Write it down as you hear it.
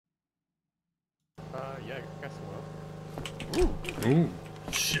got some oil. Ooh,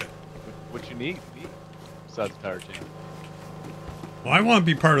 shit. What you need besides the tire chain? Well, I want to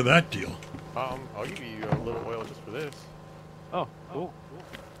be part of that deal. I'll give you a little oil just for this. Oh, cool.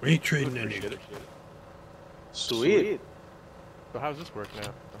 We ain't trading any. Appreciate it. Sweet. So how's this work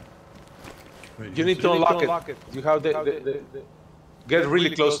now? Wait, You need to unlock it. You have the get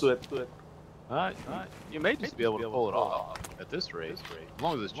really close to it. Alright. You may just be able to pull it off at this rate, as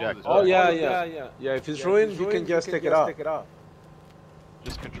long as it's jacked up. Oh yeah. If it's ruined, you can just take it off.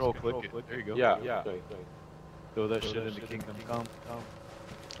 Just control click it. There you go. Yeah. Throw that shit into Kingdom Come.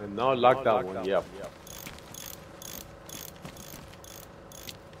 And now lock that one. Yep.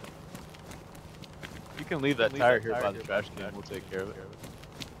 You can leave that tire here by the trash can. We'll take care of it.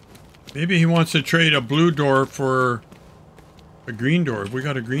 Maybe he wants to trade a blue door for a green door. We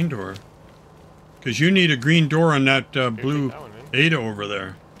got a green door. Because you need a green door on that blue Ada over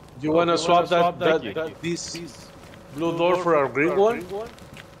there. Do you want to swap this blue door for a green one?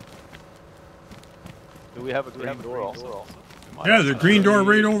 Do we have a green door also? Yeah, the green door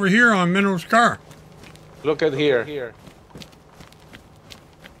right over here on Minnow's car. Look at here.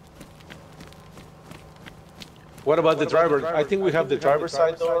 What about the driver? I think we have the driver's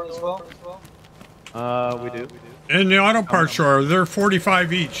side door as well. We do. And the auto parts store, they're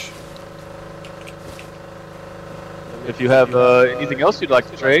 45 each. If you have anything else you'd like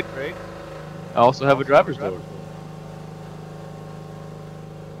to trade, I also have a driver's door.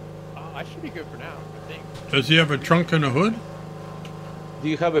 I should be good for now, I think. Does he have a trunk and a hood? Do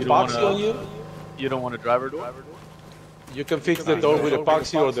you have epoxy on you? You don't want a driver door? You can fix the door with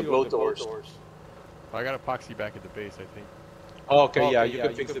epoxy or the blow doors. I got epoxy back at the base, I think. Oh, okay, yeah, you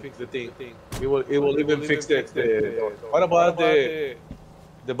can fix the thing. It will even fix the door. What about the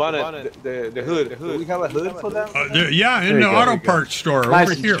bonnet, the hood? Do we have a hood for that? Yeah, in the auto parts store Nice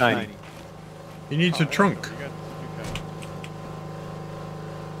over and here. shiny. He needs a trunk. You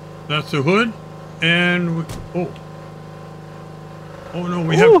got That's the hood. And oh no,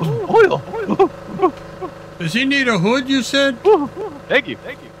 we have oil. Does he need a hood, you said? Thank you.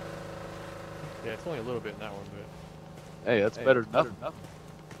 Yeah, it's only a little bit in that one, but Hey, that's better than nothing.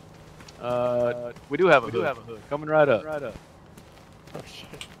 We do have a hood. Coming right up. oh shit.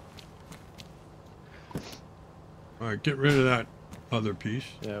 All right, get rid of that other piece.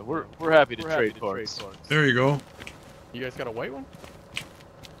 Yeah, we're happy to trade parts. There you go. You guys got a white one?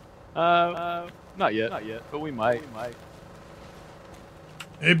 Not yet, but we might.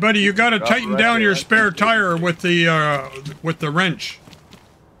 Hey, buddy, you got to tighten down your spare tire with the wrench.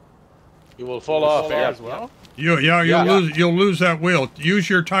 It will fall off Fair as well. You'll lose that wheel. Use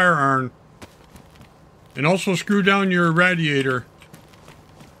your tire iron, and also screw down your radiator.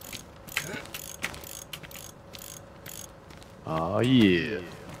 Oh yeah.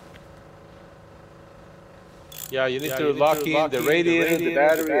 Yeah, you need to lock in the radiator, the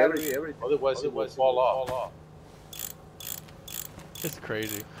battery, everything. Otherwise, it will fall off. It's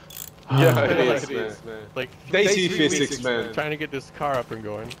crazy. Yeah, it is, man. Like DayZ physics, man. Trying to get this car up and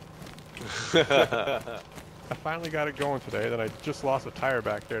going. I finally got it going today. Then I just lost a tire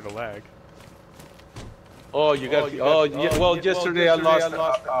back there to lag. Oh, you got. Yeah. Well, yesterday I lost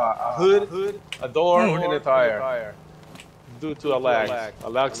a hood, a door, and a tire due to a lag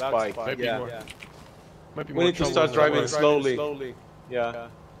spike. Might be We need to start driving slowly. Yeah.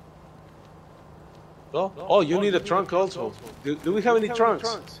 Oh, you need a trunk also. Do we have any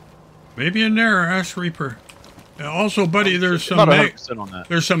trunks? Maybe in there, Ash Reaper. Also, buddy, there's some Not 100% on that.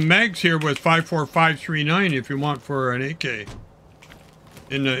 there's some mags here with 54539 if you want for an AK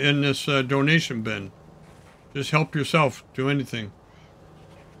in this donation bin. Just help yourself. Do anything.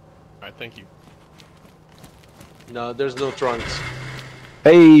 All right, thank you. No, there's no trunks.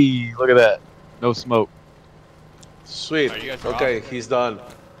 Hey, look at that. No smoke. Sweet. Okay, he's done.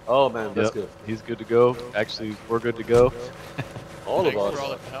 Oh man, that's good. He's good to go. Actually, we're good to go. All of Thanks for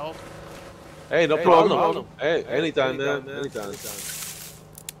all us. the help. Hey, no problem. Hey, anytime, man. Anytime. All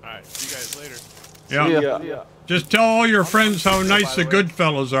right, see you guys later. Yeah. Yeah. Just tell all your friends how nice the good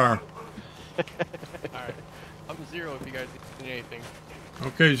fellows are. All right, I'm Zero if you guys need anything.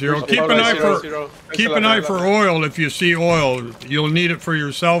 Okay, Zero. Keep an eye for oil. If you see oil, you'll need it for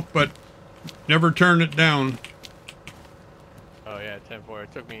yourself, but never turn it down. Oh yeah, 10-4.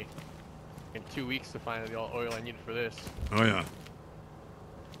 It took me 2 weeks to find the oil I needed for this. Oh yeah.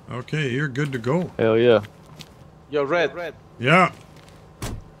 Okay, you're good to go. Hell yeah. Yo, Red. Yeah.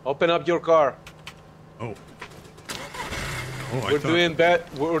 Open up your car. Oh. We're doing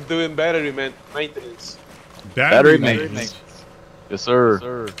battery maintenance. Battery maintenance. Yes, sir.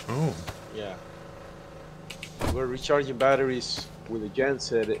 Oh. Yeah. We're recharging batteries with a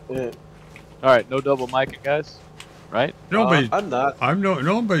genset. All right, no double micing, guys. Right? Nobody. I'm not.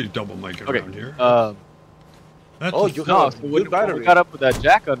 Nobody's double micing around here. That's Oh, a- you No, have a so good when battery. we got up with that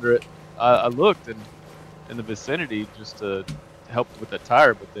jack under it, I looked and in the vicinity just to help with the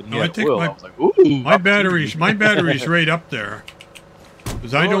tire, but then he No, I had think oil. my- I was like, ooh, my battery's right up there.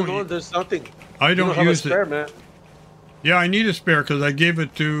 Because I No, don't. there's nothing. I You don't don't have a use spare, it. man. Yeah, I need a spare because I gave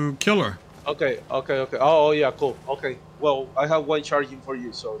it to Killer. Okay. Oh, yeah, cool. Okay. Well, I have one charging for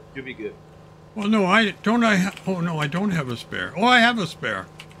you, so you'll be good. Well, no, oh no, I don't have a spare. Oh, I have a spare.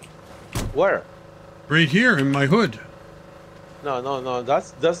 Where? Right here in my hood. No.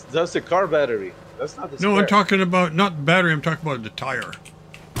 That's the car battery. That's not the spare. No, I'm talking about not the battery. I'm talking about the tire.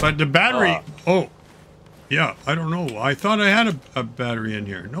 But the battery. Oh, yeah. I don't know. I thought I had a battery in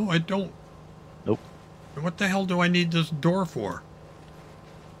here. No, I don't. Nope. What the hell do I need this door for?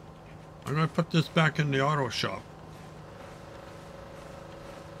 I'm gonna put this back in the auto shop.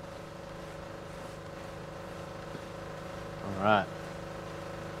 all right.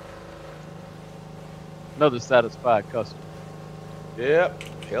 Another satisfied customer. Yep.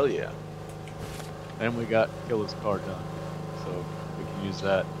 Hell yeah. And we got Killer's car done, so we can use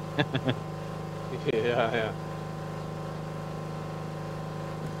that. Yeah.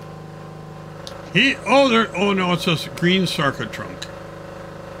 Oh no, it's a green Sarka trunk.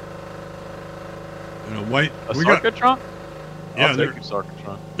 And a white. A Sarka trunk? Yeah, I'll take your Sarka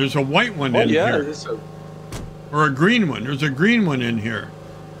trunk. There's a white one Oh in yeah. here. There's a, Or a green one. There's a green one in here.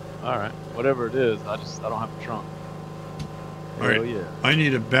 All right, whatever it is, I don't have a trunk. All Hell right. yeah. I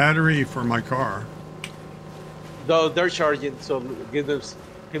need a battery for my car. no, they're charging, so give them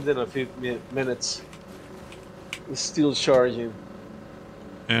a few minutes. It's still charging.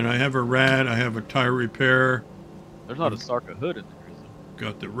 And I have a rad. I have a tire repair. There's not a Sarka hood in there, is there?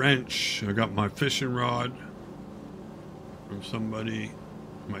 Got the wrench. I got my fishing rod from somebody.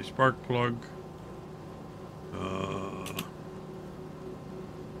 My spark plug.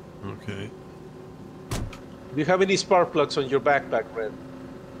 Okay. Do you have any spark plugs on your backpack, Red?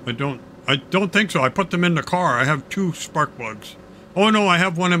 I don't think so. I put them in the car. I have 2 spark plugs. Oh no, I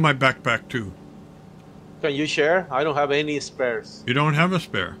have one in my backpack too. Can you share? I don't have any spares. You don't have a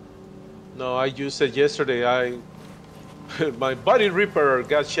spare? No, I used it yesterday. My buddy Ripper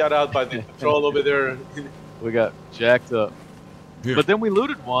got shot out by the patrol over there. We got jacked up. Here. But then we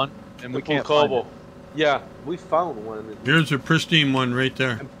looted one, and we can't find it. Yeah, we found one. Here's a pristine one right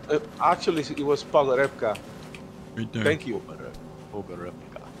there. Actually, it was Pagarepka. Right there. Thank you.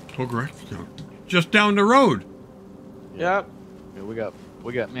 Pogrefka. Just down the road. Yeah. Yeah, we got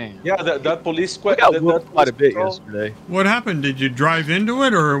man. Yeah, that police We got whooped quite a bit yesterday. What happened? Did you drive into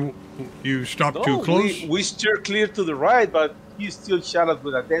it or you stopped too close? We steered clear to the right, but he still shot us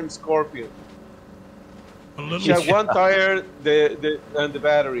with a damn Scorpion. A little. He had one tire and the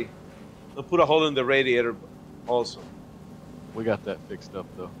battery. And put a hole in the radiator also. We got that fixed up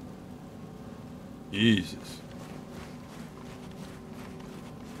though. Jesus.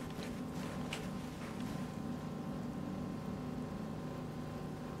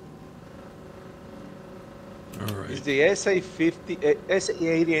 All right. Is the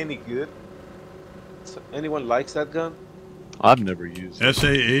SA80 any good? Anyone likes that gun? I've never used it.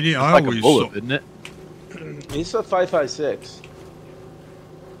 SA80. It's I like always a bullet, isn't it? It's a 5.56.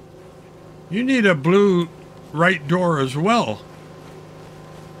 You need a blue right door as well.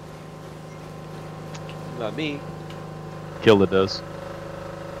 Not me. Killer does.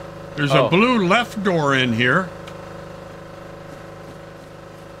 There's a blue left door in here.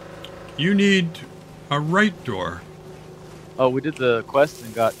 You need a right door. Oh, we did the quest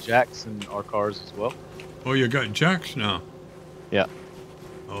and got jacks in our cars as well. Oh, you got jacks now. Yeah.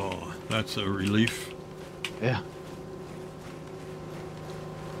 Oh, that's a relief. Yeah.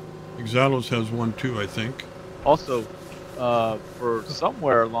 Exalos has one too, I think. Also, for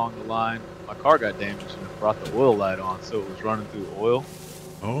somewhere along the line, my car got damaged and it brought the oil light on, so it was running through oil.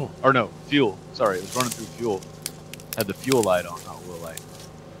 Oh. Or no, fuel. Sorry, it was running through fuel. Had the fuel light on, not oil light.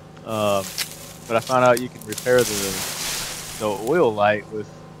 But I found out you can repair the oil light with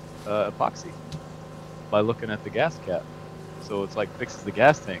epoxy by looking at the gas cap. So it's like fixes the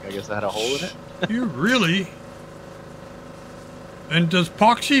gas tank. I guess I had a hole in it. You really? And does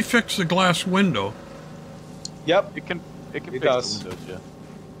epoxy fix the glass window? Yep. It can fix does. the windows, yeah.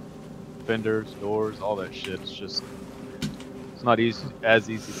 Fenders, doors, all that shit. It's just it's not as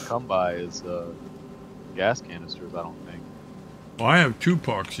easy to come by as gas canisters, I don't think. Well, I have 2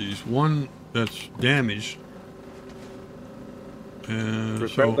 epoxies. One that's damaged.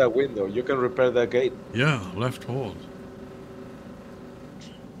 Repair that window. You can repair that gate. Yeah, left hold.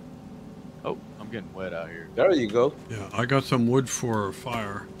 Oh, I'm getting wet out here. There you go. Yeah, I got some wood for a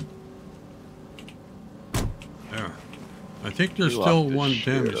fire. There. I think there's You still locked this one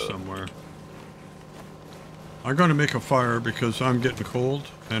shit den up. somewhere. I'm gonna make a fire because I'm getting cold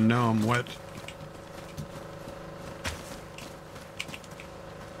and now I'm wet.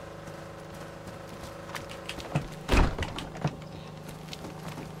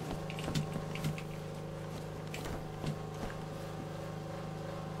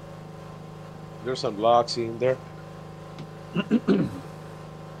 There's some logs in there.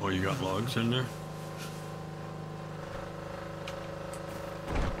 Oh, you got logs in there?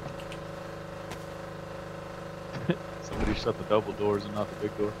 Somebody shut the double doors and not the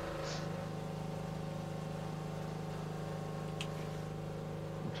big door.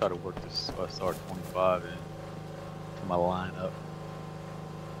 I'm trying to work this SR-25 in to my lineup.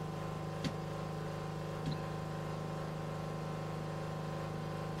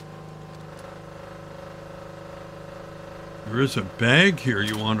 There is a bag here.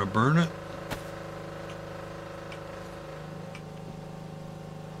 You want to burn it?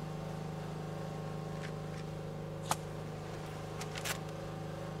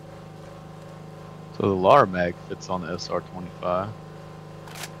 So the LAR mag fits on the SR-25.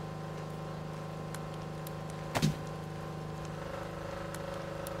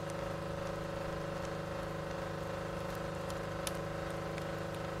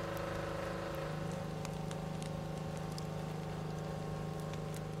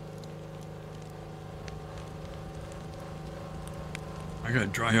 I gotta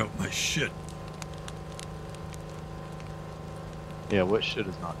dry out my shit. Yeah, what shit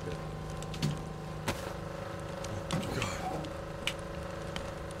is not good? God.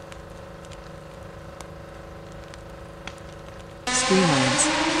 Streamlabs.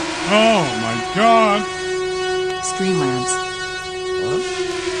 Oh my God! Streamlabs. What?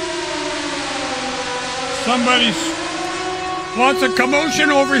 Somebody's lots of commotion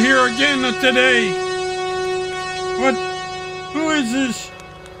over here again today. What? Who is this?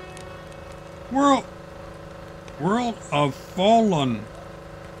 World of Fallen.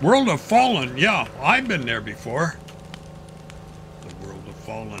 World of Fallen. Yeah, I've been there before. The World of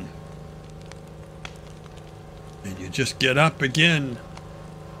Fallen. And you just get up again.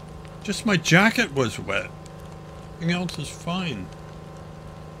 Just my jacket was wet. Everything else is fine.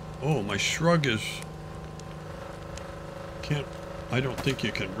 Oh, my shrug is... Can't... I don't think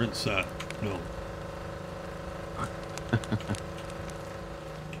you can rinse that. No.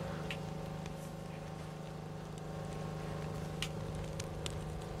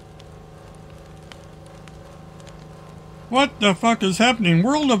 What the fuck is happening?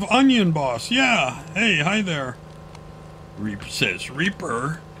 World of Onion Boss. Yeah. Hey, hi there. Says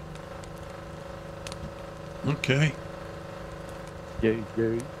Reaper. Okay. Yay,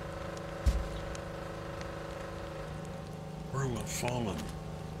 yay. World of Fallen.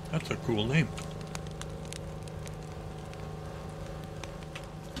 That's a cool name.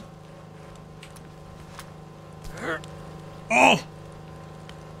 Oh!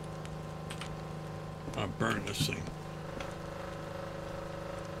 I'll burn this thing.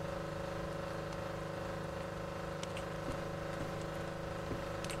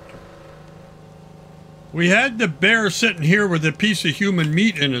 We had the bear sitting here with a piece of human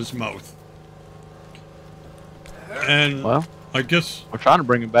meat in his mouth. And Well, I guess... we're trying to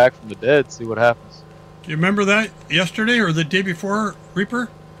bring him back from the dead, see what happens. Do you remember that yesterday or the day before, Reaper?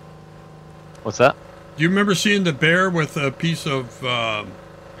 What's that? Do you remember seeing the bear with a piece of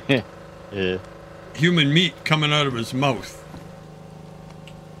Yeah. human meat coming out of his mouth?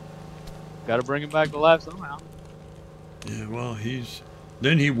 Gotta bring him back to life somehow. Yeah, well,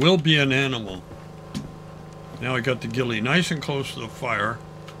 then he will be an animal. Now I got the ghillie nice and close to the fire.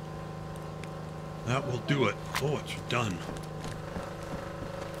 That will do it. Oh, it's done.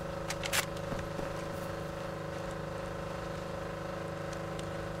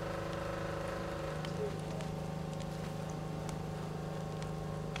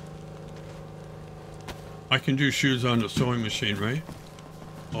 I can do shoes on the sewing machine, right?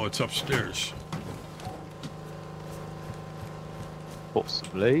 Oh, it's upstairs.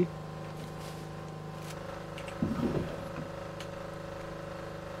 Possibly.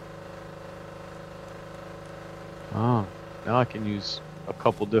 Oh, now I can use a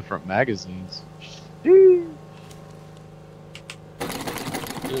couple different magazines. Do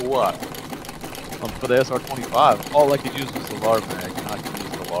what? For the SR-25, all I could use was the LAR mag. Now I can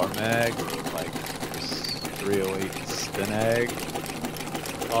use the LAR mag or like this 308 Stenag.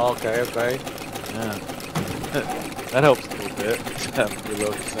 Okay, okay. Yeah. That helps a little bit. Having to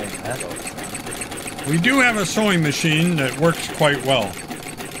reload the same mag all the time. We do have a sewing machine that works quite well.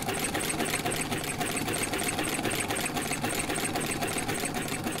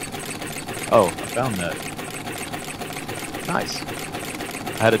 Oh, I found that Nice.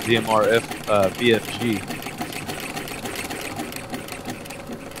 I had a DMR VFG.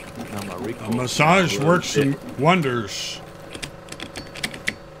 Now my recoil. A massage works some wonders.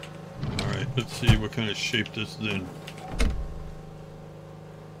 All right, let's see what kind of shape this is in.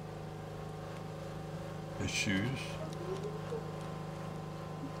 The shoes.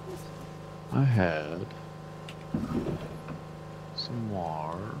 I had some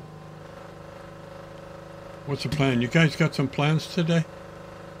more. What's the plan? You guys got some plans today?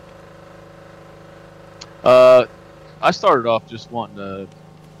 I started off just wanting to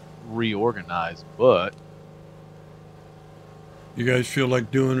reorganize, but You guys feel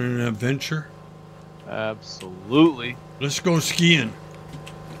like doing an adventure? absolutely. Let's go skiing.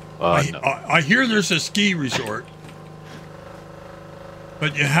 No. I hear there's a ski resort,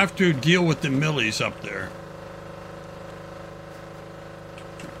 but you have to deal with the millies up there.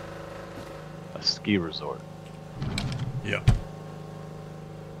 A ski resort. Yeah.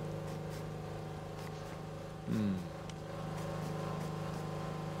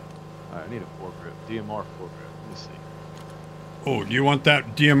 Alright, I need a foregrip. DMR foregrip. Let me see. Oh, do you want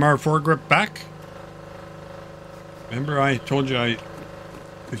that DMR foregrip back? Remember I told you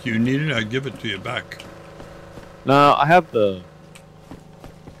if you need it, I'd give it to you back. No, I have the...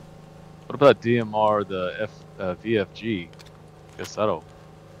 What about DMR, the VFG? Guess that'll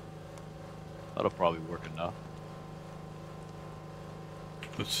probably work enough.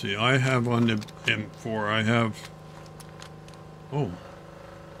 Let's see, I have on the M4, I have... Oh.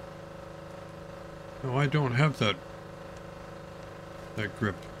 No, I don't have that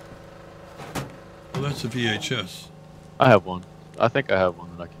grip. Well, that's a VHS. I have one. I think I have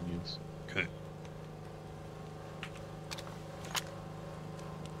one that I can use. Okay.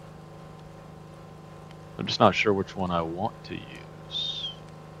 I'm just not sure which one I want to use.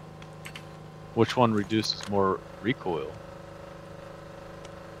 Which one reduces more recoil?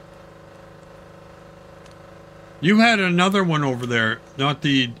 You had another one over there, not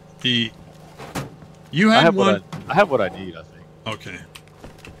the you had one. I have what I need, I think. Okay.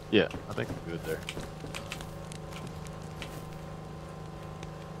 Yeah, I think I'm good there.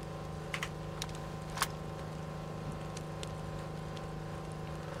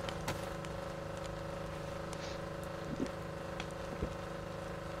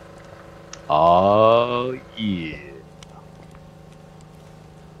 Oh, yeah.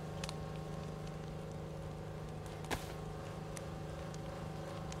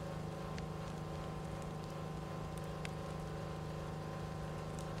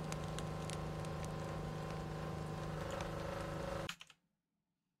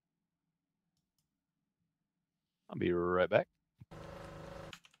 I'll be right back.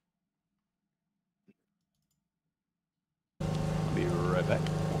 I'll be right back.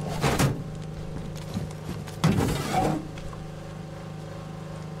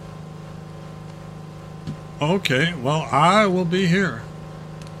 Okay, well, I will be here.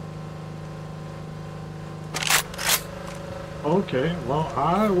 Okay, well,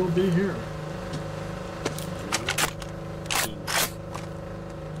 I will be here.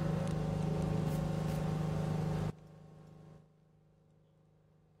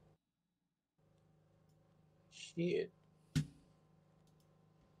 Shit.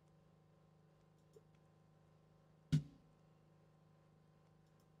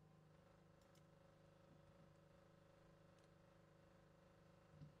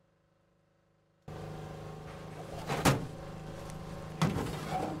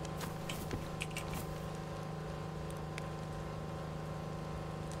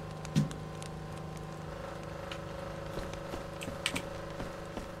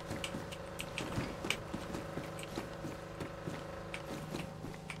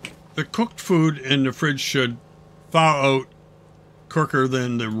 The cooked food in the fridge should thaw out quicker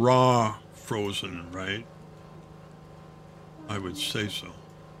than the raw frozen, right? I would say so.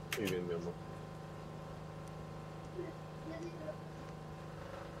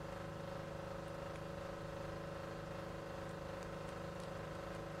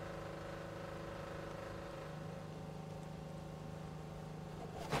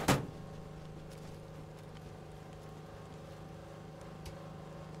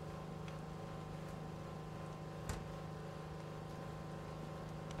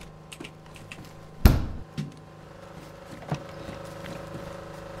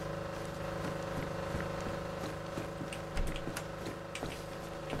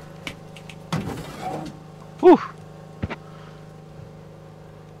 Whew.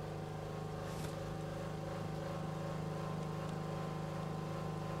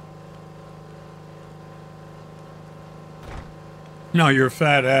 Now your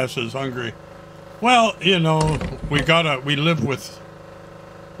fat ass is hungry. Well, you know, we have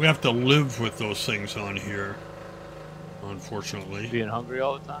to live with those things on here, unfortunately. Being hungry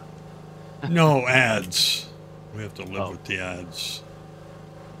all the time? No, ads. We have to live Oh. with the ads,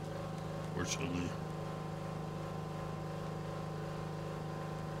 fortunately.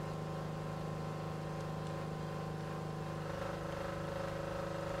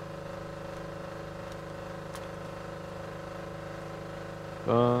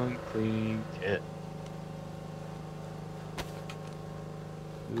 Clean kit.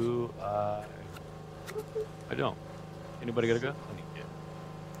 Do I don't. Anybody got a gun? Clean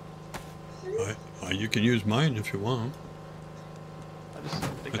kit. You can use mine if you want.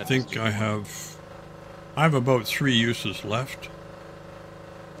 I think I have about 3 uses left.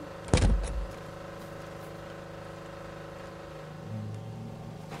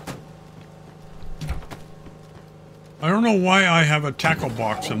 I don't know why I have a tackle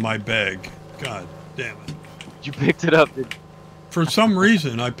box in my bag. God damn it. You picked it up, didn't you? For some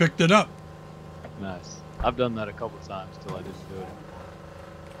reason, I picked it up. Nice. I've done that a couple times till I didn't do it anymore.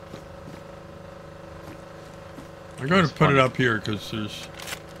 I gotta put it up here because there's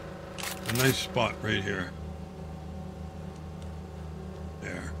a nice spot right here.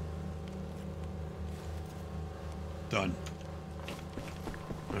 There. Done.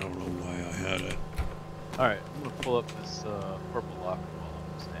 I don't know why I had it. Alright, I'm gonna pull up this purple locker while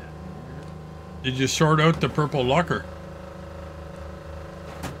I'm standing here. Did you sort out the purple locker?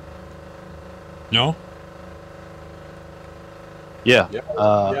 No? Yeah. Yeah.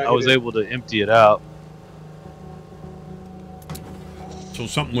 I was able to empty it out. So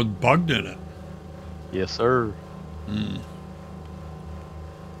something was bugged in it. Yes, sir. Hmm.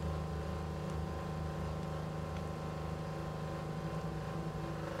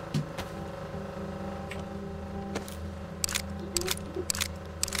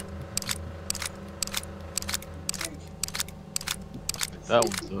 That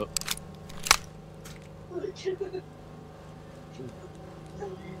one's up.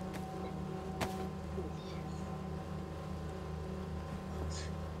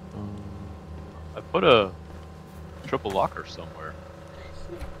 I put a triple locker somewhere.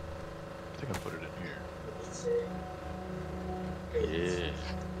 I think I put it in here. Yeah.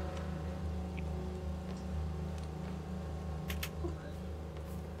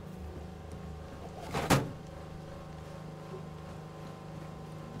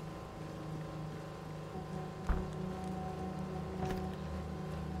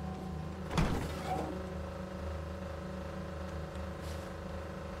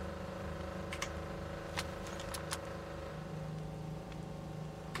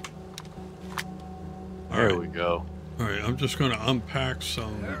 There we go. All right, I'm just going to unpack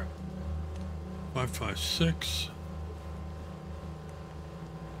some 5.56.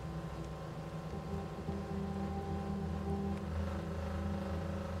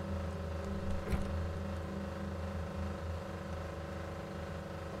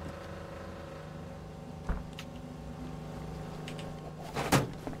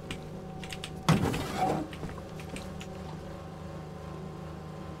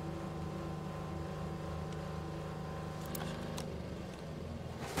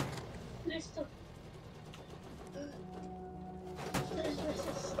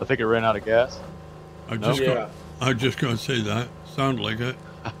 I think it ran out of gas. I'm No? just going to say that. Sound like it.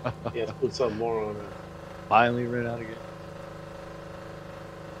 Yeah, to put some more on it. Finally ran out of gas.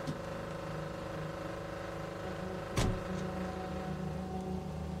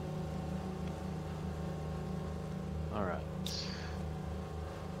 All right.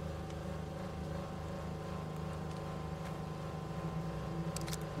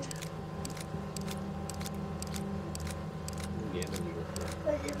 Yeah, let me go for it.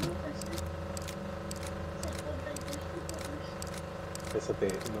 Esa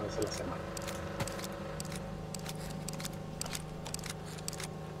una vez a la semana.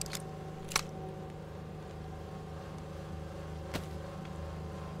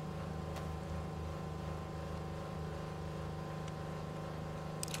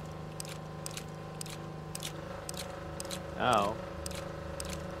 Now,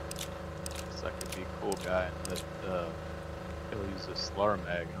 guess I could be a cool guy and let he'll use a slur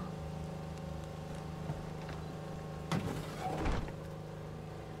mag on.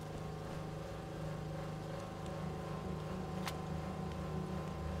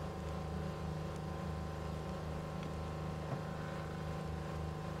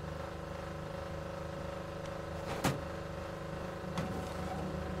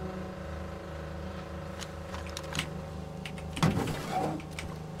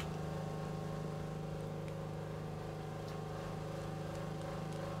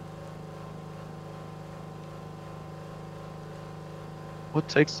 What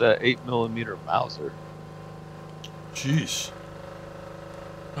takes that 8mm Mauser? Jeez.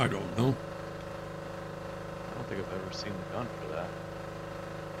 I don't know. I don't think I've ever seen the gun for that.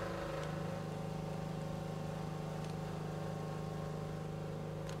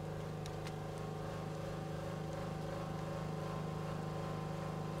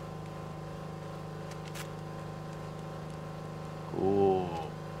 Cool.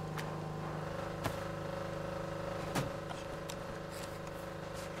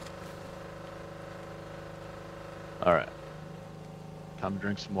 All right. Time to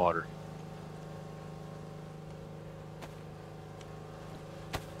drink some water.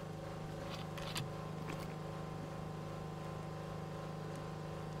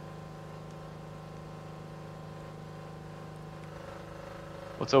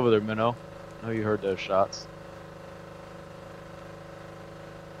 What's over there, Minnow? I know you heard those shots.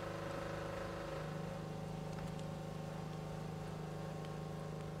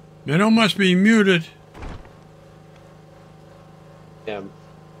 Minnow must be muted. Yeah.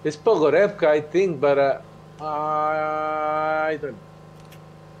 It's Pogorevka, I think, but I don't.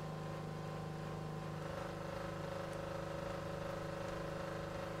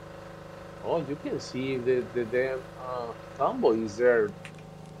 Oh, you can see the damn combo is there.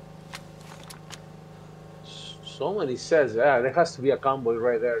 So many sets. Yeah, there has to be a combo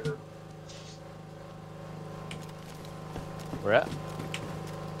right there. No? Where at?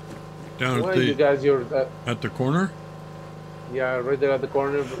 Down Where at you guys, you're at the corner. yeah, right there at the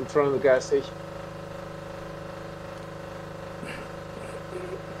corner in front of the gas station.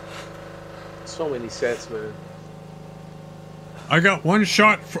 So many sets, man. I got one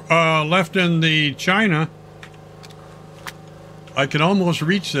shot left in the China. I can almost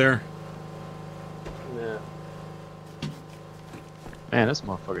reach there. Yeah. Man, this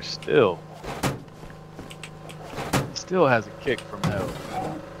motherfucker still has a kick from hell.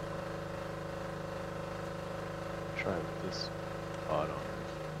 Try with this pod on.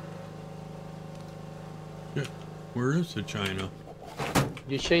 Yeah. Where is the China?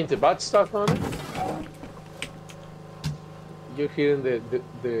 You changed the butt stock on it? You're hearing the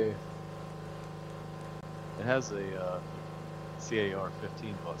It has a CAR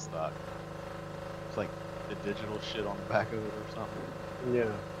 15 butt stock. It's like the digital shit on the back of it or something. yeah.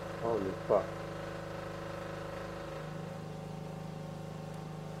 Holy fuck.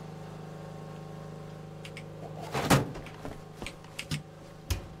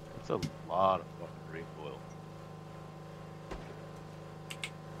 It's a lot of fucking recoil.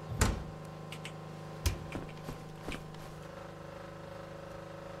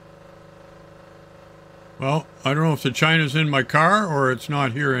 Well, I don't know if the China's in my car or it's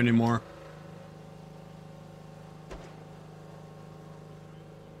not here anymore.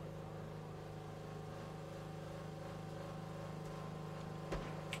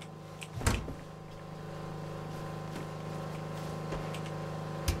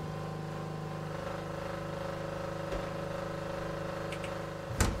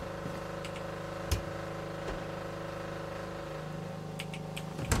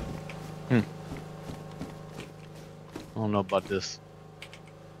 I don't know about this.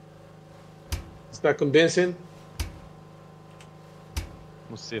 It's not convincing.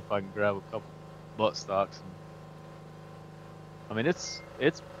 We'll see if I can grab a couple butt stocks. I mean, it's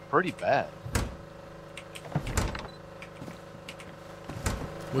pretty bad.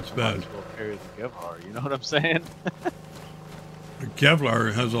 What's Might bad? as well carry the Kevlar, you know what I'm saying? The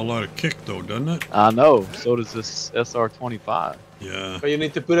Kevlar has a lot of kick though, doesn't it? I know. So does this SR25. Yeah. But you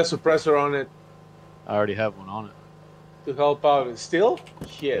need to put a suppressor on it I already have one on it. to help out. And still?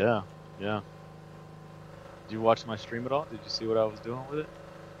 Shit. Yeah, yeah. Did you watch my stream at all? Did you see what I was doing with it?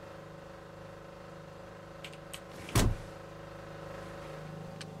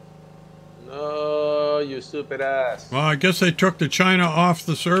 No, you stupid ass. Well, I guess they took the China off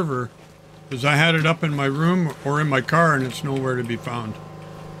the server because I had it up in my room or in my car and it's nowhere to be found.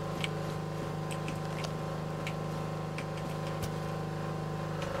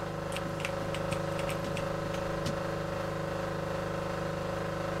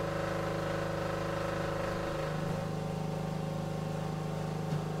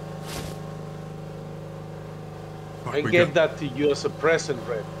 Fuck, I we gave got that to you as a present,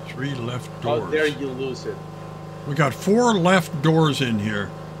 Red. 3 left How doors. dare you lose it? We got 4 left doors in here.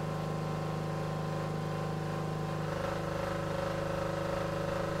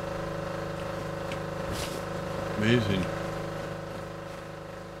 Amazing.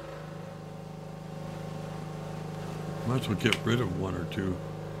 Might as well get rid of 1 or 2.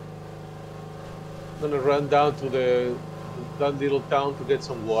 I'm gonna run down to that little town to get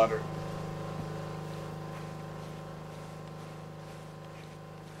some water.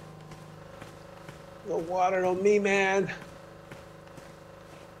 No water on me, man.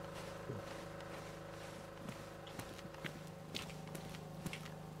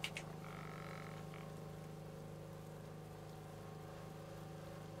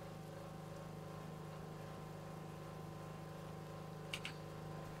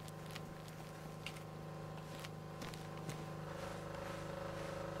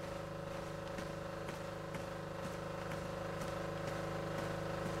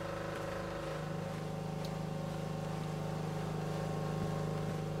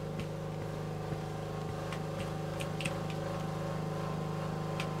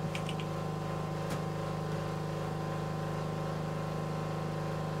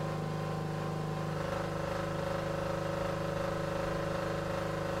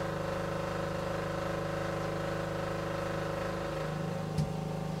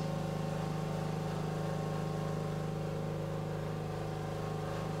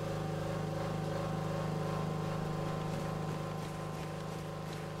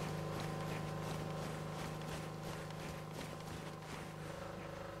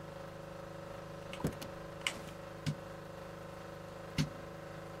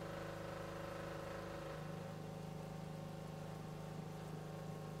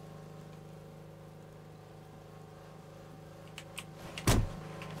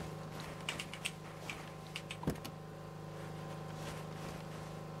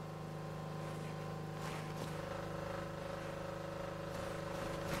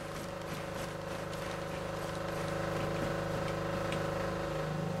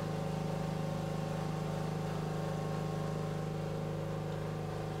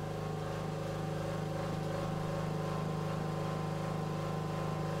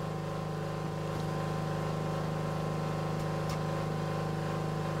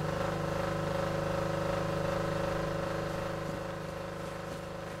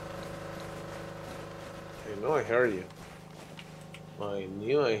 I know I heard you. I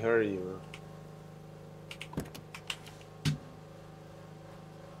knew I heard you.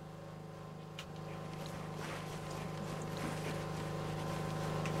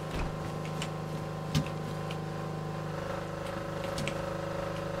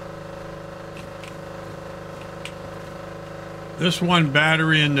 This one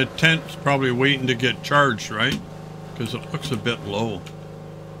battery in the tent's probably waiting to get charged, right? Because it looks a bit low.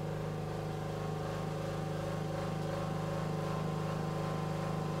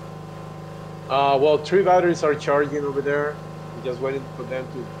 Well, 3 batteries are charging over there. We're just waiting for them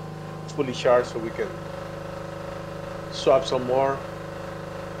to fully charge so we can swap some more.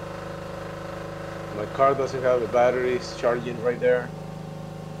 My car doesn't have the batteries charging right there.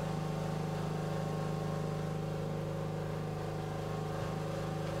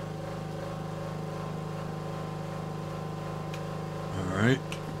 All right.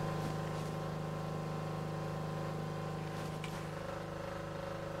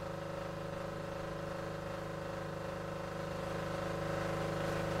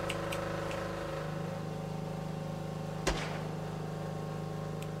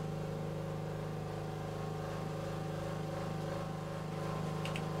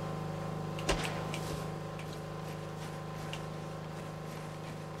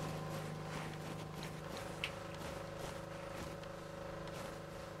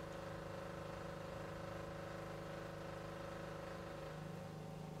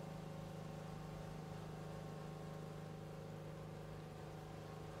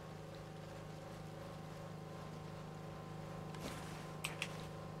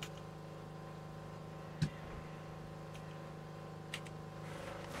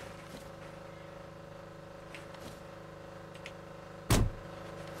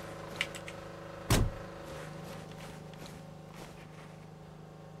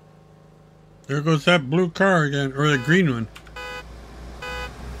 There goes that blue car again, or the green one.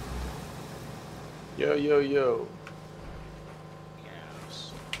 Yo, yo, yo.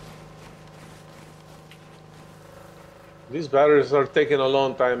 These batteries are taking a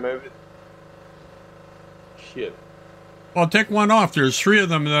long time, maybe. Shit. Well, take one off. There's 3 of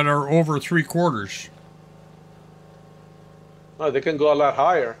them that are over 3/4. Oh, they can go a lot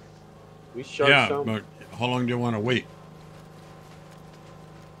higher. We charge Yeah, some. but how long do you want to wait?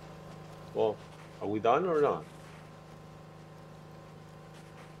 Well, are we done or not?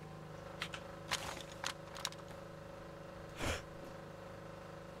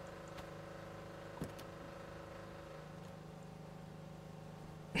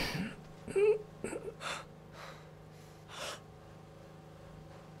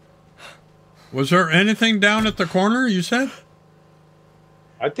 Was there anything down at the corner, you said?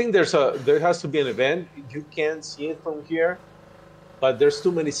 I think there has to be an event. You can't see it from here. but there's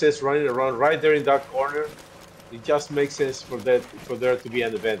too many sets running around right there in that corner. It just makes sense for there to be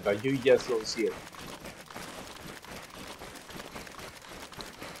an event, but you just don't see it.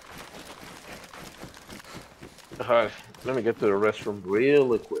 Let me get to the restroom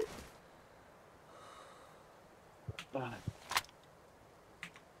really quick.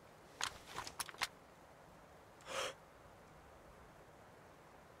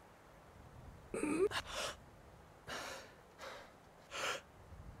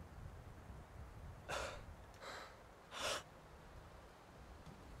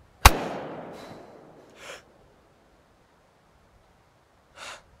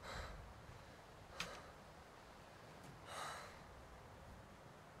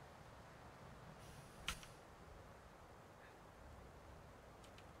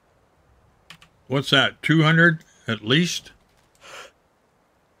 What's that? 200 at least?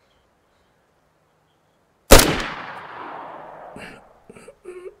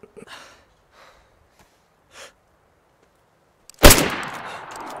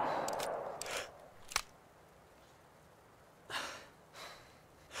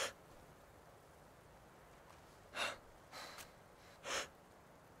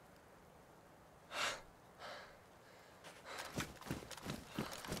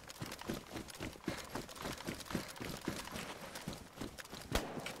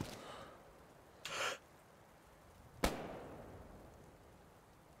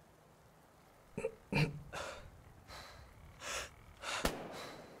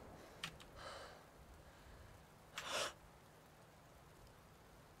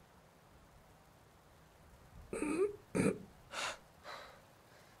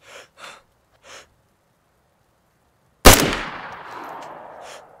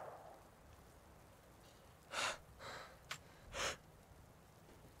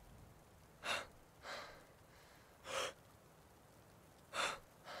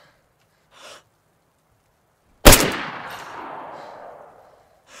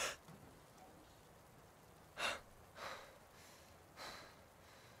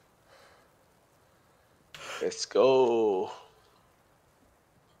 Let's go.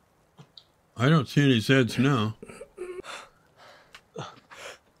 I don't see any Zeds now.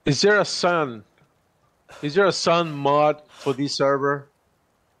 Is there a sun? Is there a sun mod for this server?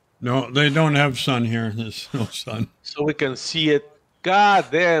 No, they don't have sun here. There's no sun. So we can see it. God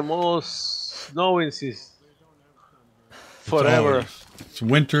damn, almost snowing since forever. It's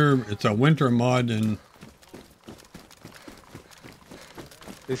winter. It's a winter mod, and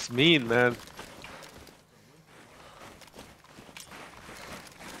It's mean, man.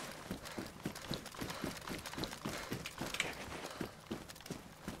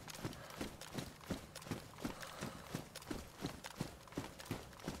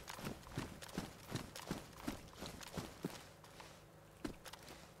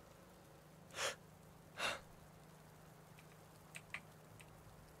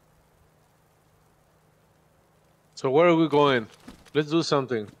 So where are we going? Let's do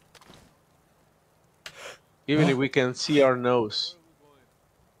something. Even if we can see our nose.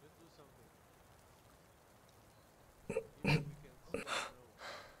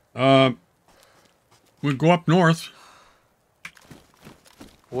 we go up north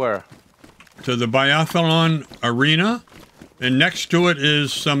Where? to the biathlon arena, and next to it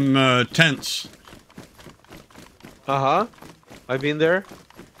is some tents. Uh-huh. I've been there.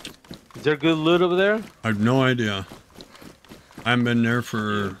 Is there good loot over there? I have no idea. I haven't been there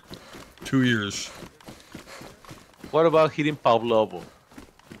for 2 years. What about hitting Pavlovo?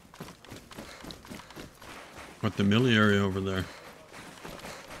 What, the Millie area over there?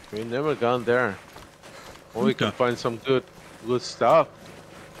 We never gone there. Well, we can Okay. find some good stuff.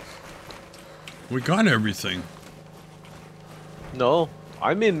 We got everything. No,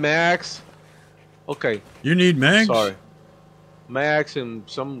 I mean Max. Okay, You need mags? sorry. Max and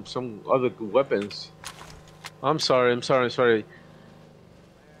some other good weapons. I'm sorry.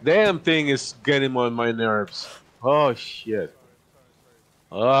 Damn thing is getting on my nerves. Oh shit.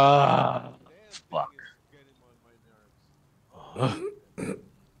 Ah, fuck.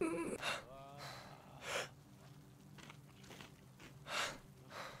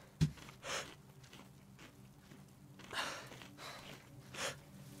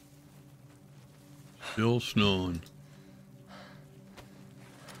 Still snowing.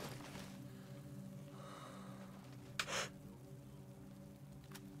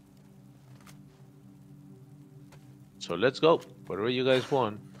 So let's go. Whatever you guys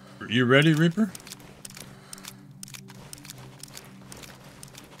want. Are you ready, Reaper?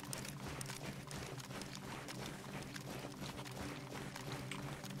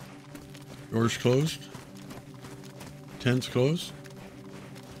 Doors closed. Tents closed.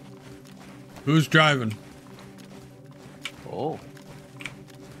 Who's driving? Oh.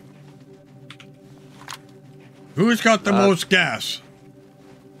 Who's got the most gas?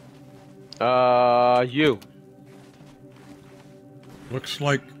 You. Looks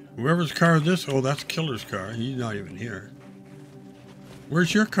like whoever's car this. Oh, that's Killer's car. He's not even here.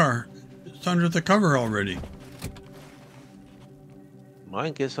 Where's your car? It's under the cover already.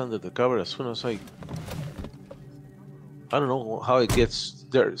 Mine gets under the cover as soon as I don't know how it gets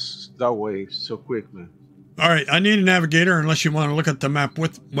there that way so quick, man. All right, I need a navigator unless you want to look at the map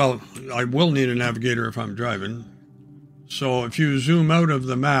with... Well, I will need a navigator if I'm driving. So if you zoom out of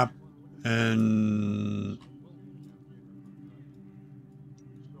the map and...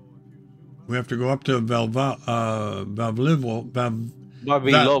 We have to go up to Valvlivo.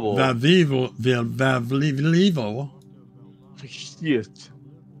 Shit.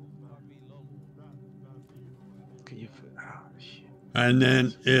 Can you... shit. And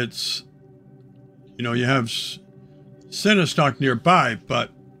then it's... You know, you have Cinestock nearby,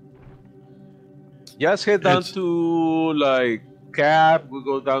 but... Just head down to, like, Cab, we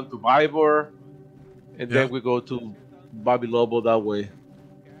go down to Vibor, and then we go to Bobby Lobo that way.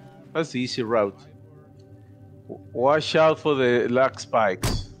 That's the easy route. Watch out for the lag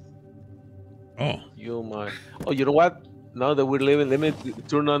spikes. Oh. You know what? Now that we're leaving, let me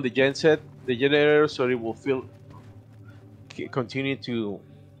turn on the generator, so it will continue to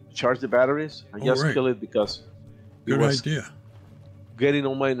charge the batteries. I just kill it because good idea. Getting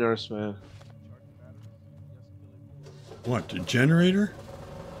on my nerves, man. What, the generator?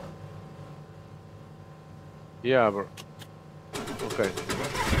 Yeah, bro. Okay.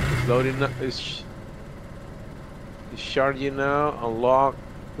 It's loading now. It's charging now. Unlock.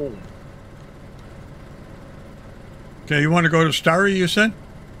 Boom. Okay, you want to go to Starry, you said?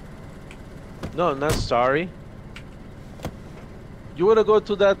 No, not Starry. You want to go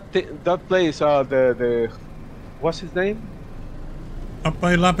to that place, the what's his name? Up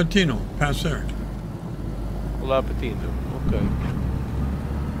by Lapatino, past there. Lapatino, okay.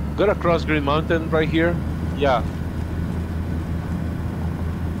 Gotta cross Green Mountain right here? Yeah.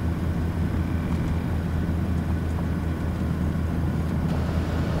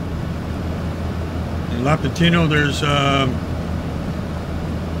 In Lapatino, there's a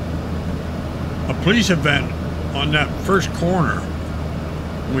police event on that first corner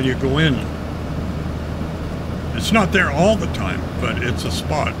when you go in. It's not there all the time, but it's a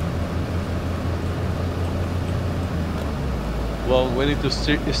spot. Well, we need to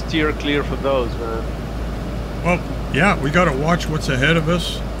steer clear for those, man. Well, yeah, we got to watch what's ahead of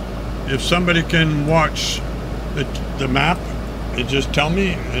us. If somebody can watch the map and just tell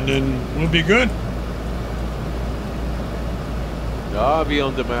me, and then we'll be good. Yeah, I'll be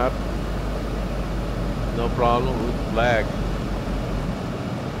on the map. No problem with lag.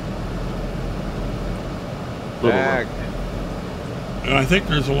 Lag. And I think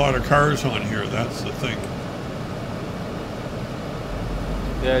there's a lot of cars on here. That's the thing.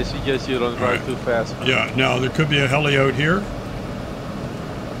 Yeah, I suggest you don't drive too fast. Man. Yeah, now there could be a heli out here.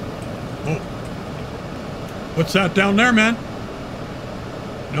 Oh. What's that down there, man?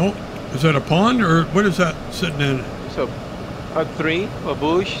 No? Is that a pond or what is that sitting in? It's a tree, a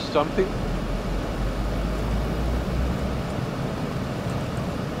bush, something.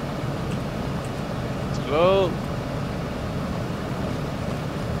 Slow.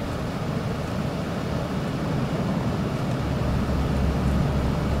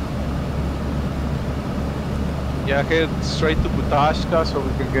 Yeah, head straight to Butashka so we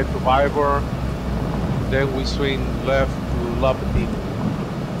can get to Vibor. Then we swing left to Lapatino.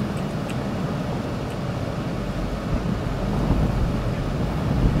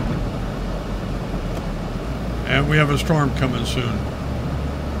 And we have a storm coming soon.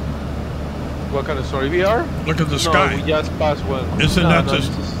 What kind of story? VR? Look at the sky. No, we just passed one. Isn't that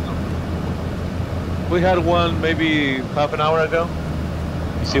just... We had one maybe half an hour ago.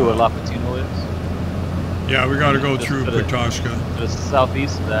 You see what Lapatino is? Yeah, we got to go through Patoshka. Just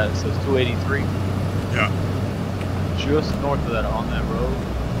southeast of that, it says 283. Yeah. Just north of that, on that road,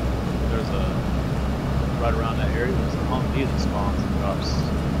 there's right around that area, there's a Humvee that spawns and drops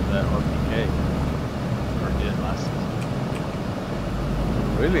that RPK. Or did last season.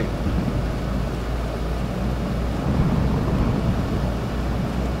 Really?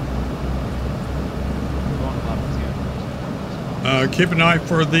 Keep an eye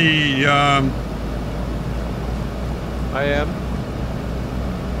for the... I am.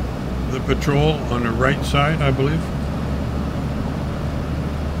 The patrol on the right side, I believe.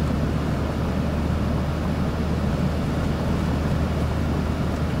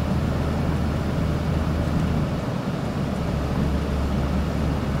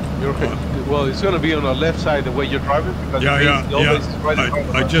 Well, it's gonna be on the left side the way you're driving because Yeah, the old base is right in front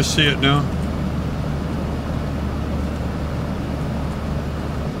of I us. just see it now.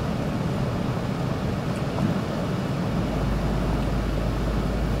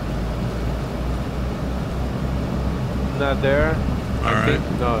 Not there. All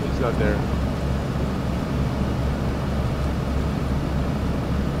right. No, it's not there.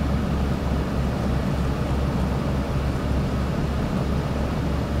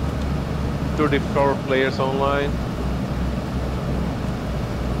 The 34 players online.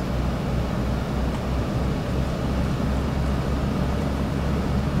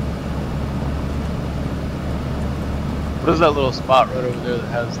 What is that little spot right over there that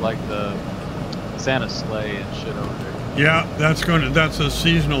has like the Santa sleigh and shit over there? Yeah, that's a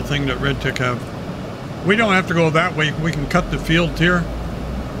seasonal thing that Red-Tic have. We don't have to go that way. We can cut the field here.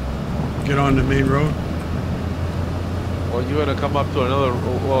 Get on the main road. Well, you're gonna come up to another.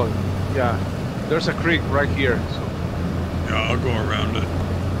 Well, yeah. There's a creek right here. So. Yeah, I'll go around it.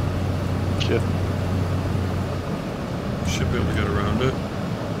 Shit. Should be able to get around it.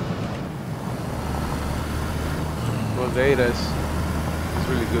 Well, data is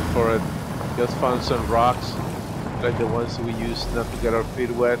really good for it. Just found some rocks, like the ones we use not to get our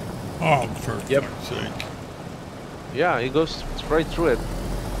feet wet. Oh, for fuck's sake. Yeah, it goes straight through it.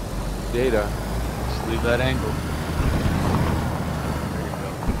 Data. Just leave that angle.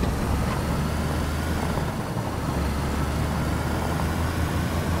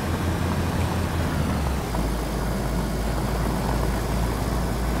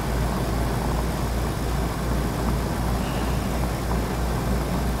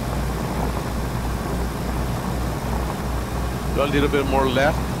 Go a little bit more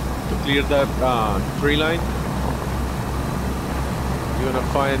left to clear that tree line. You're gonna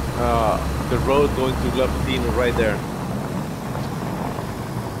find the road going to Lapatino right there.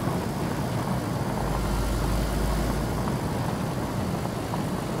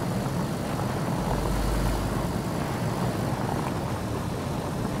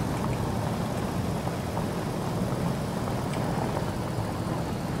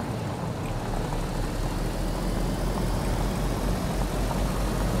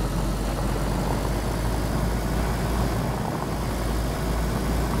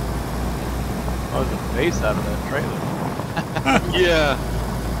 Base out of that trailer. Yeah.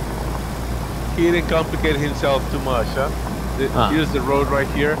 He didn't complicate himself too much, huh? Here's the road right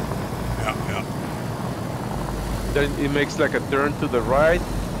here. Yeah, yeah. Then it makes like a turn to the right,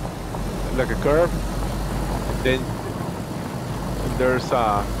 like a curve. Then there's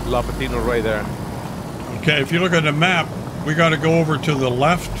Lapatino right there. Okay, if you look at the map, we got to go over to the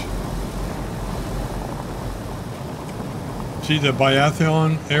left. See the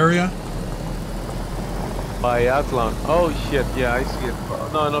biathlon area? Biathlon. Oh shit, yeah, I see it.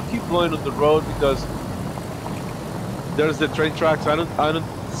 No, keep going on the road because there's the train tracks. I don't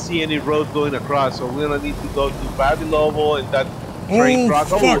see any road going across, so we're gonna need to go to Babilovo and that train track.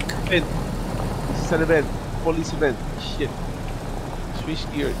 Fuck. Oh, event. This is an event. Police event. Shit. Switch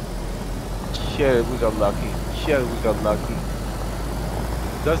gear. Shit, we got lucky.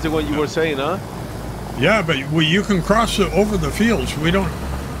 That's the one you were saying, huh? Yeah, but you can cross it over the fields. We don't.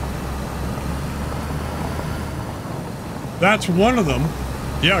 That's one of them.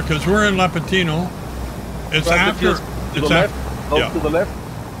 Yeah, because we're in Lapatino. It's right, after. To the left. Yeah. To the left.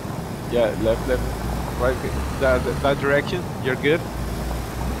 Yeah, left. Right. That direction. You're good.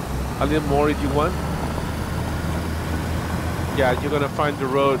 A little more if you want. Yeah, you're gonna find the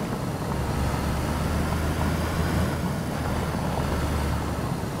road.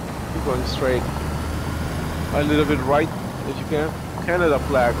 Keep going straight. A little bit right if you can. Canada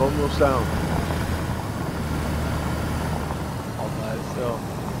flag almost down. So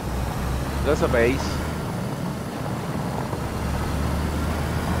that's a base.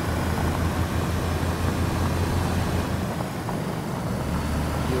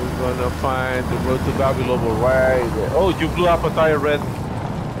 You're gonna find the road to Babilovo right there. Oh, you blew up a tire, Red.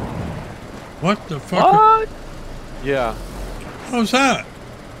 What the fuck? What? Yeah. How's that?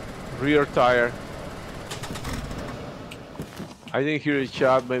 Rear tire. I didn't hear a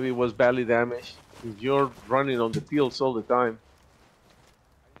shot. Maybe it was badly damaged. If you're running on the fields all the time.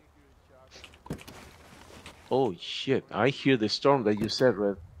 Oh shit, I hear the storm that you said,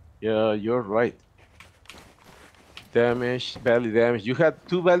 Red. Yeah, you're right. Damage, badly damaged. You had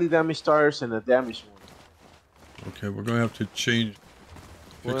 2 badly damaged tires and a damaged one. Okay, we're going to have to change.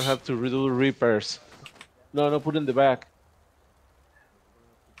 We're going to have to redo the repairs. No, put in the back.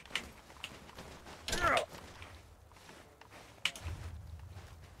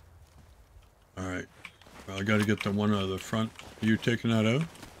 All right. Well, I got to get the one out of the front. Are you taking that out?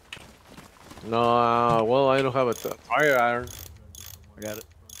 No, well, I don't have a fire iron. I got it.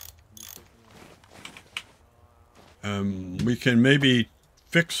 We can maybe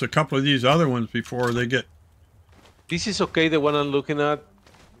fix a couple of these other ones before they get... This is okay, the one I'm looking at.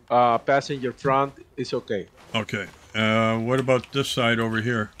 Passenger front is okay. Okay. What about this side over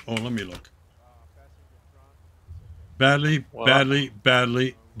here? Oh, let me look. Badly, Well,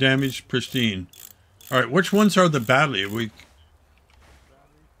 badly, damaged, pristine. All right, which ones are the badly?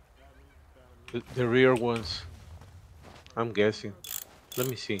 The rear ones, I'm guessing. Let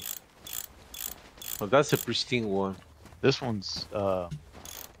me see. Oh, that's a pristine one. This one's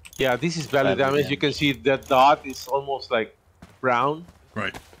Yeah, this is badly Badly damaged. You can see that dot is almost like brown.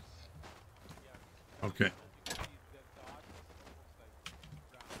 Right. Okay.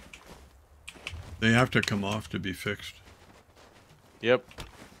 They have to come off to be fixed. Yep.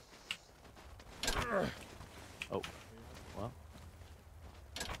 oh well.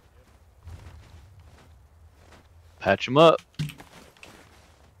 Patch them up.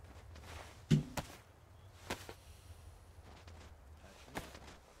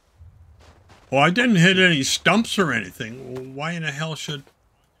 Well, I didn't hit any stumps or anything. Why in the hell should...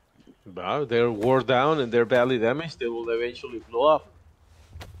 Well, they're wore down and they're badly damaged. They will eventually blow up.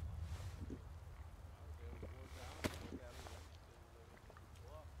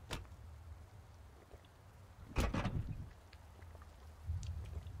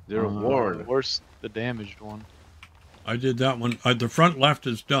 They're worn. Where's the damaged one? I did that one. The front left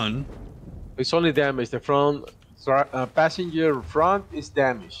is done. It's only damaged. The front passenger front is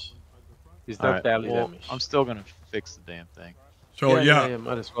damaged. It's not Alright, badly well, damaged. I'm still gonna fix the damn thing. So yeah.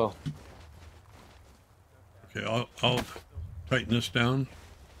 Might as well. Okay, I'll tighten this down.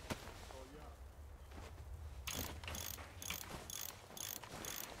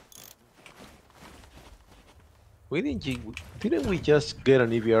 Didn't we just get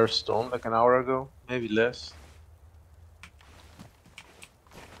an EVR stone like an hour ago? Maybe less.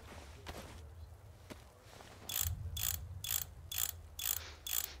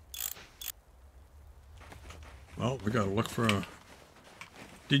 Well, we gotta look for a...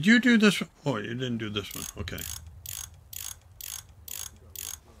 Did you do this one? Oh, you didn't do this one. Okay.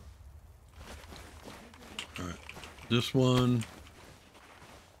 All right. This one.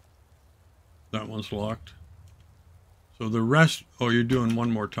 That one's locked. So the rest... Oh, you're doing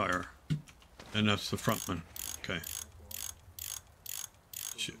one more tire. And that's the front one. Okay.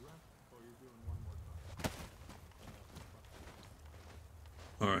 Shit.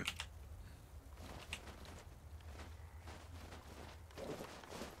 All right.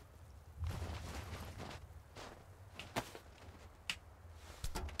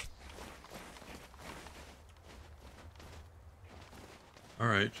 All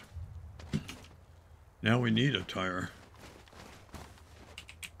right. Now we need a tire.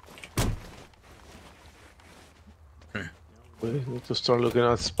 Okay. We need to start looking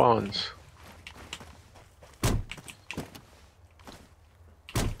at spawns.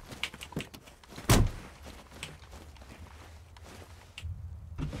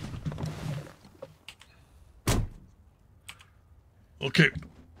 Okay.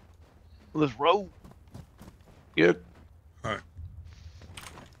 Let's roll. Yep. All right.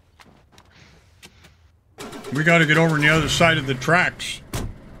 We got to get over on the other side of the tracks.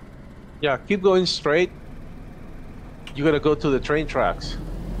 Yeah, keep going straight. You gotta go to the train tracks.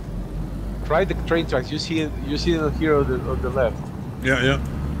 Try the train tracks. You see it here on the left. Yeah, yeah.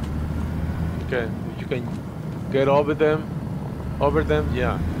 Okay, you can get over them.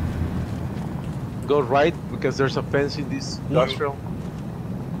 Yeah. Go right because there's a fence in this industrial.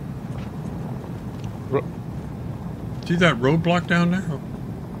 See that roadblock down there?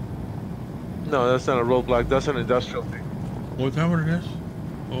 No, that's not a roadblock. That's an industrial thing. Oh, is that what it is?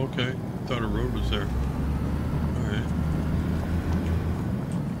 Oh, okay. I thought a road was there. All right.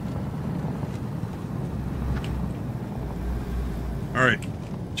 All right.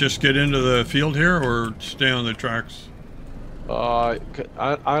 Just get into the field here or stay on the tracks? I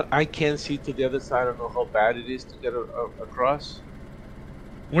can't see to the other side. I don't know how bad it is to get across.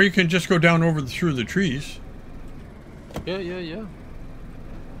 Well, you can just go down over through the trees. Yeah.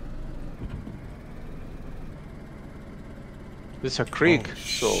 There's a creek, Oh,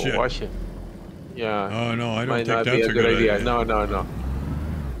 so shit. watch it. Yeah. Oh, no, I don't Might think not that's be a good idea. No.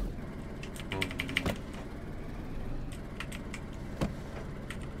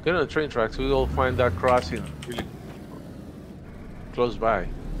 Get on the train tracks. We will find that crossing really close by.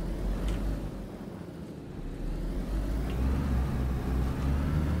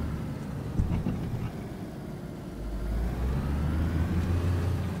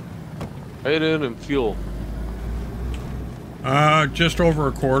 Head in and fuel. Just over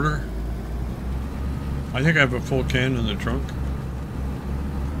a quarter. I think I have a full can in the trunk.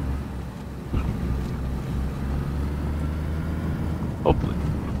 Hopefully.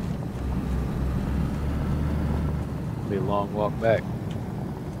 Be a long walk back.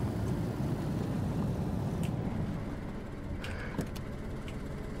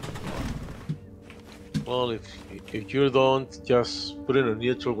 Well, if you don't, just put it on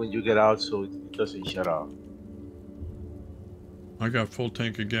neutral when you get out so it doesn't shut off. I got full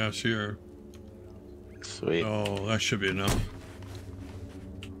tank of gas here. Sweet. Oh, that should be enough.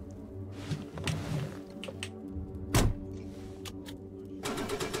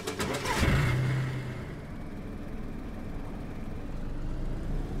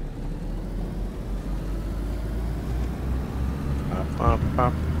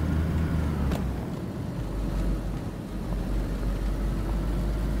 Pop.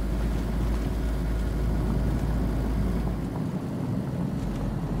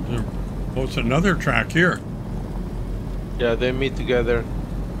 Oh, it's another track here. Yeah, they meet together.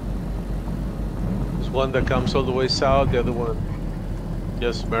 There's one that comes all the way south, the other one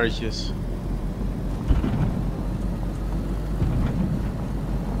just merges.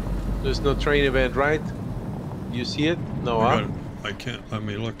 There's no train event, right? You see it? No, huh? I can't. Let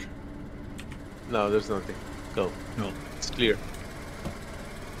me look. No, there's nothing. Go. No. It's clear.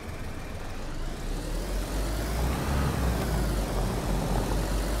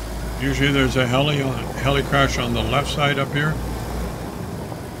 Usually there's a heli crash on the left side up here.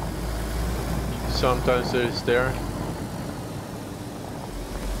 Sometimes it's there.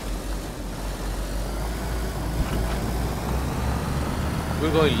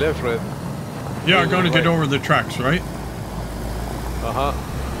 We're going left, Red. Yeah, I'm going to get over the tracks, right? Uh-huh.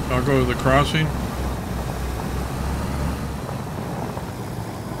 I'll go to the crossing.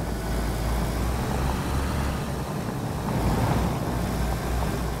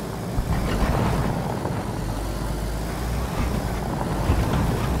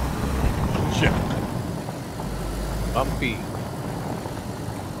 Shit. Bumpy.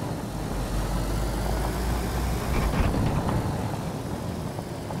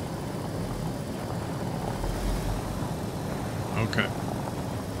 Okay.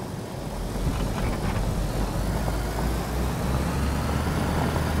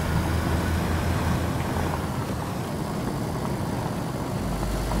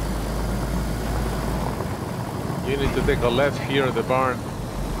 You need to take a left here at the barn.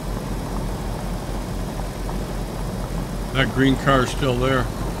 That green car is still there.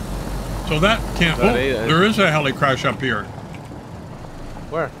 So that can't... Oh, there is a heli crash up here.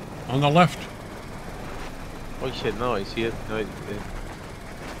 Where? On the left. Oh shit, no, I see it. No,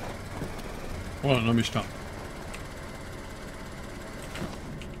 Hold on, let me stop.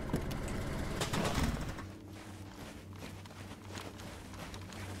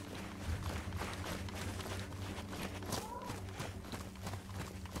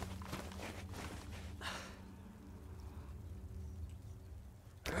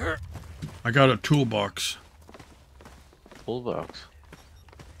 I got a toolbox. Toolbox.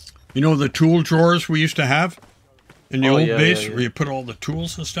 You know the tool drawers we used to have in the old base yeah. where you put all the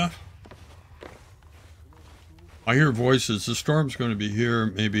tools and stuff? I hear voices. The storm's going to be here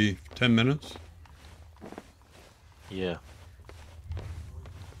maybe 10 minutes. Yeah.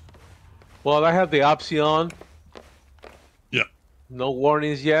 Well, I have the Opsi on. Yeah. No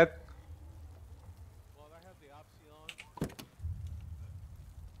warnings yet. Well, I have the Opsi on.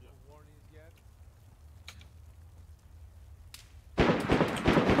 No warnings yet.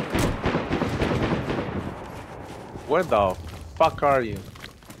 Where the fuck are you?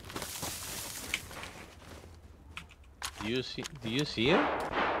 Do you see him?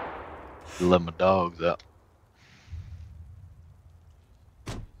 Let my dogs out.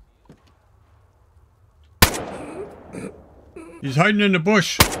 He's hiding in the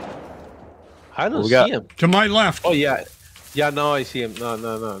bush. I don't see him. To my left. Oh yeah. Yeah, no, I see him.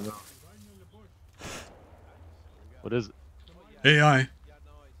 No. What is it? AI. I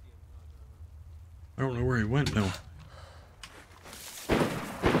don't know where he went now.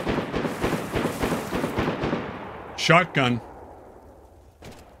 Shotgun.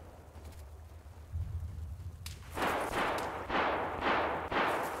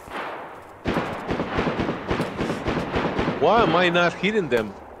 Why am I not hitting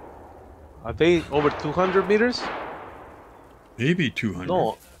them? Are they over 200 meters? Maybe 200.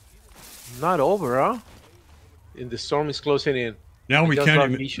 No, not over, huh? And the storm is closing in. Now we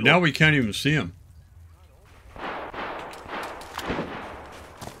can't even. Now we can't even see him.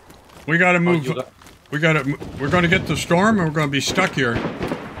 We got to move. We're going to get the storm, and we're going to be stuck here.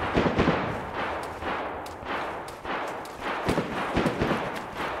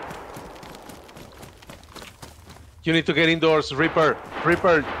 You need to get indoors, Reaper.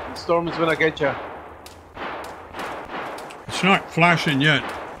 Reaper, the storm is gonna get you. It's not flashing yet.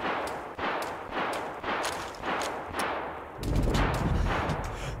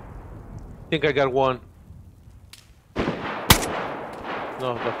 I think I got one.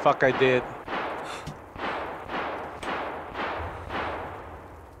 No, the fuck I did.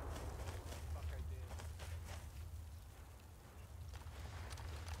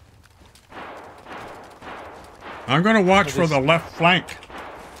 I'm going to watch for the left flank.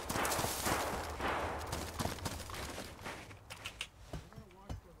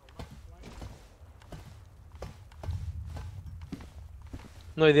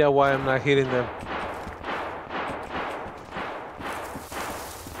 No idea why I'm not hitting them.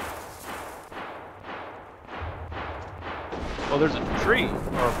 Well, there's a tree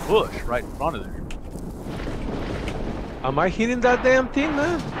or a bush right in front of there. Am I hitting that damn thing,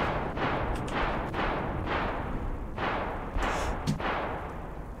 man?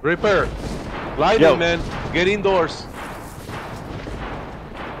 Reaper, gliding, man. Get indoors.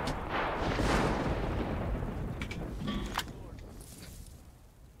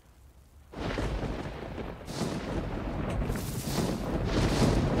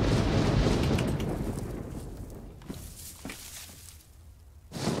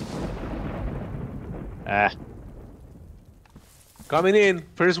 Coming in.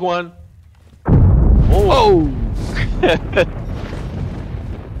 First one. Oh!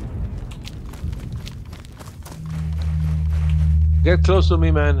 Get close to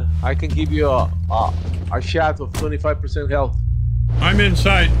me, man. I can give you a shot of 25% health. I'm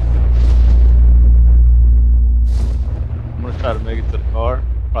inside. I'm gonna try to make it to the car.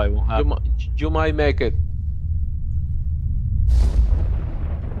 Probably won't happen. You might make it.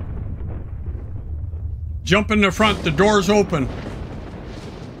 Jump in the front. The door's open.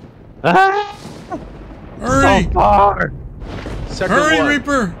 Ah! Hurry! So far. Second Hurry, one.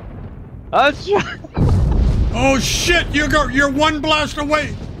 Reaper! Oh shit! You're one blast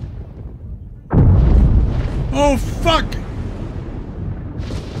away. Oh fuck!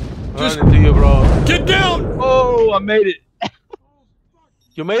 Just Running to you, bro. get down! Oh, I made it.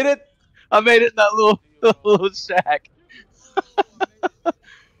 You made it? I made it in that little shack.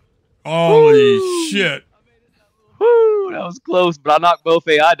 Holy Woo! shit! Woo, that was close, but I knocked both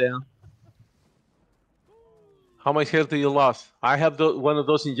AI down. How much health do you lost? I have one of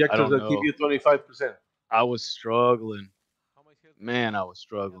those injectors that give you 25%. I was struggling. Man, I was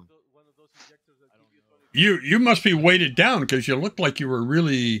struggling. You must be weighted down because you looked like you were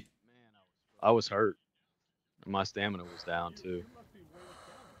really. I was hurt. My stamina was down too.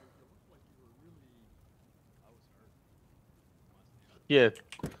 Yeah.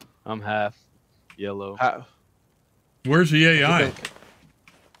 I'm half yellow. Where's the AI?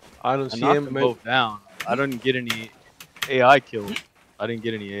 I don't I see knocked him. them both down. I didn't get any AI kills. I didn't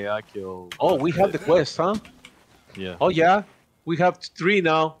get any AI kills. Oh, we have the quest, huh? Yeah. Oh, yeah. We have 3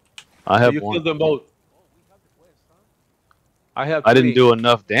 now. I have you one. killed them both. I have 3. I didn't do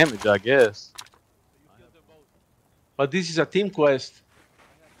enough damage, I guess. But this is a team quest.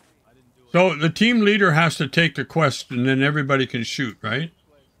 So the team leader has to take the quest, and then everybody can shoot, right?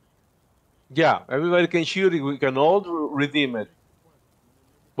 Yeah, everybody can shoot it. We can all redeem it.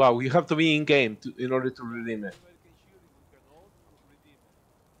 Well, we have to be in game in order to redeem it.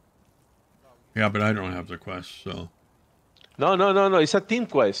 Yeah, but I don't have the quest, so. No. It's a team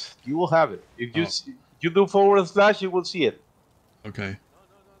quest. You will have it. If you do forward slash, you will see it. Okay.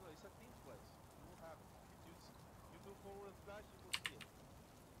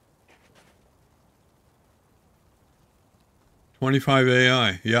 25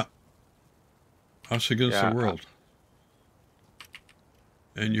 AI, yeah. Us against the world.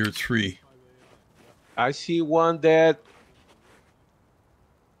 And you're 3. I see one that...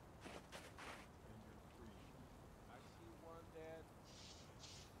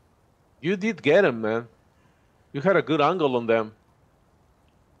 You did get him, man. You had a good angle on them.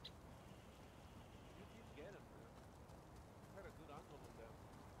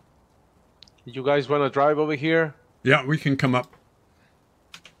 You guys want to drive over here? Yeah, we can come up.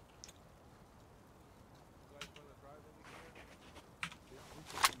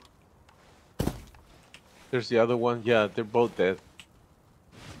 There's the other one. Yeah, they're both dead.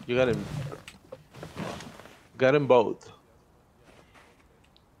 You got him. Got him both.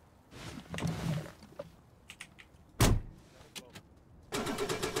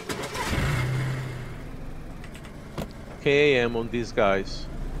 KAM on these guys.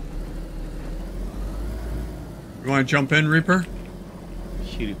 You want to jump in, Reaper?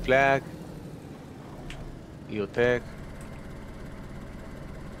 Shitty flag. EOTech.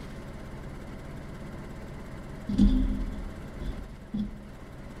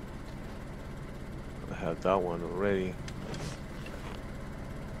 that one already.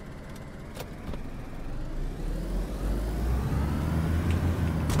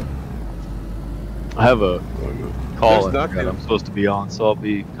 I have a call There's that I'm supposed to be on, so I'll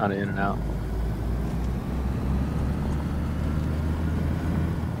be kind of in and out.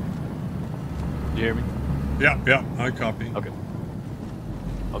 You hear me? Yeah, I copy. Okay.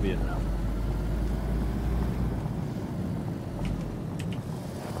 I'll be in and out.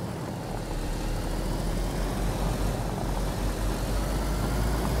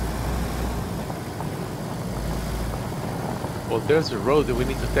 Well, there's a road that we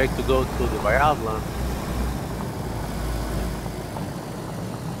need to take to go to the Biathlon.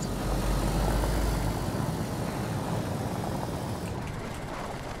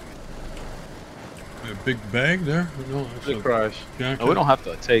 A big bag there? No, that's The a crash. jacket. No, we don't have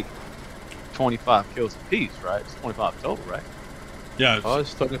to take 25 kills apiece, right? It's 25 total, right? Yeah, it's, Oh,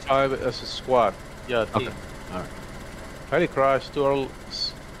 it's 25 as a squad. Yeah, team. Okay. All right. Heli crash to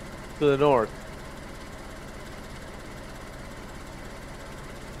the north.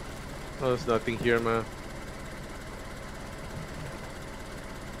 Oh, there's nothing here, man.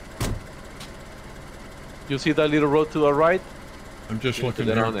 You see that little road to our right? I'm just You need to looking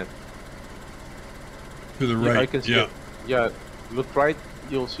get there. on it. To the Yeah, right. I can see it. Yeah, look right,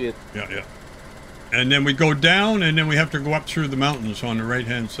 you'll see it. Yeah. And then we go down, and then we have to go up through the mountains on the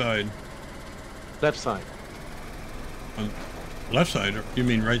right-hand side. Left side. On left side, or you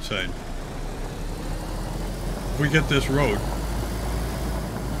mean right side? If we get this road.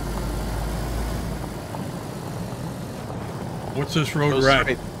 What's this road Go we're at?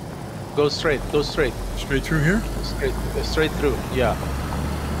 straight. Go straight. Go straight. Straight through here? Straight through. Yeah.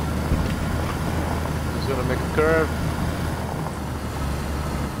 He's gonna make a curve.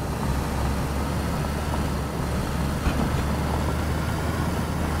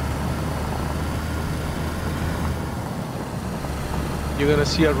 You're gonna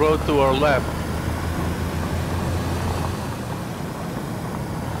see a road to our left.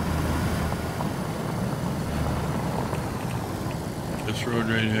 This road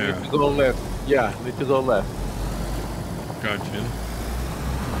right You here. need to go left. Yeah, need to go left. Gotcha.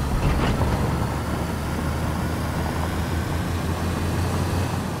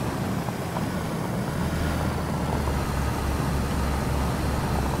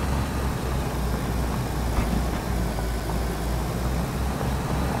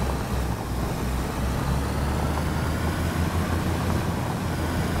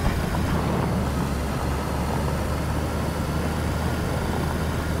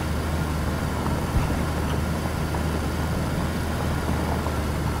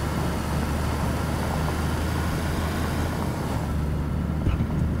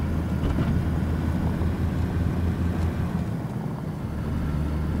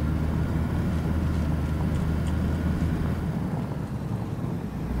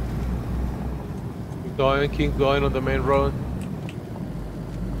 Keep going on the main road.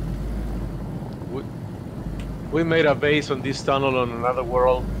 We made a base on this tunnel on another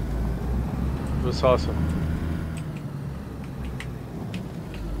world. It was awesome.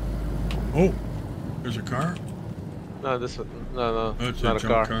 Oh, there's a car? No, no, Oh, it's not a a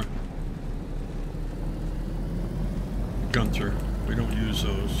junk car. car. Gunther. We don't use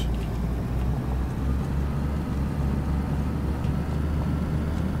those.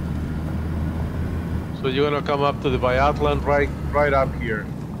 So you're gonna come up to the biathlon right up here.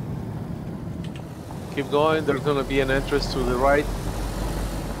 Keep going. There's gonna be an entrance to the right.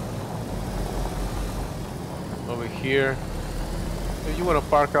 Over here. If you wanna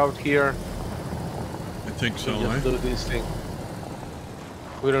park out here, I think so, just eh? do this thing.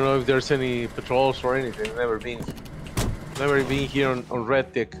 We don't know if there's any patrols or anything. Never been here on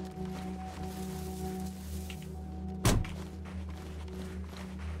Red-Tic.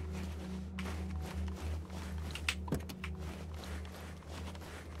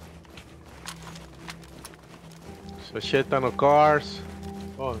 So shit ton of cars.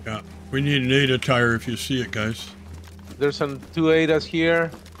 Oh, Yeah. We need an ADA tire if you see it, guys. there's some 2 ADAs here.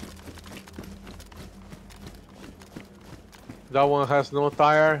 That one has no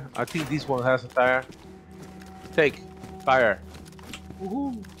tire. I think this one has a tire. Take tire.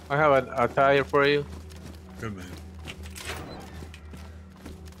 Woohoo! I have a tire for you. Good man.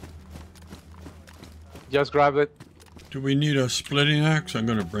 Just grab it. Do we need a splitting axe? I'm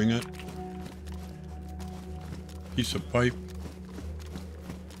gonna bring it. Piece of pipe.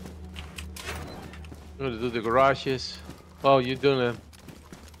 I'm gonna do the garages. Oh, you're doing it.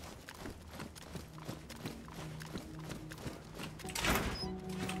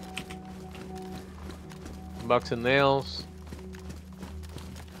 Box of nails.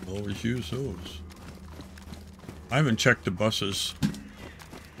 Always use those. I haven't checked the buses.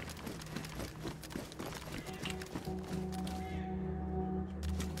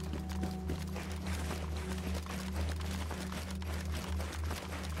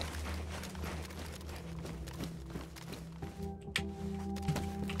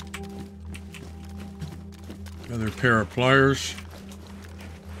 Another pair of pliers.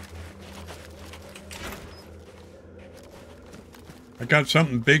 I got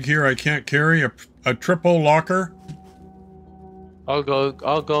something big here I can't carry, a triple locker. I'll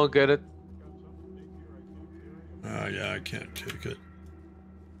go and get it. Yeah, I can't take it.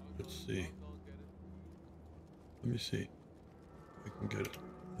 Let's see. Let me see. I can get it.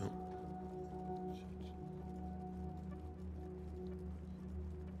 No.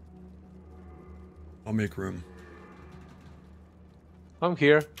 I'll make room. I'm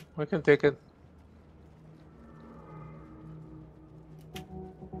here. I can take it.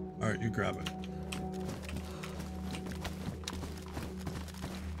 All right, you grab it.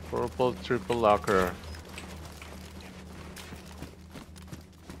 Purple triple locker.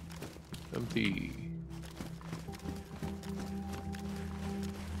 Empty.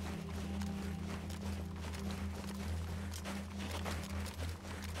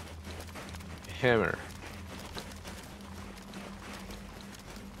 Hammer.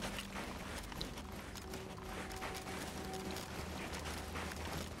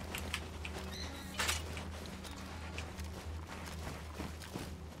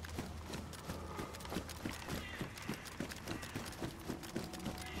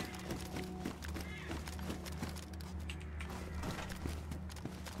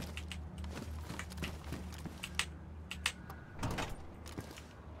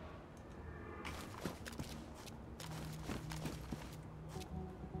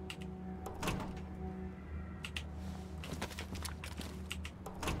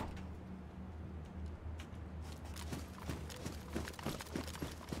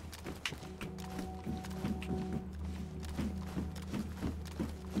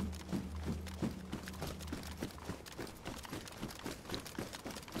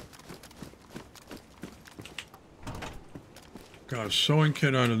 Got a sewing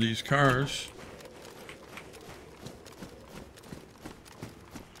kit out of these cars.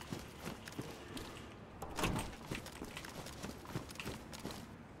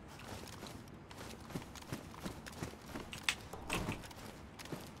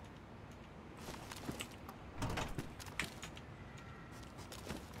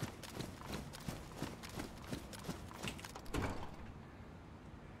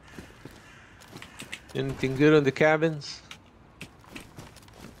 Anything good on the cabins?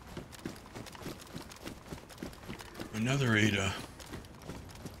 Another Ada.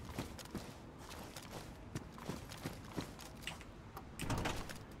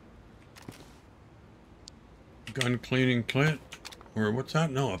 Gun cleaning kit? Or what's that?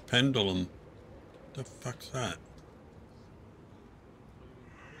 No, a pendulum. What the fuck's that?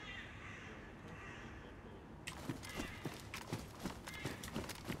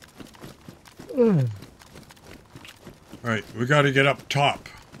 Alright, we gotta get up top.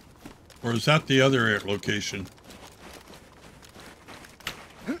 Or is that the other location?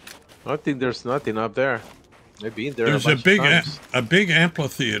 I think there's nothing up there. I've been there. There's a big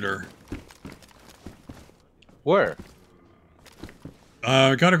amphitheater. Where?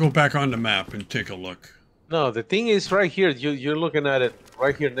 I gotta go back on the map and take a look. No, the thing is right here. You're looking at it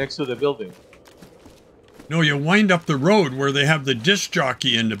right here next to the building. No, you wind up the road where they have the disc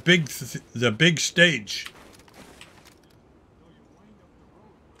jockey and the big stage.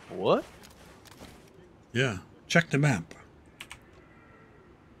 What? Yeah, check the map.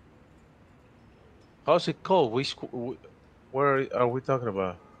 How's it called? Where are we talking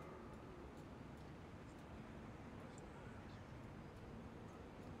about?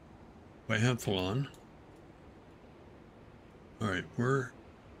 By Hemphalon. Alright, we're...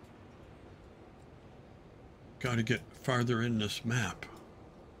 Gotta get farther in this map.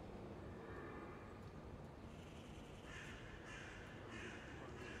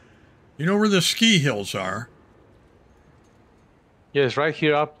 You know where the ski hills are? Yes, right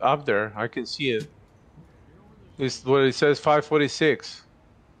here up there. I can see it. It's where it says 546.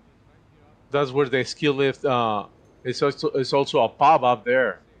 That's where the ski lift. It's also a pub up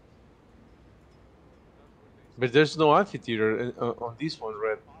there. But there's no amphitheater on this one,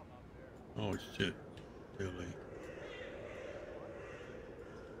 Red. Oh shit, really?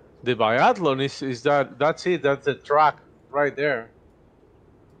 The biathlon is that's it. That's the track right there.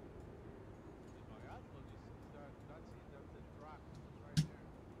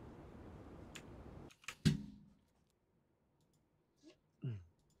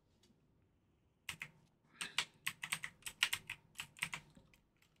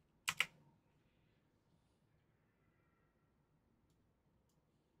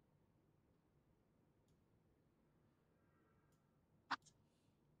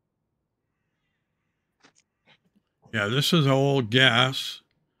 Yeah, this is all gas.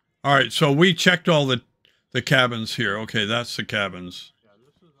 All right, so we checked all the cabins here. Okay, that's the cabins.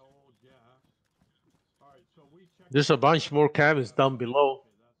 There's a bunch more cabins down below.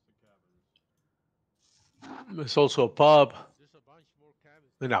 There's also a pub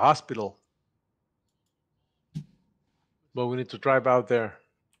and a hospital. But we need to drive out there.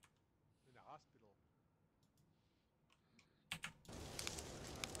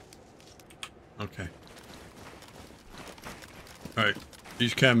 Okay. All right,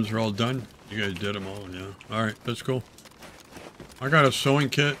 these cabins are all done. You guys did them all, yeah. All right, that's cool. I got a sewing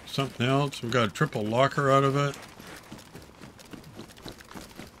kit, something else. We got a triple locker out of it.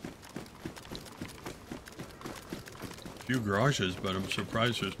 A few garages, but I'm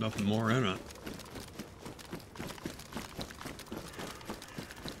surprised there's nothing more in it.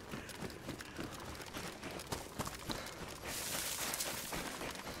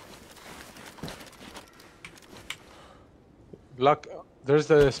 Lock. There's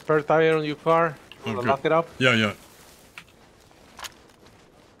the spare tire on your car. You wanna lock it up? Yeah, yeah.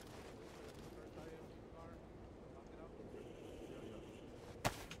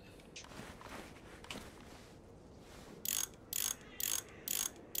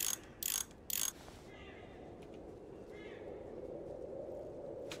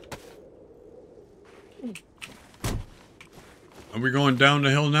 Are we going down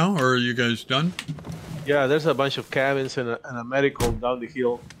the hill now, or are you guys done? Yeah, there's a bunch of cabins and a medical down the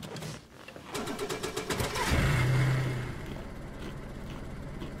hill.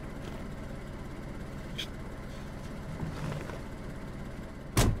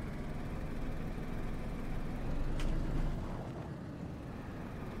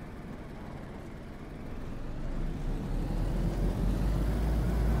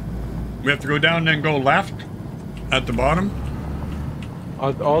 We have to go down and then go left at the bottom?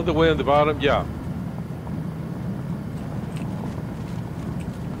 All the way on the bottom, yeah.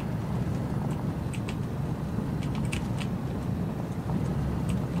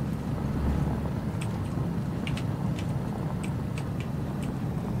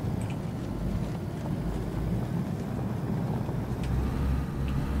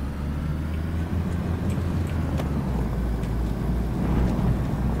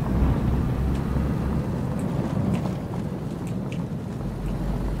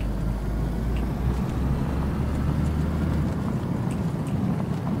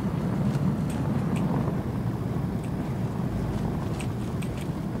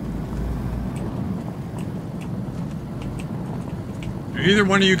 Do either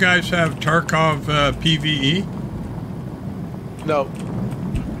one of you guys have Tarkov PVE? No.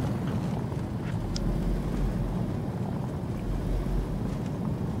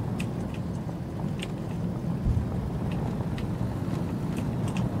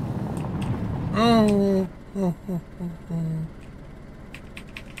 Oh.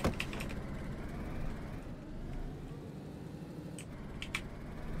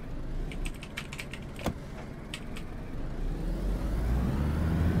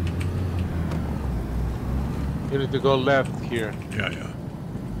 You need to go left here. Yeah, yeah.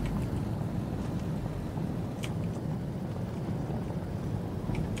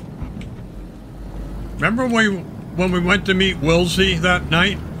 Remember when we went to meet Wilsey that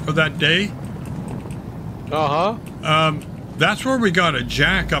night or that day? Uh-huh. That's where we got a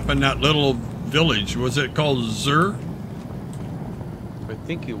jack up in that little village. Was it called Zur? I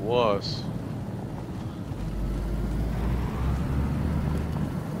think it was.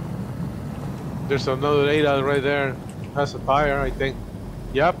 There's another ADA right there. Has a tire, I think.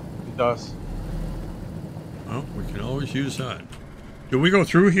 Yep, it does. Well, we can always use that. Do we go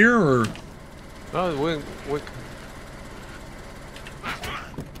through here or? No, we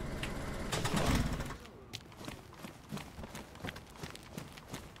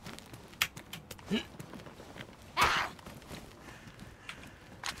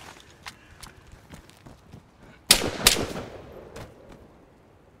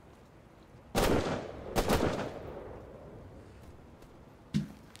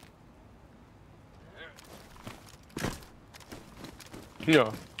here.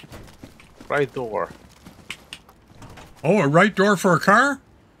 Right door. Oh, a right door for a car?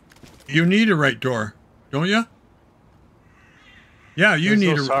 You need a right door, don't you? Yeah, you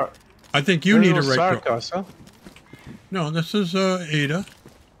need I think you need a right door. Huh? No, this is Ada.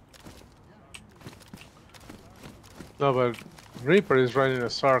 No, but Reaper is running a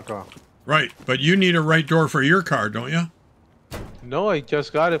Sarka. Right, but you need a right door for your car, don't you? No, I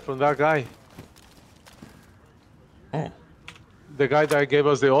just got it from that guy. Oh. The guy that gave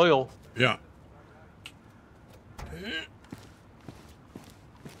us the oil. Yeah.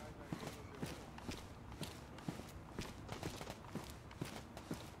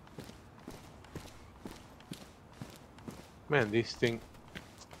 Man, this thing.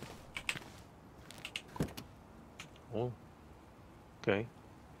 Oh. Okay.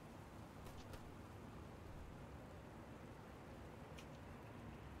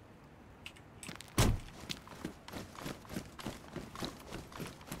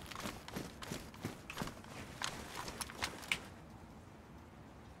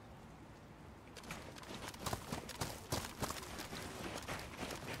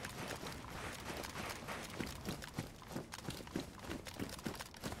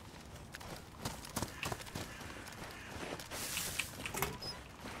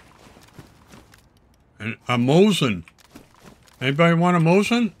 And a Mosin. Anybody want a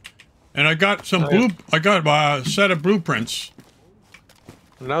Mosin? And I got some I got a set of blueprints.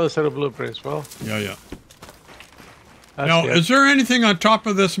 Another set of blueprints. Well. Yeah. That's Now, it. is there anything on top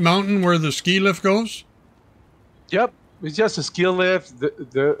of this mountain where the ski lift goes? Yep. It's just a skill lift.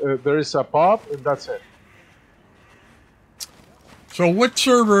 There is a pop, and that's it. So what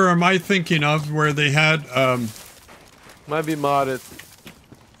server am I thinking of where they had... Might be modded.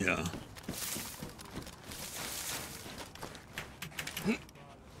 Yeah.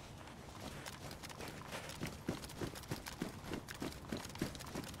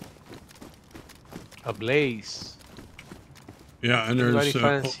 A blaze. Yeah, and there's Very a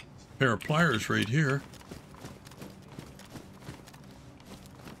fancy. pair of pliers right here.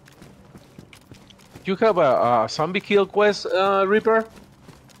 You have a zombie kill quest, Reaper?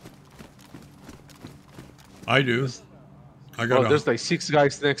 I do. I got Well, there's like 6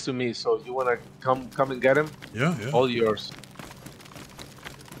 guys next to me, so you wanna come and get him? Yeah. All yours.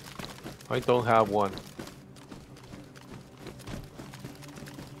 I don't have one.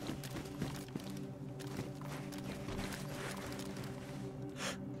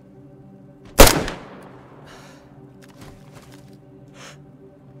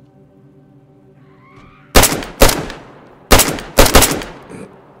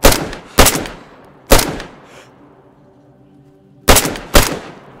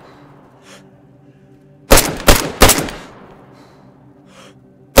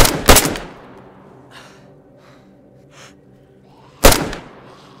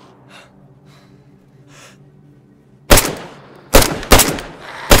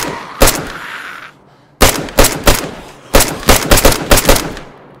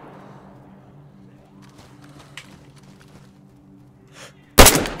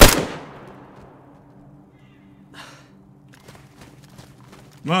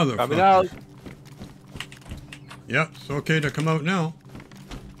 Motherfucker. Coming out. Yeah, it's okay to come out now.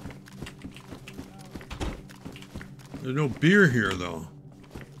 There's no beer here, though.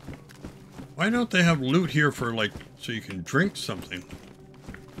 Why don't they have loot here for, like, so you can drink something?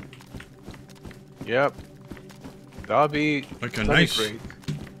 Yep. That'll be Like a that'd nice... be great.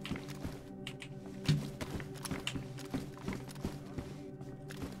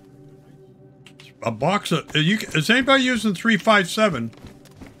 A box of... Is anybody using 357?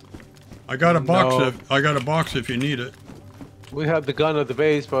 I got a box No. I got a box if you need it. We have the gun at the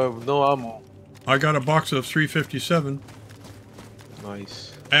base, but no ammo. I got a box of 357.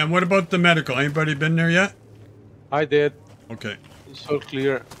 Nice. And what about the medical? Anybody been there yet? I did. Okay. It's all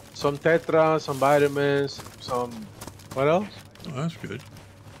clear. Some tetra, some vitamins, some... What else? Oh, that's good.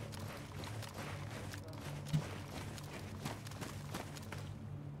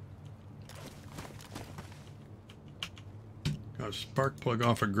 Got a spark plug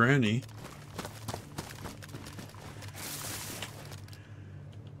off of Granny.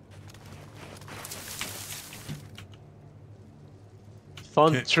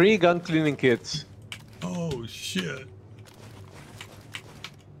 Found Okay. 3 gun cleaning kits. Oh, shit.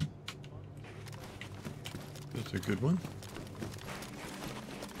 That's a good one.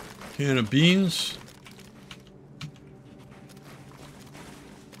 Can of beans.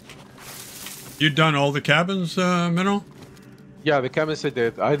 You done all the cabins, Minnow? Yeah, the cabins I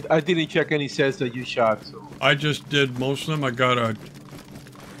did. I didn't check any sets that you shot, so... I just did most of them. I got a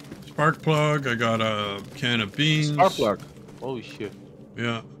spark plug. I got a can of beans. Spark plug. Holy shit.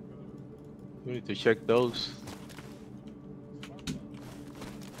 Yeah. We need to check those.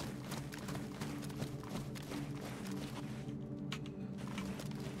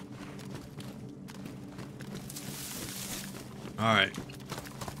 All right.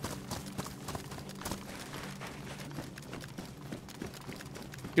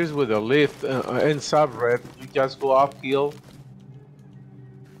 Here's with the lift and sub-red. You just go uphill.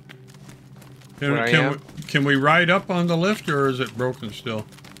 Where I am. Can we ride up on the lift, or is it broken still?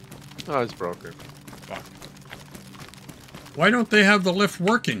 Oh, it's broken. Fuck. Why don't they have the lift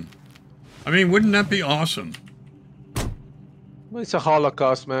working? I mean, wouldn't that be awesome? Well, it's a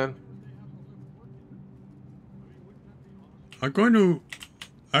Holocaust, man. I'm going to...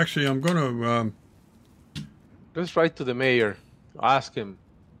 Actually, I'm going to... Let's write to the mayor. Ask him.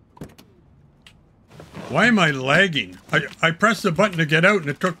 Why am I lagging? I pressed the button to get out, and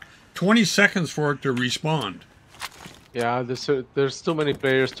it took 20 seconds for it to respond. Yeah, there's too many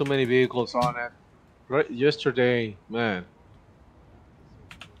players, too many vehicles on it. Right, yesterday, man.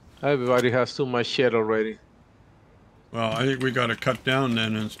 Everybody has too much shit already. Well, I think we got to cut down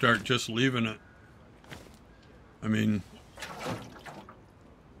then and start just leaving it. I mean...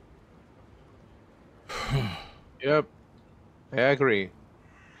 Yep, I agree.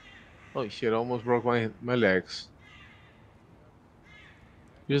 Oh shit, almost broke my legs.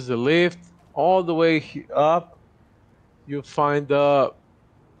 Use the lift all the way up. You find the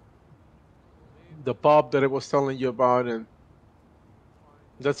pub that I was telling you about, and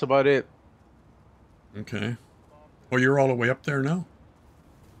that's about it. Okay. Oh, you're all the way up there now?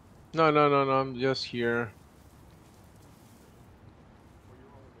 No, I'm just here.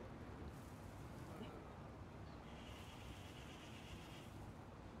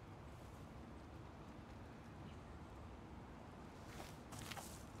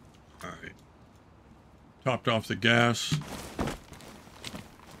 All right. Topped off the gas.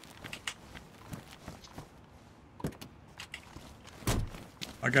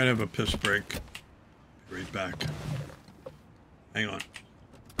 I gotta have a piss break. Be right back. Hang on.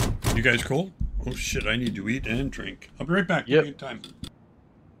 You guys cold? Oh shit, I need to eat and drink. I'll be right back. Yep. Give me time.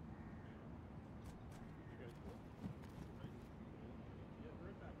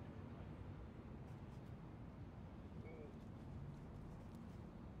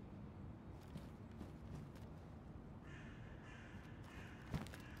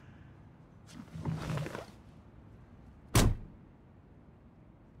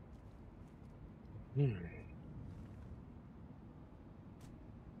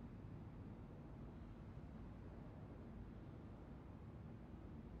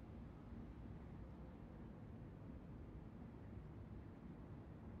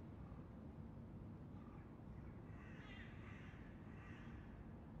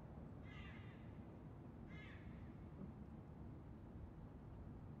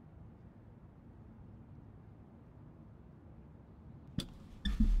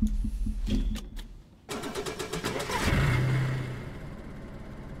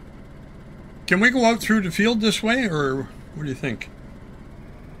 Can we go out through the field this way, or what do you think?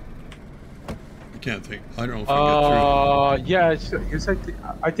 I can't think. I don't know if I get through. Yeah,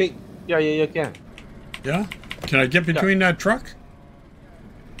 I think, yeah, you can. Yeah? Can I get between that truck?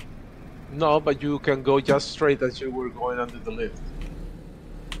 No, but you can go just straight as you were going under the lift.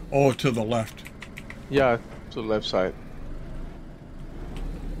 Oh, to the left. Yeah, to the left side.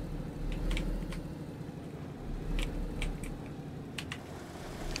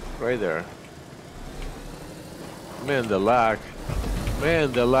 Right there. Man, the lag.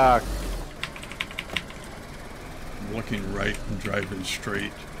 Man, the lag. I'm looking right and driving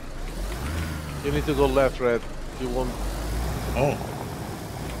straight. You need to go left, Red. You won't. Oh.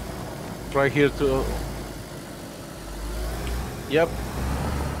 Right here to. Yep.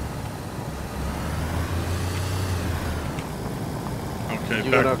 Okay,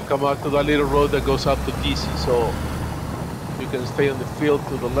 You're gonna come out to that little road that goes up to DC, so you can stay on the field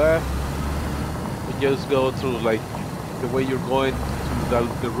to the left. And just go through like the way you're going to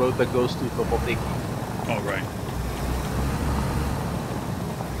the road that goes to Topolniki. All right.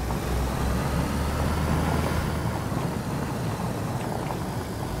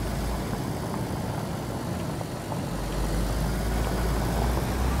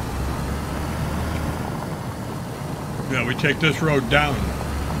 Yeah, we take this road down.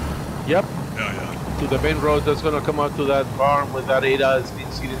 Yep. Yeah. To the main road that's gonna come out to that farm with that Ada has been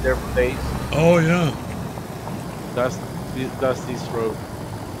sitting there for days. Oh, yeah. That's this road.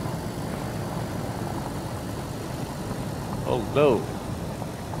 Oh no.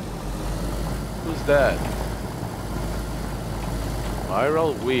 Who's that?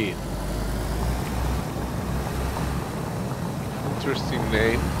 Viral weed. Interesting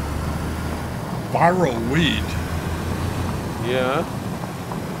name. Viral weed. Yeah.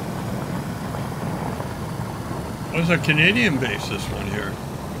 Well, it's a Canadian base, this one here.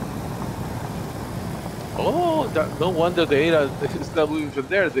 Oh, no wonder the Ada is not even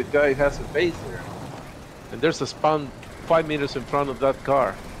there. The guy has a base there. And there's a spawn 5 meters in front of that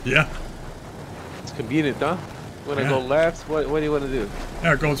car. Yeah. It's convenient, huh? When I go left, what do you want to do?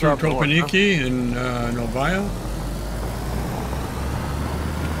 Yeah, go through Topolniki huh? and Novaya.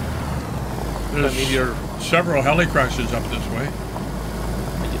 There's several heli crashes up this way.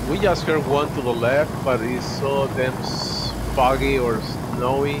 We just heard one to the left, but it's so damn foggy or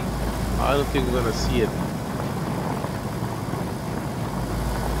snowy. I don't think we're gonna see it.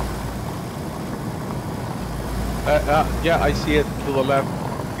 Yeah, I see it to the left.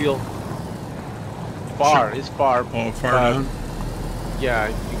 Field. Far, it's far. Oh, far but, down? Yeah,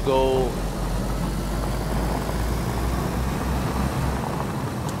 if you go.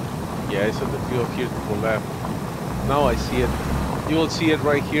 Yeah, it's on the field here to the left. Now I see it. You will see it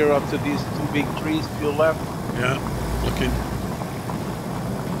right here up to these two big trees to your left. Yeah, looking.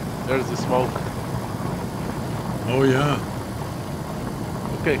 There's the smoke. Oh, yeah.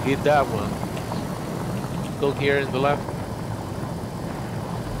 Okay, hit that one. Go here in the left.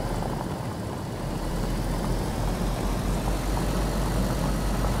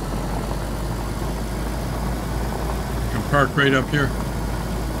 You can park right up here.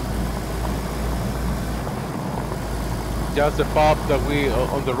 Just the pub that we,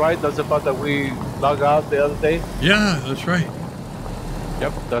 on the right, that's the pub that we dug out the other day. Yeah, that's right.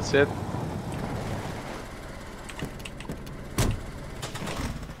 Yep, that's it.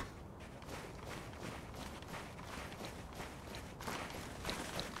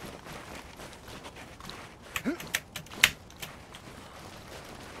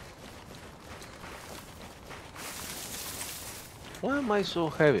 Why am I so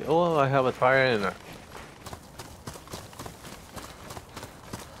heavy? Oh, I have a tire in there.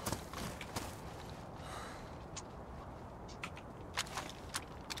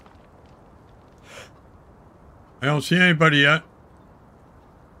 I don't see anybody yet.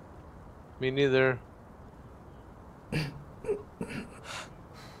 Me neither.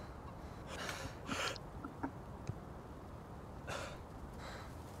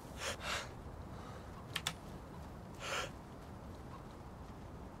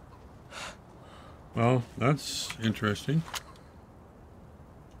 Well, that's interesting.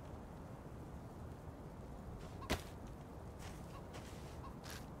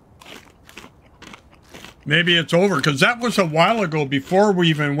 Maybe it's over, because that was a while ago before we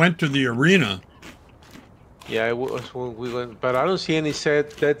even went to the arena. Yeah, it was when we went, but I don't see any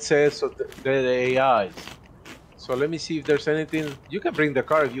dead sets of dead AIs. So let me see if there's anything. You can bring the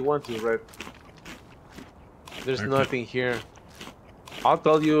car if you want to, Red. There's Okay. nothing here. I'll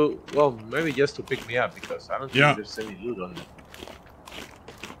tell you, well, maybe just to pick me up, because I don't think there's any loot on it.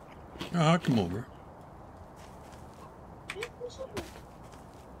 Oh, I'll come over.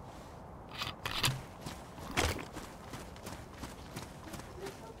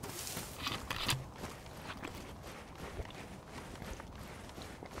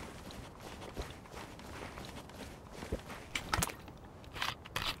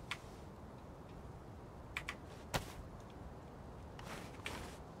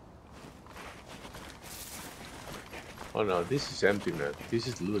 Oh no, this is empty, man. This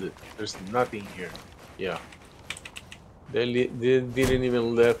is looted. There's nothing here. Yeah. They didn't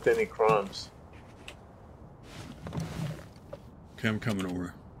even left any crumbs. Okay, I'm coming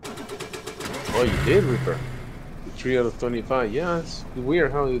over. Oh, you did, Reaper. 3 out of 25. Yeah, it's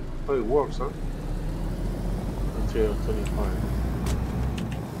weird how it works, huh? 3 out of 25.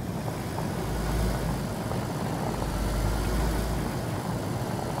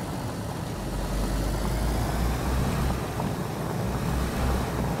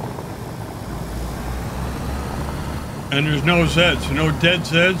 And there's no Zeds, no dead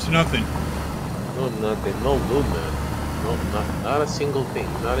Zeds, nothing. No, nothing. No loot, man. No, not a single thing.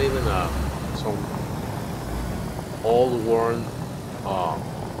 Not even some old worn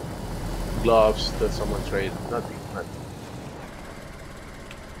gloves that someone traded. Nothing.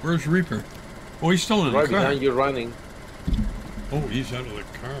 Where's Reaper? Oh, he's still in Right the car. behind you, running. Oh, he's out of the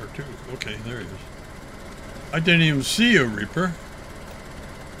car, too. Okay, there he is. I didn't even see you, Reaper.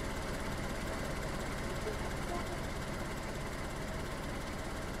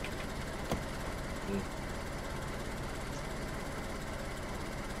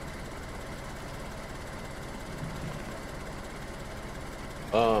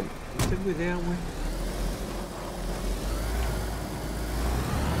 Did we that way?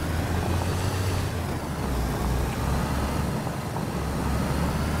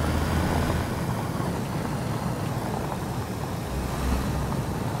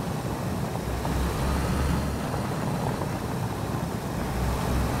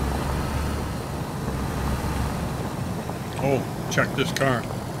 Oh, check this car.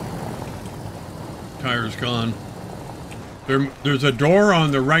 Tire's gone. There's a door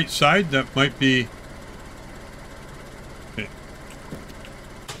on the right side that might be... Okay.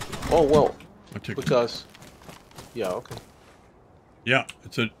 Oh, well, I'll take because... Yeah, okay. Yeah,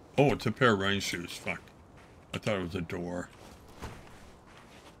 it's a... Oh, it's a pair of running shoes. Fuck. I thought it was a door.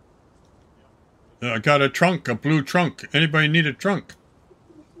 I got a trunk, a blue trunk. Anybody need a trunk?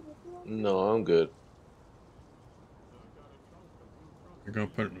 No, I'm good. I'm gonna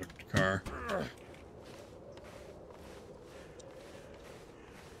put it in the car.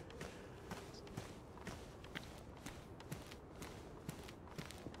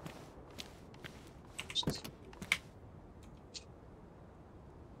 almost.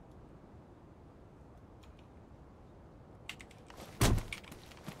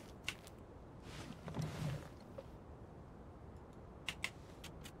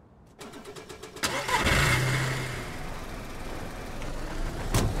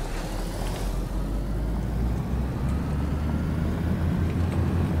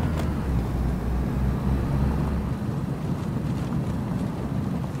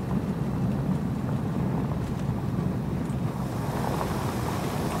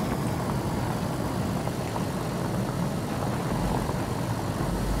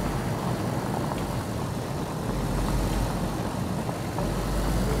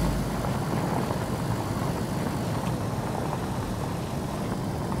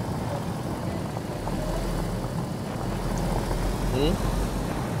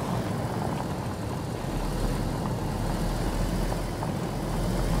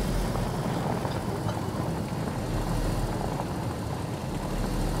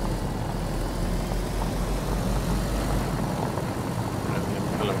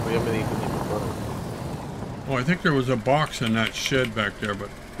 Oh, I think there was a box in that shed back there, but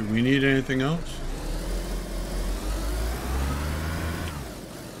do we need anything else?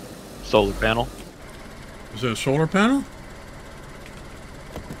 Solar panel. Is it a solar panel?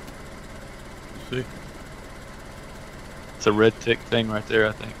 Let's see. It's a Red-Tic thing right there,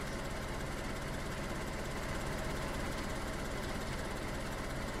 I think.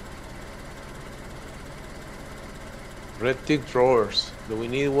 Red-Tic drawers. Do we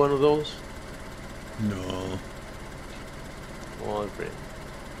need one of those? No. Oh, great.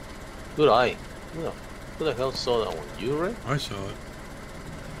 Good eye. Who the hell saw that one? You, right? I saw it.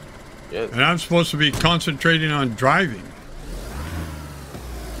 Yeah. And I'm supposed to be concentrating on driving.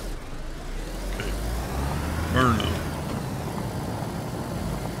 Okay. Burnout.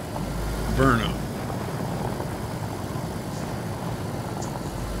 Burnout.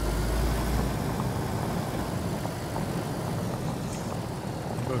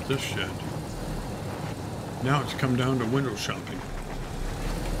 What about this shed? Now it's come down to window shopping.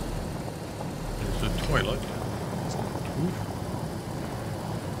 There's a toilet. Ooh.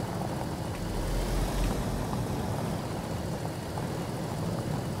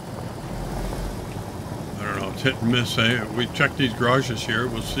 I don't know, it's hit and miss, eh? We check these garages here,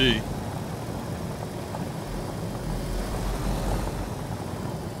 we'll see.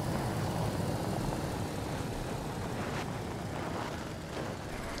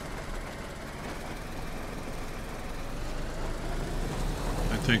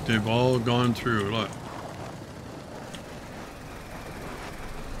 I think they've all gone through, look.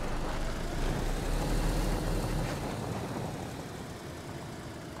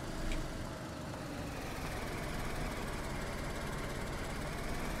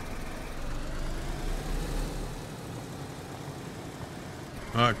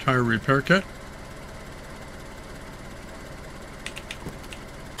 Tire repair kit.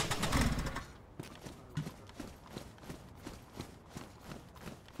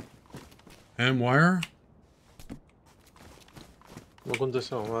 And wire. No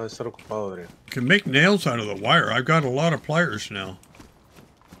contestó, va a estar ocupado, Adrián. You can make nails out of the wire. I've got a lot of pliers now.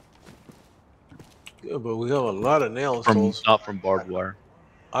 Yeah, but we have a lot of nails. Not from barbed wire.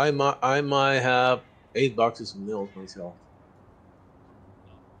 I might have 8 boxes of nails myself.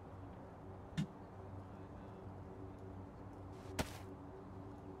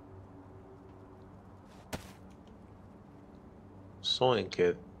 Sewing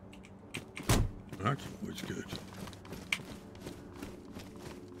kit. That's always good.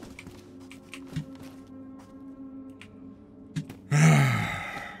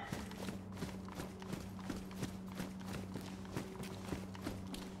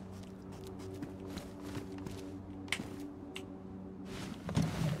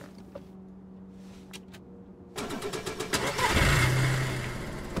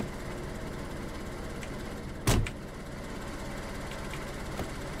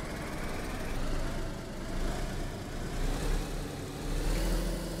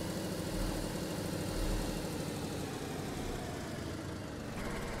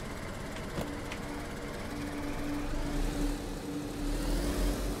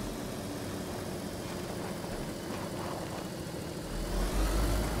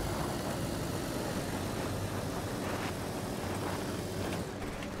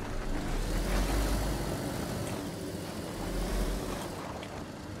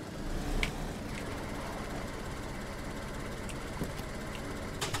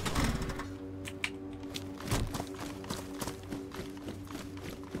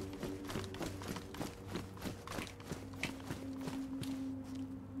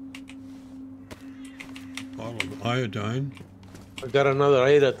 Bottle of iodine. I got another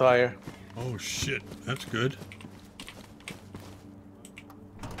Ada tire. Oh shit, that's good.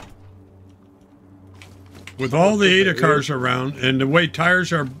 With all the Ada cars around and the way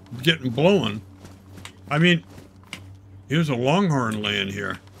tires are getting blown, I mean, here's a Longhorn laying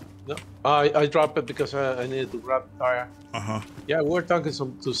here. No, I dropped it because I needed to grab the tire. Uh-huh. Yeah, we're talking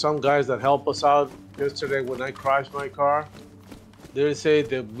to some guys that help us out yesterday when I crashed my car. They say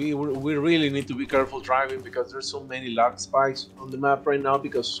that we really need to be careful driving because there's so many lag spikes on the map right now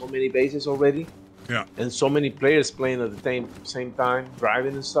because so many bases already. Yeah. And so many players playing at the same time,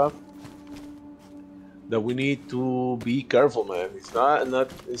 driving and stuff. That we need to be careful, man. It's not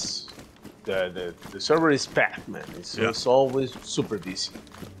it's the server is packed, man. It's always super busy.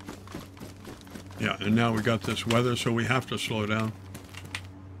 Yeah, and now we got this weather, so we have to slow down.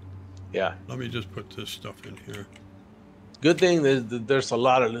 Yeah. Let me just put this stuff in here. Good thing there's a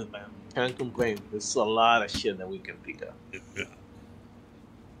lot of it, man. Can't complain. There's a lot of shit that we can pick up. Yeah.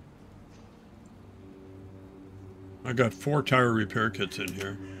 I got 4 tire repair kits in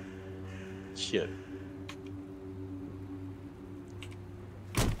here. Shit.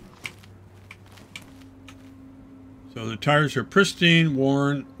 So the tires are pristine,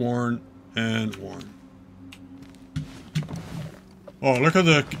 worn, and worn. Oh, look at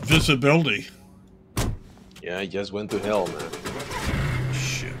the visibility. Yeah, I just went to hell, man.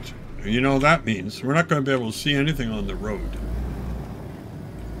 Shit. You know what that means? We're not going to be able to see anything on the road.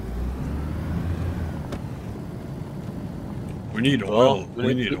 We need oil.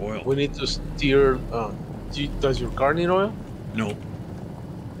 We need oil. We need to steer. Does your car need oil? No.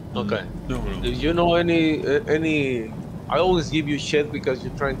 Okay. No. Do you know any? I always give you shit because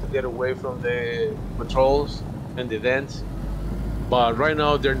you're trying to get away from the patrols and the vents. But right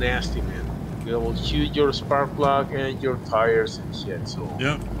now they're nasty, man. They will shoot your spark plug and your tires and shit. So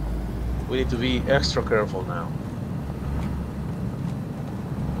yeah, we need to be extra careful now.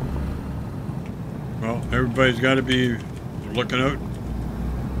 Well, everybody's got to be looking out.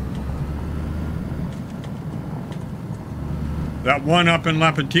 That one up in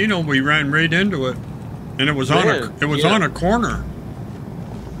Lapatino, we ran right into it, and it was on a corner.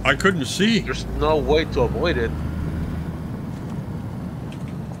 I couldn't see. There's no way to avoid it.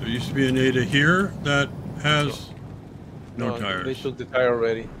 There used to be an Ada here that has no tires. They took the tire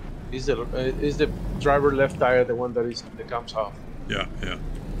already. Is the driver left tire the one that comes off? Yeah.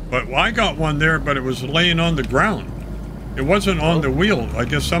 But I got one there, but it was laying on the ground. It wasn't on the wheel. I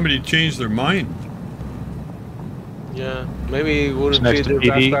guess somebody changed their mind. Yeah, maybe it wouldn't next be to the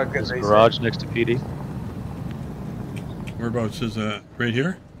PD. backpack There's a garage next to PD. Whereabouts is that? Right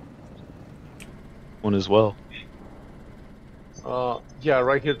here? One as well. Yeah,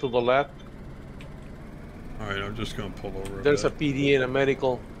 right here to the left. All right, I'm just gonna pull over. There's a PD and a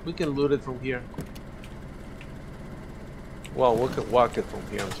medical. We can loot it from here. Well, we can walk it from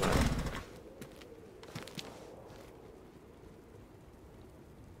here. I'm sorry.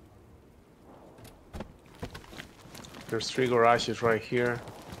 There's 3 garages right here.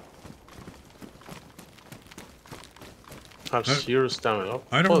 Have serious stamina.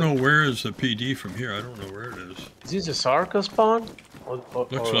 I don't know where is the PD from here. I don't know where it is. Is this a Sarka spawn? Looks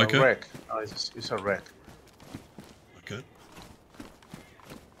or like a it. wreck? Oh, it's a wreck. Okay.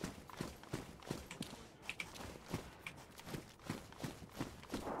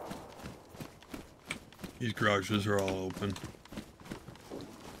 These garages are all open.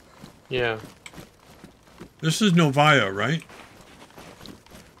 Yeah. This is Novaya, right?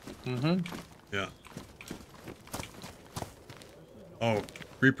 Mm-hmm. Yeah. Oh,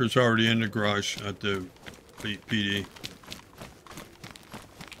 Reaper's already in the garage at the PD.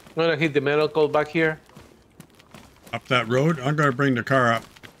 I'm gonna hit the medical back here. Up that road? I'm gonna bring the car up.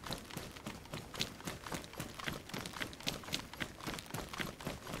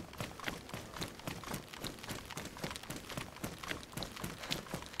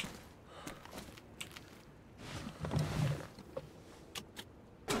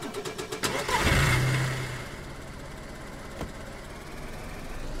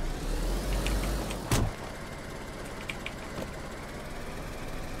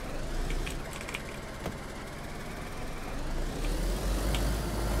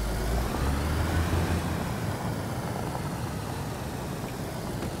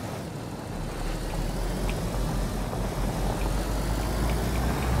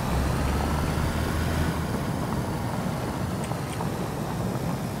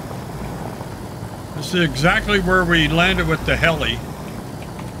 This is exactly where we landed with the heli,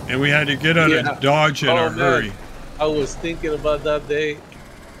 and we had to get out of Dodge in a hurry. I was thinking about that day,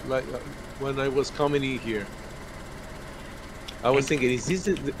 like when I was coming in here. I was thinking, is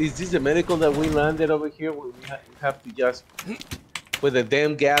this the medical that we landed over here? We have to just with the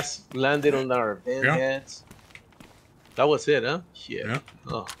damn gas landed on our damn heads. That was it, huh? Shit. Yeah.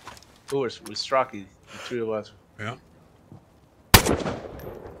 Oh, we struck it, the three of us. Yeah.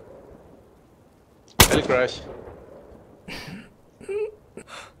 Heli crash.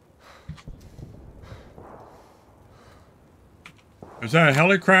 Is that a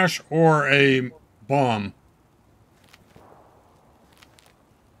heli crash or a bomb?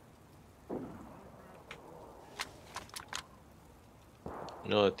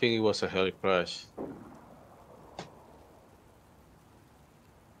 No, I think it was a heli crash.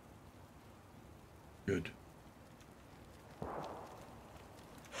 Good.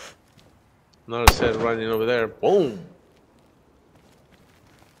 Another set running over there. Boom.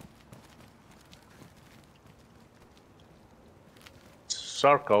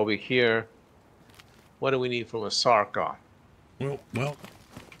 Sarka over here. What do we need from a Sarka? Well.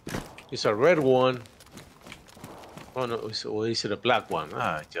 It's a red one. Oh no, or is it a black one?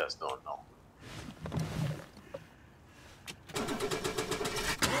 I just don't know.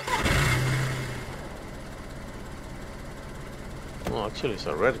 Oh, actually it's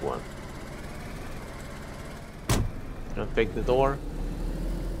a red one. Can I take the door?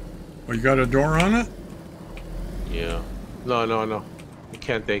 Oh, you got a door on it? Yeah. No. You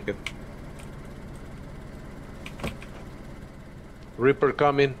can't take it. Reaper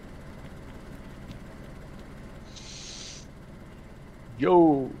coming.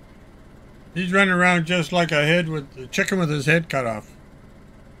 Yo. He's running around just like a head with a chicken with his head cut off.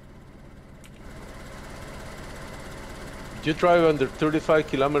 If you drive under 35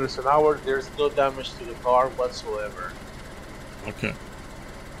 kilometers an hour, there's no damage to the car whatsoever. Okay.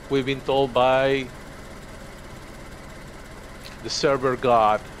 We've been told by the server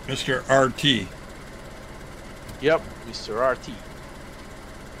god. Mr. RT. Yep, Mr. RT.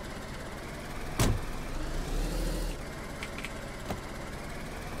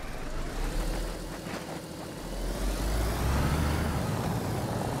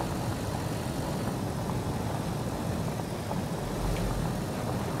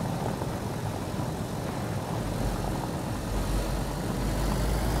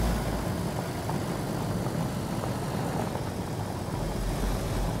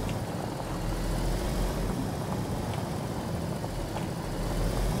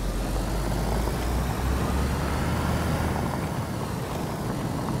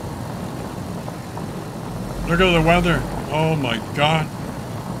 Look at the weather. Oh my God.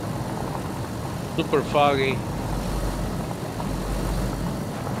 Super foggy.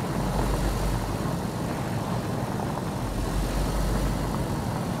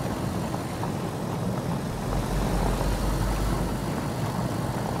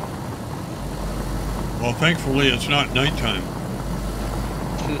 Well, thankfully it's not nighttime.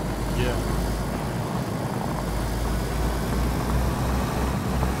 Yeah.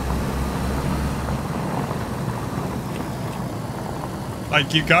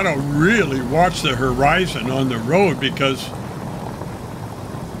 Like, you gotta really watch the horizon on the road because...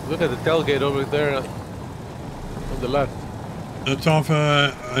 Look at the tailgate over there on the left. It's off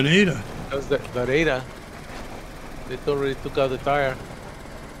an Ada. That's that Ada. They already took out the tire.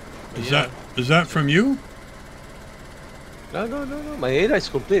 Is that from you? No. My Ada is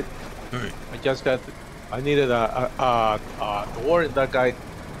complete. All right. I needed a door, and that guy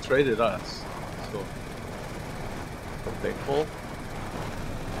traded us. So I'm thankful.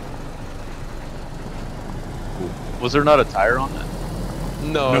 Was there not a tire on that?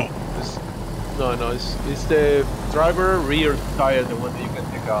 No. It's the driver rear tire, the one that you can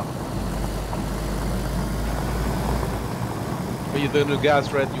take off. Are you doing the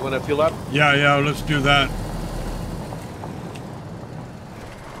gas, Red? You want to fill up? Yeah, let's do that.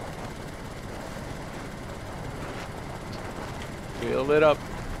 Fill it up.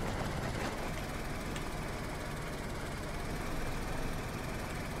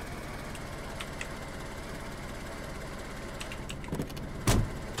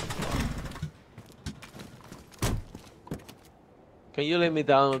 Can you let me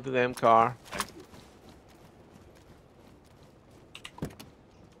down with the damn car?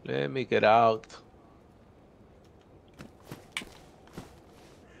 Let me get out.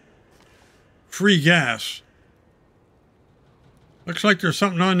 Free gas. Looks like there's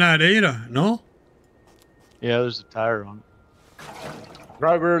something on that Ada, no? Yeah, there's a tire on it.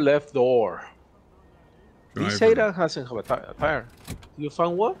 Driver left door. This Driver. Ada hasn't have a tire. You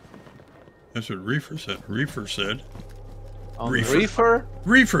found what? That's what Reefer said. Reefer said. Reefer?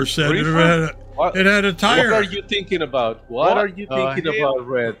 Reefer said Reefer? it had a tire. What are you thinking about? What are you thinking about,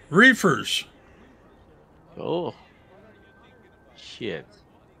 Red? Reefers. Oh. Shit.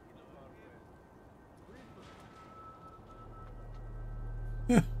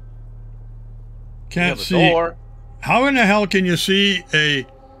 Can't a see. door. How in the hell can you see a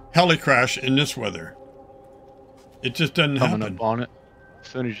heli crash in this weather? It just doesn't Coming happen. up on it. As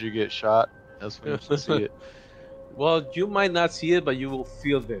soon as you get shot, that's when you can see it. Well, you might not see it, but you will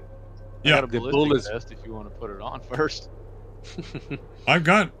feel the Yeah. I got a the ballistic bullets. vest if you want to put it on first. I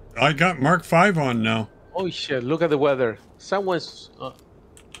got Mark 5 on now. Oh shit! Look at the weather. Someone's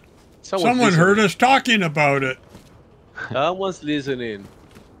Someone heard us talking about it. Someone's listening.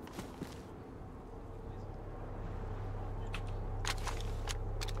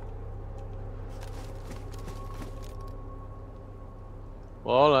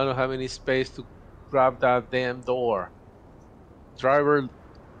 Well, I don't have any space to grab that damn door. Driver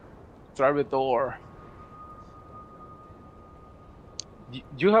door.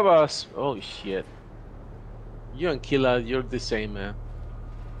 You have a... Oh, shit. You and Killa, you're the same, man.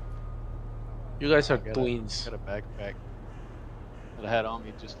 You guys are twins. Got a backpack that I had on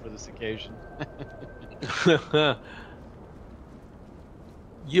me just for this occasion.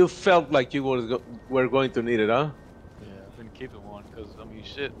 You felt like you were going to need it, huh? Yeah, I've been keeping one because, I mean,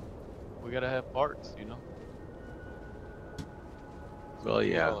 shit, we gotta have parts, you know? Well,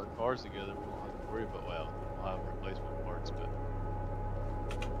 yeah. Put all our cars together, we won't have to worry about, well, we'll have replacement parts, but...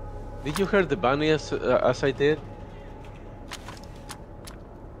 Did you hear the bunny as I did?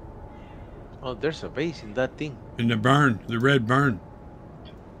 Oh, there's a base in that thing. In the barn, the red barn.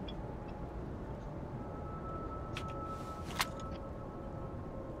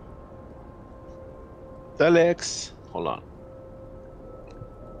 Telex. Hold on.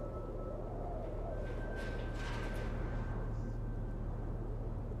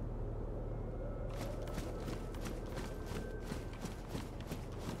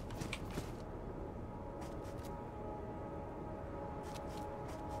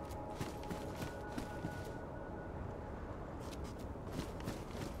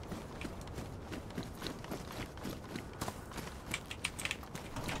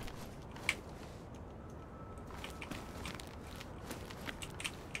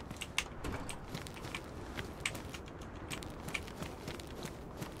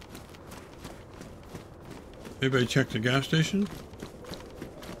 Anybody check the gas station?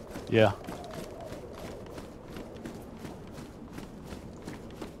 Yeah.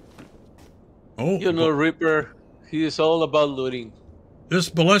 Oh, You know, Reaper, he is all about looting. this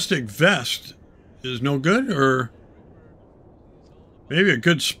ballistic vest is no good, or maybe a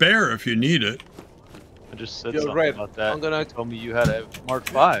good spare if you need it. I just said You're something right. about that. I'm gonna... You told me you had a Mark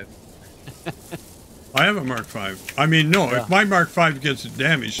 5. I have a Mark 5. I mean, no, Yeah. if my Mark 5 gets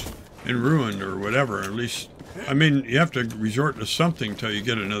damaged and ruined or whatever, at least, I mean, you have to resort to something till you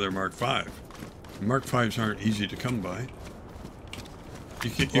get another Mark 5. Mark 5s aren't easy to come by. You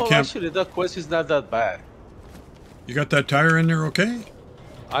can't. actually, that quest is not that bad. You got that tire in there, okay?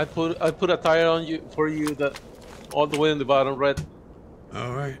 I put a tire on you for you that all the way in the bottom, Red.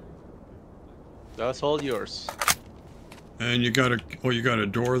 All right. That's all yours. And you got a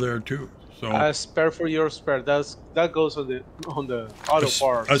door there too. So A spare for your spare. That goes on the auto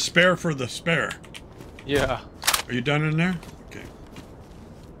part. a spare for the spare. Yeah. Are you done in there? Okay.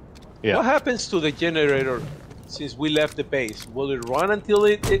 Yeah. What happens to the generator since we left the base? Will it run until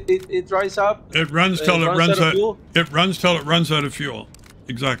it dries up? It runs till it runs out of out. fuel? It runs till it runs out of fuel.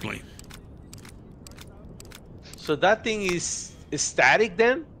 Exactly. So that thing is static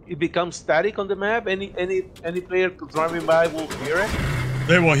then? It becomes static on the map? Any player driving by will hear it?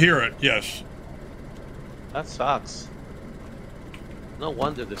 They will hear it. Yes. That sucks. No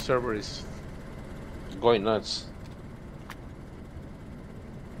wonder the server is going nuts.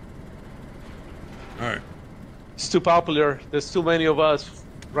 All right. It's too popular. There's too many of us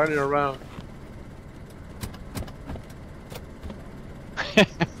running around.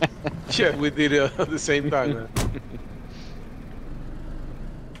 Shit, we did it at the same time, man.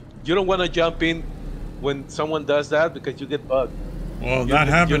 You don't want to jump in when someone does that because you get bugged. Well, that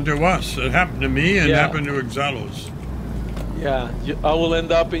happened to us. It happened to me and Yeah. happened to Exelos. Yeah, I will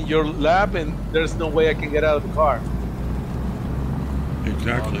end up in your lap and there's no way I can get out of the car.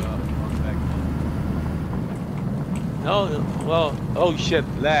 Exactly. No, well, oh shit,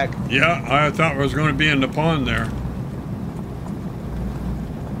 lag. Yeah, I thought I was going to be in the pond there.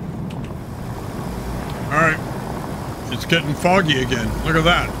 All right. It's getting foggy again. Look at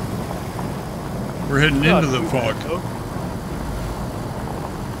that. We're heading into the fog.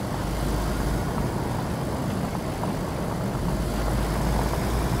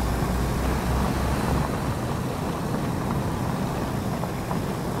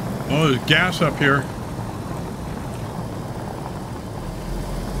 Oh, there's gas up here.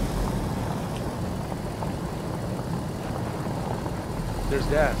 There's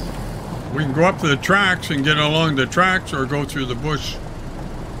gas. We can go up to the tracks and get along the tracks, or go through the bush.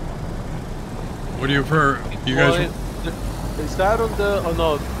 What do you prefer? You guys Is that on the? Oh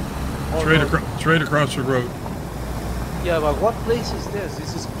no. straight across the road. Yeah, but what place is this?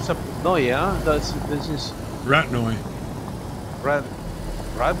 This is no, yeah. This is Ratnoy.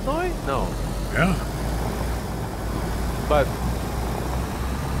 Radnoy? No. Yeah. But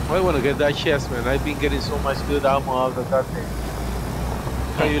I want to get that chest, man. I've been getting so much good ammo out of that thing.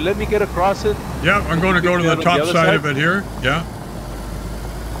 Can you let me get across it? Yeah, I'm going to go to the top side of it here. Yeah.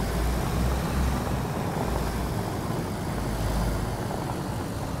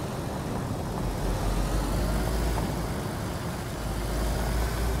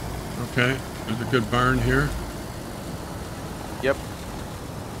 Okay, there's a good barn here. Yep.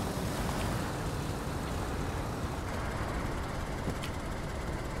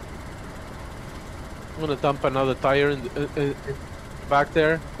 I'm gonna dump another tire in back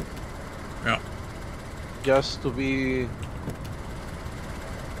there. Yeah. Just to be.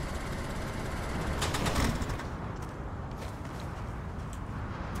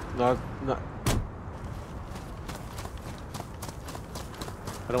 Not.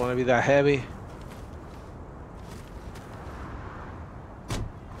 I don't want to be that heavy.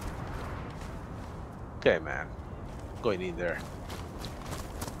 Okay, man. Going in there.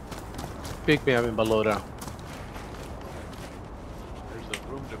 Pick me up in Balota. There's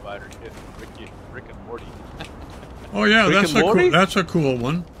a room divider kit. Rick and Morty. Oh yeah, Rick that's and Morty? that's a cool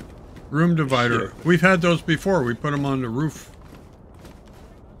one. Room divider. Shit. We've had those before. We put them on the roof.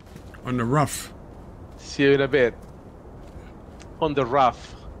 On the rough. See you in a bit. On the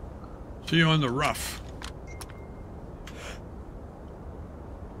rough. See you on the rough.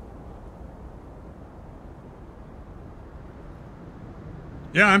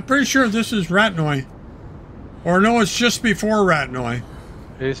 Yeah, I'm pretty sure this is Ratnoy. Or no, it's just before Ratnoy.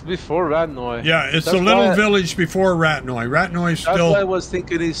 It's before Radnoy. Yeah, it's That's the little why- village before Ratnoy. Ratnoy's That's still... why I was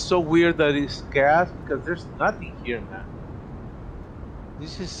thinking it's so weird that it's gas, because there's nothing here, man.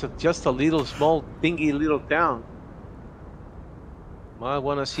 This is just a little small, dingy little town. I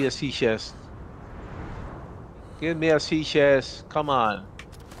want to see a sea chest. Give me a sea chest. Come on.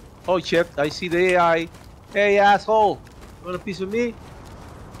 Oh, shit. I see the AI. Hey, asshole. Want a piece of me?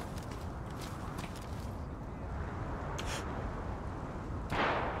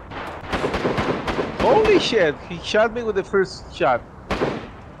 Holy shit. He shot me with the first shot. I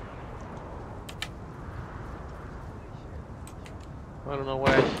don't know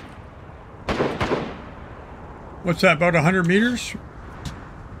why. What's that, about 100 meters?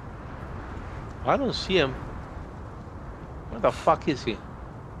 I don't see him. Where the fuck is he?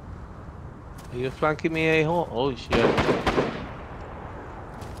 Are you flanking me, a-hole? Oh shit.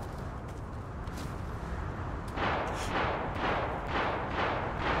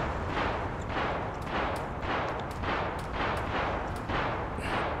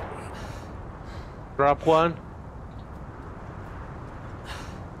 Drop one.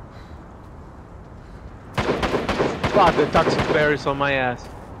 Fuck, the toxic bear is on my ass.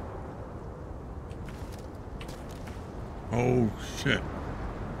 Oh, shit.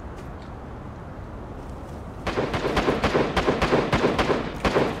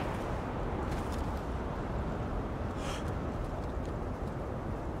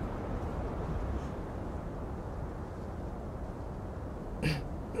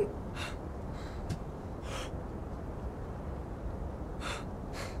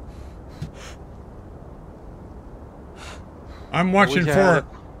 I'm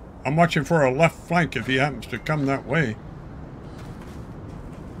watching for a left flank if he happens to come that way.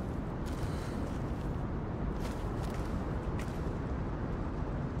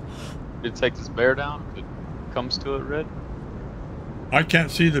 Did it take this bear down if it comes to it, Red? I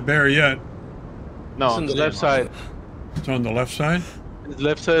can't see the bear yet. No, It's on the left side. It's on the left side? The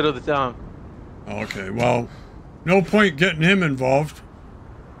left side of the town. Okay, well, no point getting him involved.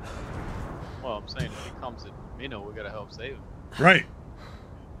 Well, I'm saying if he comes at Mino, we gotta help save him. Right.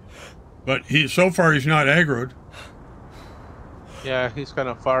 But so far he's not aggroed. Yeah, he's kind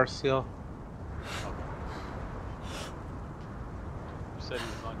of far still. You said he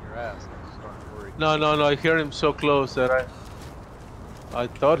was on your ass. I'm starting to worry. No, I hear him so close that I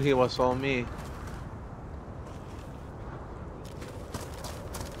thought he was on me.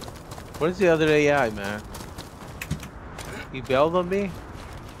 Where's the other AI, man? He bailed on me?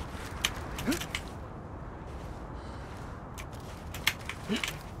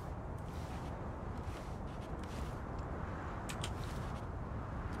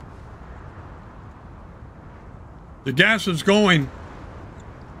 The gas is going.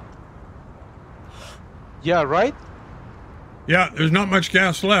 Yeah, right? Yeah, there's not much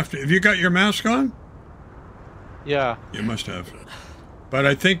gas left. Have you got your mask on? Yeah. You must have. But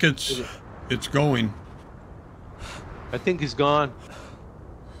I think it's going. I think he's gone.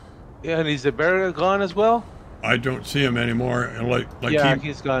 Yeah, and is the bear gone as well? I don't see him anymore. Like yeah,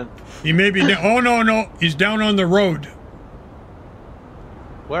 he's gone. He may be down. Oh, no. He's down on the road.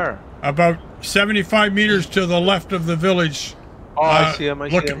 Where? About 75 meters to the left of the village. Oh, I see him. I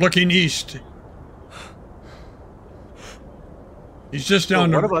see him. Looking east. He's just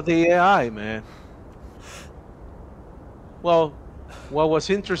down What there. about the AI, man? Well, what was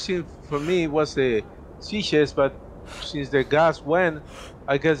interesting for me was the seashells, but since the gas went,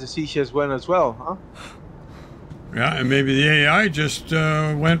 I guess the seashells went as well, huh? Yeah, and maybe the AI just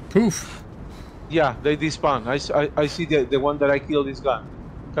went poof. Yeah, they despawn. I see the one that I killed is gone.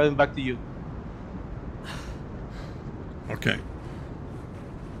 Coming back to you. Okay.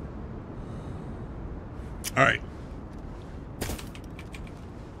 All right.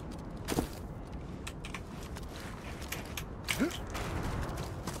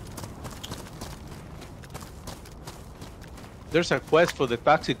 There's a quest for the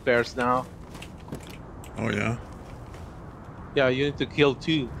toxic bears now. Oh, yeah? Yeah, you need to kill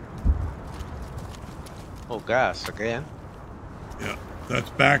 2. Oh, gas again. Yeah, that's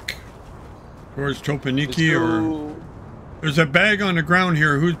back towards Topaniki or... There's a bag on the ground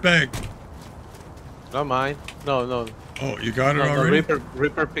here. Whose bag? Not mine. No. Oh, you got it No, already?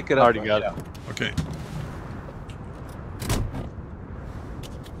 Ripper, pick it up. Already got it. Okay.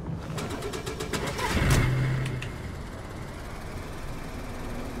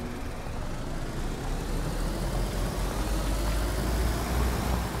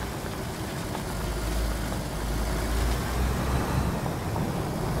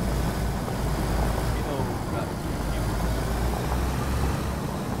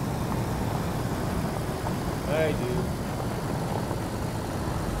 I do.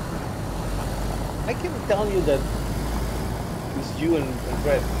 I can tell you that it's you and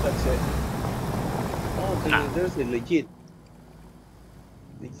Red. That's it. Oh, there's a legit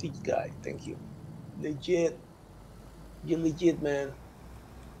guy. Thank you. Legit. You're legit, man.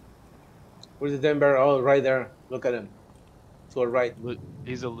 Where's the Denver? Oh, right there. Look at him. To our right.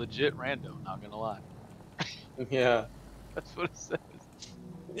 He's a legit rando, not gonna lie. Yeah. That's what it says.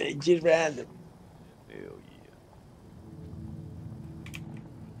 Legit random. Hell yeah.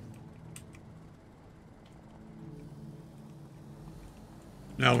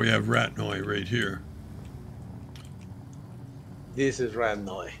 Now we have Ratnoy right here. This is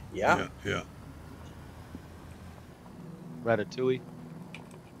Ratnoy. Yeah? Yeah. Ratatouille.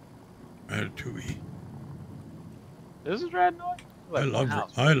 Ratatouille. This is Ratnoy? I love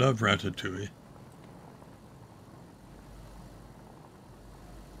Ratatouille.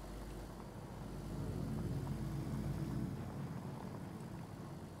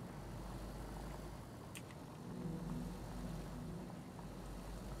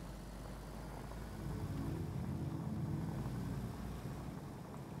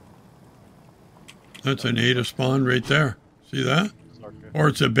 That's an Ada spawn right there. See that? Or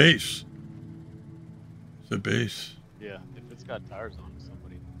it's a base. It's a base. Yeah, if it's got tires on it,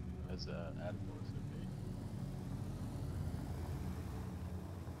 somebody has added those.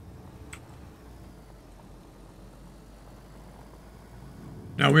 Okay.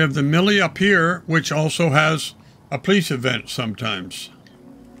 Now we have the Millie up here, which also has a police event sometimes.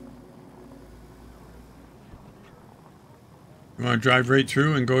 You want to drive right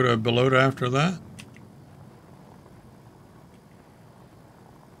through and go to Belota after that?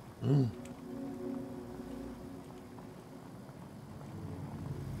 Oh.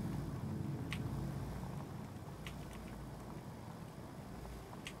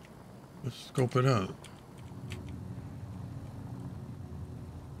 Let's scope it out.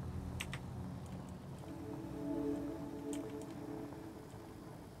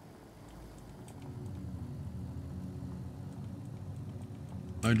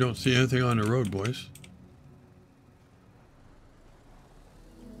 I don't see anything on the road, boys.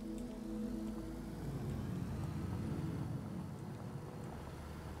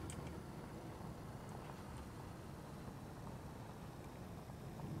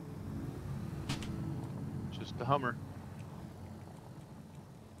 Just a Hummer.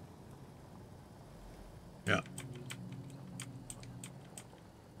 Yeah.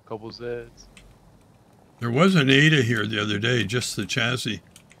 Couple Zeds. There was an Ada here the other day, just the chassis.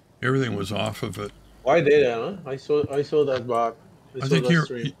 Everything was off of it. Why did I? Huh? I saw that bot. I think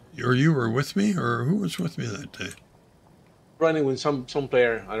you were with me, or who was with me that day? Running with some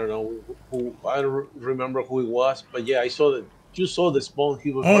player. I don't know who. I don't remember who it was, but yeah, I saw that. You saw the spawn.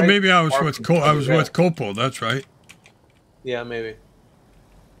 He was. Oh, right maybe I was with I was with Copo. That's right. Yeah, maybe.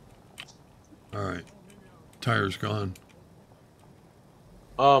 All right. Tire's gone.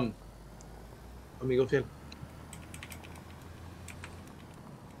 Amigo fiel.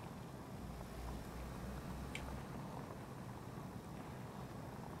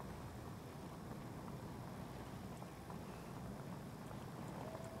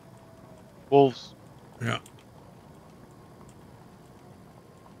 Wolves. Yeah.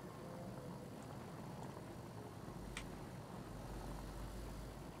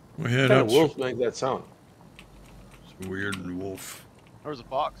 We What head kind up. of wolf make that sound? It's a weird wolf. There's a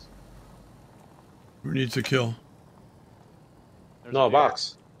fox. Who needs a kill? There's No, a bear.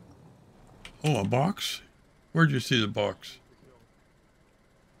 box. Oh, a box? Where'd you see the box?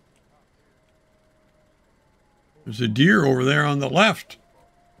 There's a deer over there on the left.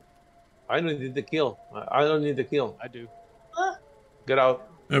 I don't need the kill. I don't need the kill. I do. Get out.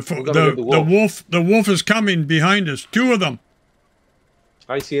 If We're gonna get the the wolf is coming behind us. Two of them.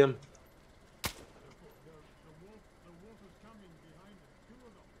 I see him.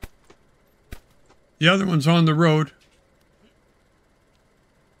 The other one's on the road.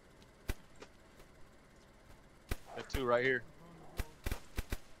 Got two right here.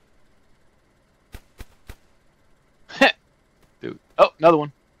 Dude. Oh, another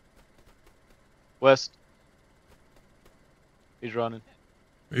one. West. He's running.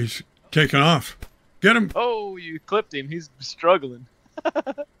 He's taking off. Get him. Oh, you clipped him. He's struggling.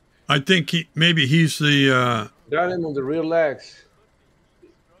 I think maybe he's the Got him on the rear legs.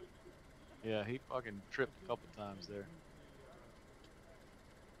 Yeah, he fucking tripped a couple times there.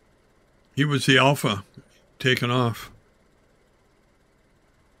 he was the alpha taking off.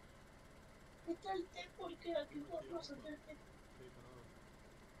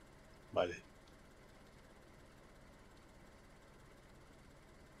 Vale.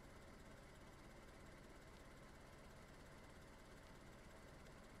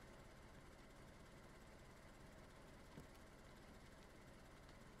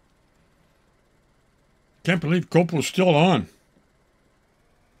 Can't believe Copo's still on.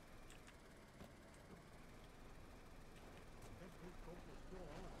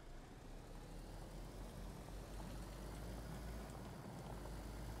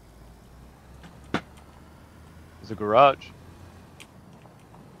 There's a garage.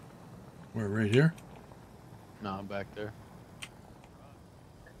 We're right here. No, I'm back there.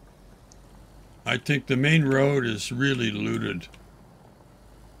 I think the main road is really looted.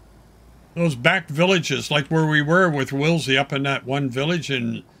 Those back villages, like where we were with Wilsey up in that one village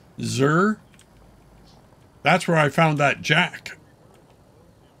in Zur, that's where I found that jack.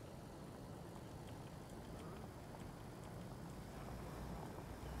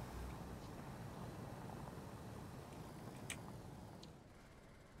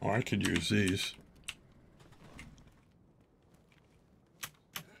 Oh, I could use these.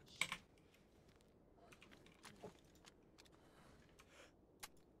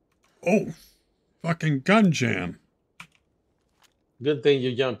 Oh, fucking gun jam. Good thing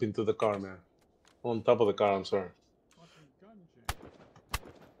you jumped into the car, man. On top of the car, I'm sorry.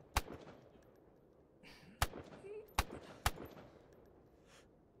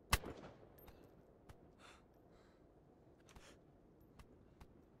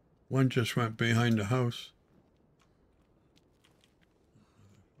 One just went behind the house.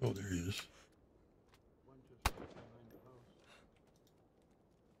 Oh, there he is.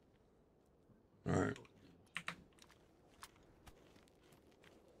 All right.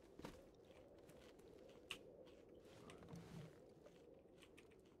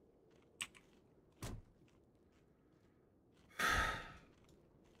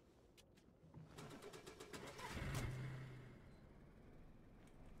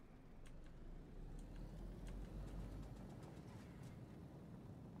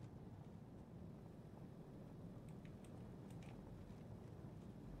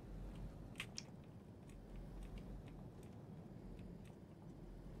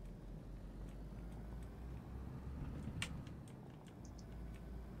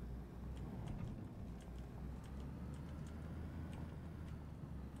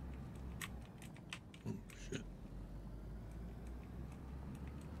 Oh, shit.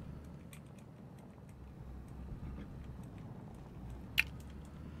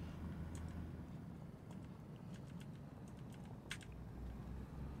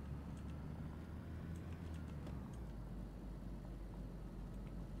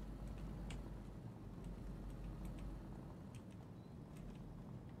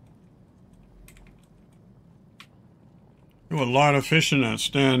 There was a lot of fish in that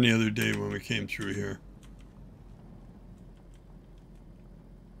stand the other day when we came through here.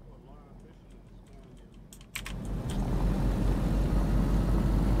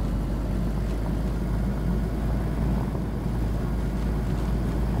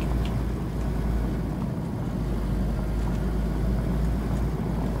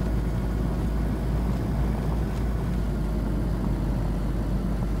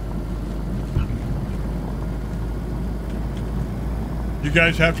 You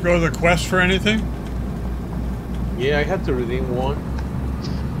guys have to go to the quest for anything? Yeah, I had to redeem one.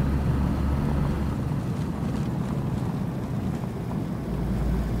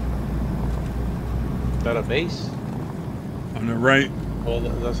 Is that a base? On the right. Oh,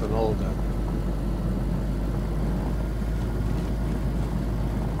 that's an old one.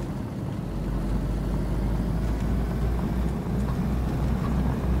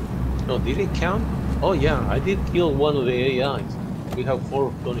 No, did it count? Oh yeah, I did kill one of the AIs. We have 4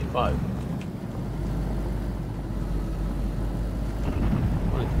 of 25. I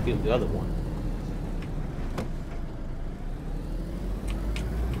wanted to kill the other one.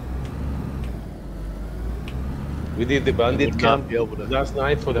 We did the bandit camp be able to last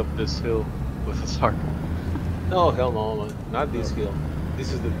night for put the... up this hill with a SARC. No, hell no, man. Not this hill.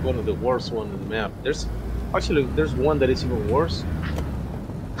 This is one of the worst one on the map. There's one that is even worse.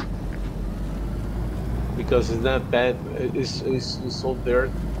 Because it's not bad. It's all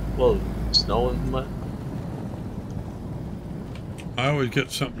dirt. Well, snow and mud. I always get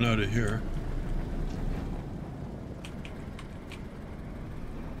something out of here.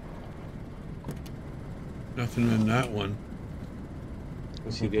 Nothing in that one.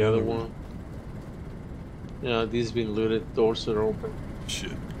 You see the other one? Yeah, these been looted. Doors are open.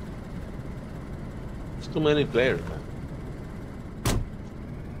 Shit. There's too many players, man.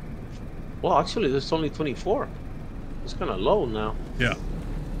 Well, actually, there's only 24. It's kind of low now. Yeah.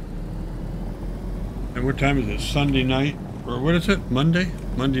 And what time is it? Sunday night? Or what is it? Monday?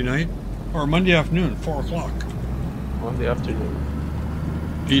 Monday night? Or Monday afternoon, 4 o'clock. Monday afternoon.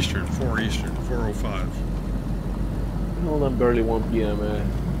 Eastern, 4 Eastern, 4:05. Well, I'm barely 1 p.m.,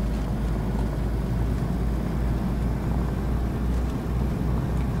 man.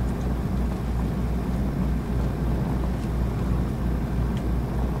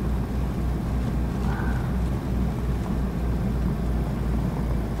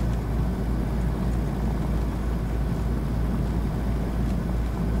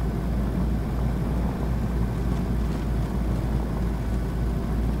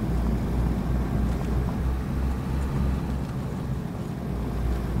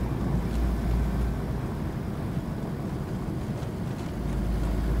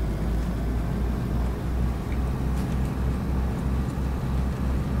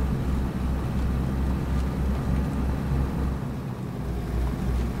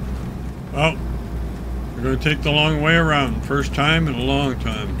 Well, we're going to take the long way around. First time in a long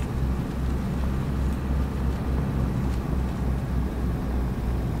time.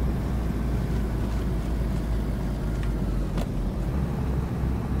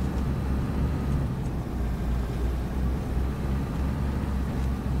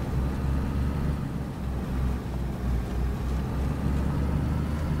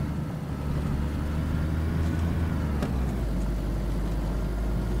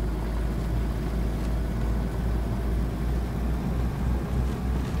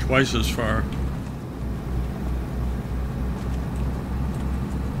 Twice as far.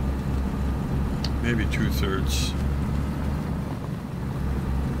 Maybe 2/3.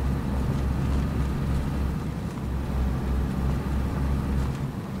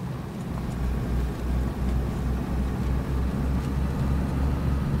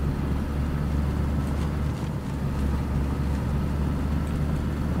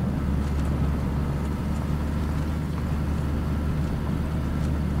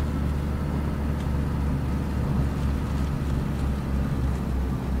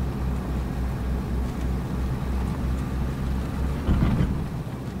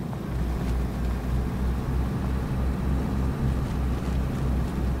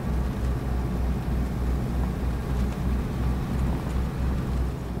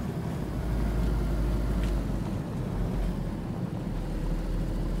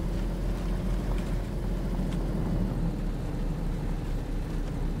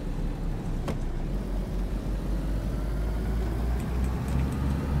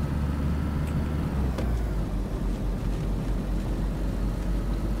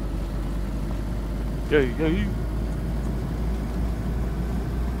 Yeah.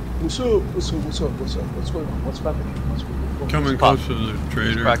 What's up? What's going on? What's happening? What's going on? Coming close to the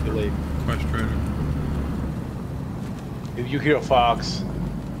trader. Calculate. Quest trader. If you hear a fox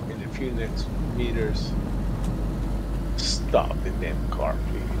in a few next meters, stop the damn car,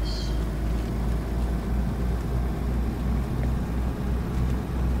 please.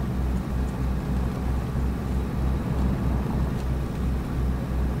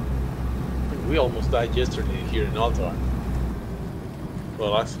 We almost died yesterday here in Altar.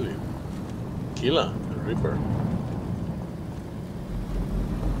 Well, actually, Kila, the Reaper.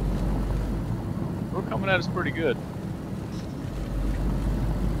 We're coming at us pretty good.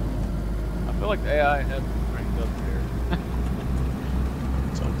 feel like the AI has been cranked up there.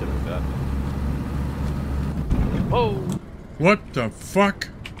 Something like that. Whoa! What the fuck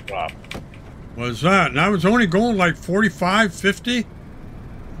Wow. was that? And I was only going like 45, 50?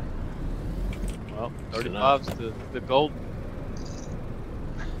 Well, 35's the gold.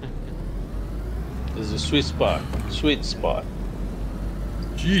 This is a sweet spot. Sweet spot.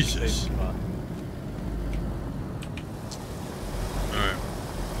 Jesus. Safe spot. Alright.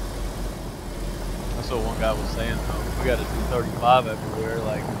 That's what one guy was saying though. We got to do 35 everywhere,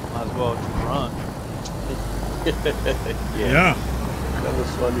 like might as well just run. Yeah. That was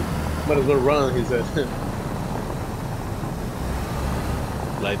funny. Might as well run, he said.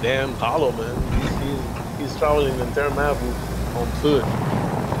 Like damn hollow, man. He's traveling the entire map on foot.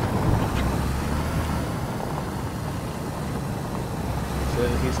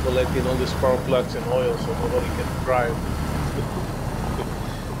 Then he's collecting all the spark plugs and oil so nobody can drive.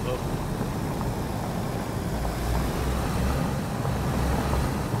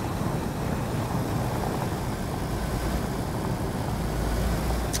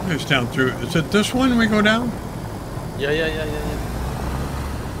 It's down through. Is it this one we go down? Yeah.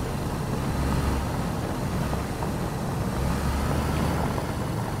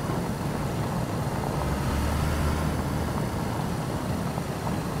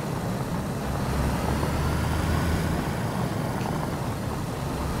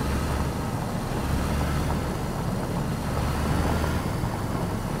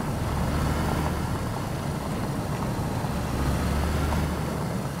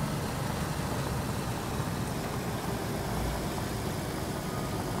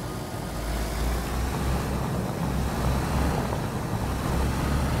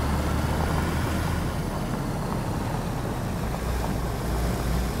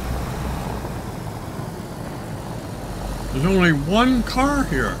 There's only one car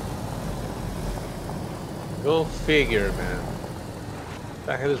here. Go figure, man. What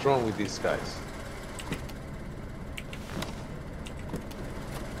the hell is wrong with these guys?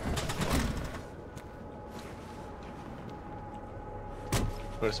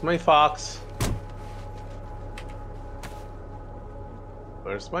 Where's my fox?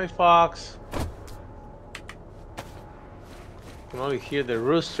 Where's my fox? I can only hear the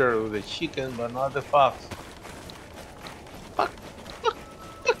rooster or the chicken, but not the fox.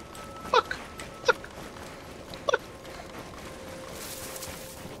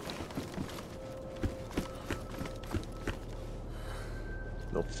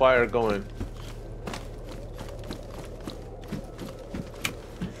 No fire going.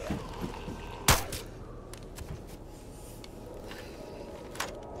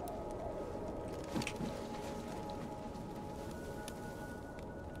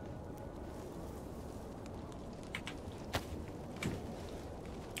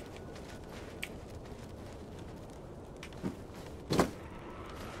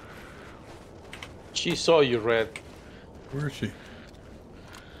 She saw you, Red. Where is she?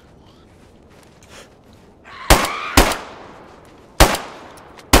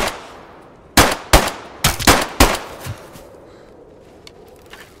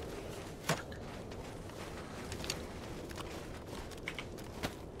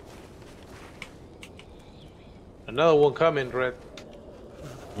 Another one coming, Red.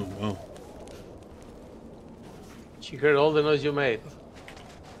 Oh, wow. She heard all the noise you made.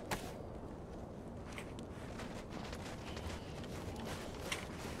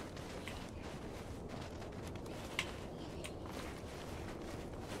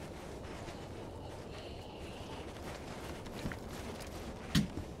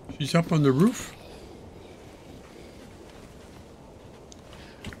 She's up on the roof?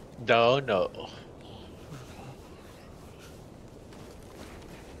 No.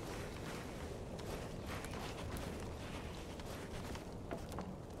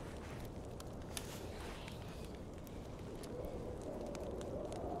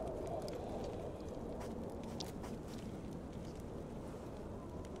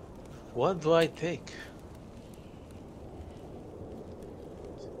 What do I take?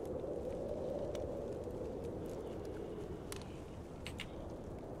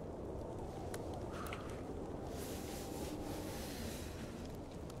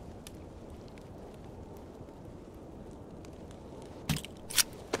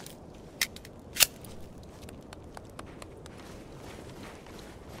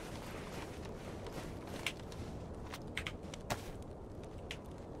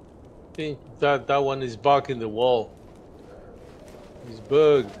 I think that one is blocking the wall. He's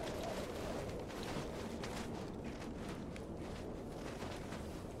bugged.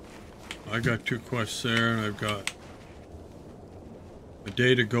 I got 2 quests there, and I've got a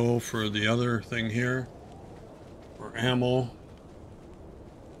day to go for the other thing here. For ammo.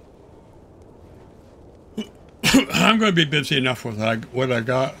 I'm going to be busy enough with what I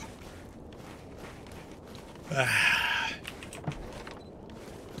got.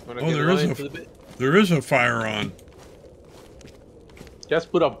 Oh, there is a fire on.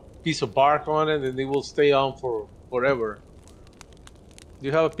 Just put a piece of bark on it and it will stay on for forever. Do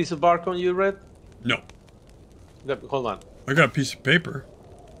you have a piece of bark on you, Red? No. Hold on. I got a piece of paper.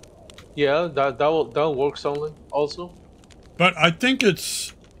 Yeah, that works only also. But I think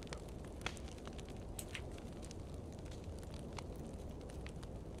it's...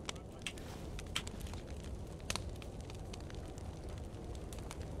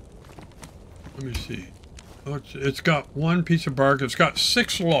 Let me see. Oh, it's got one piece of bark. It's got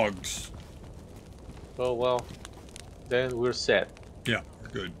 6 logs. Oh, well. Then we're set. Yeah, we're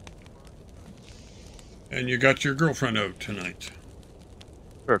good. And you got your girlfriend out tonight.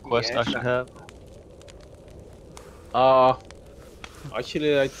 For a quest I should have.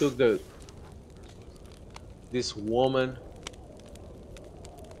 Actually, I took this woman,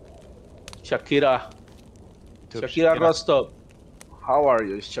 Shakira Rostov. How are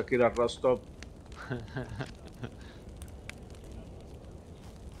you, Shakira Rostov?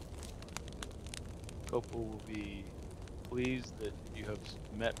 Copo will be pleased that you have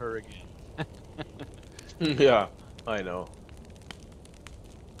met her again. Yeah, I know.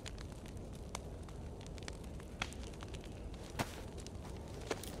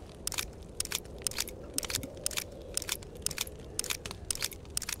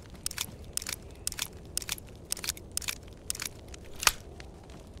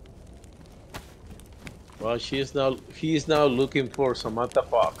 Well, he is now looking for Samantha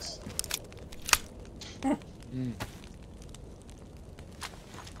Fox.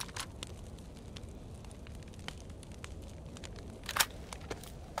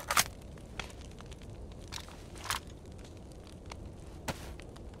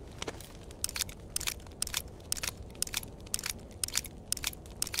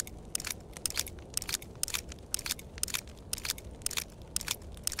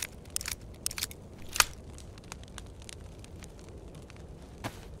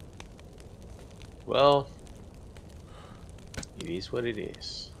 Well, it is what it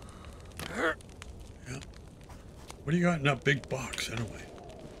is. Yeah. What do you got in that big box, anyway?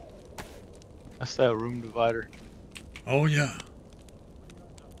 That's that room divider. Oh, yeah.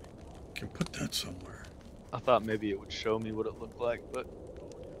 Can put that somewhere. I thought maybe it would show me what it looked like, but...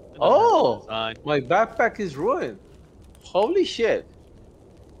 Oh, my backpack is ruined. Holy shit.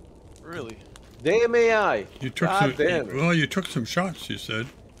 Really? Damn AI. You took well, you took some shots, you said.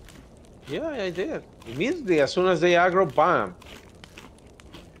 Yeah, I did. Immediately, as soon as they aggro, bam.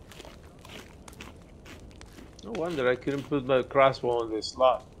 No wonder I couldn't put my crossbow in the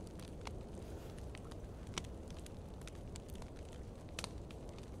slot.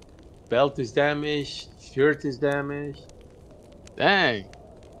 Belt is damaged. Shirt is damaged. Dang.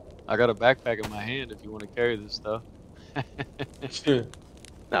 I got a backpack in my hand if you want to carry this stuff.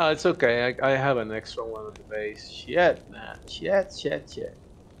 No, it's okay. I have an extra one on the base. Shit, man. Shit.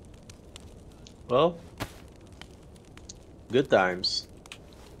 Well, good times.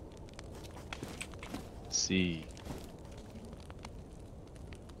 Let's see.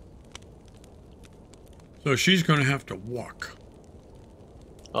 So she's going to have to walk.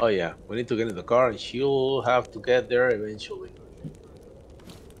 Oh yeah, we need to get in the car and she'll have to get there eventually.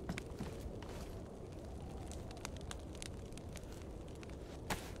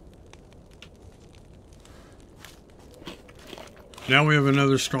 Now we have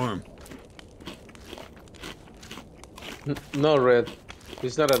another storm. No, Red.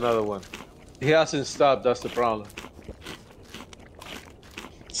 It's not another one. He hasn't stopped, that's the problem.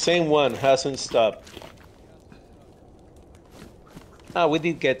 Same one, hasn't stopped. We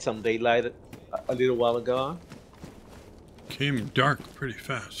did get some daylight a little while ago. Came dark pretty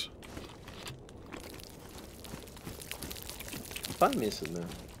fast. I'm missing now.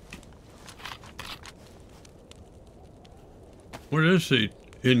 What is the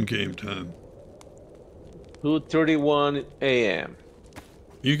in-game time? 2:31 a.m.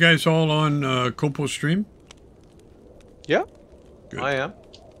 You guys all on Copo stream? Yeah, Good. I am.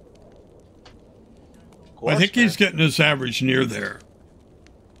 I think he's getting his average near there.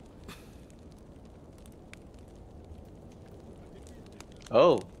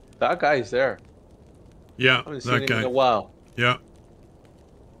 Oh, that guy's there. Yeah, I haven't seen that him guy. in a while. Yeah.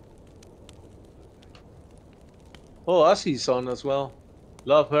 Oh, Ussie's on as well.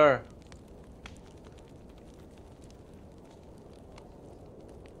 Love her.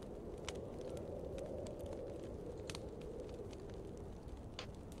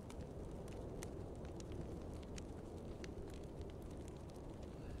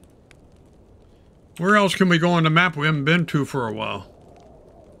 Where else can we go on the map we haven't been to for a while?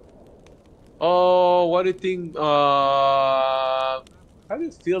 Oh, what do you think? How do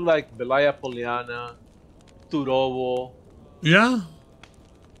you feel like Belaya Poliana, Turobo, Yeah?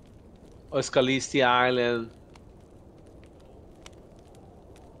 Escalisti Island?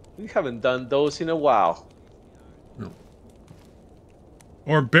 We haven't done those in a while. No.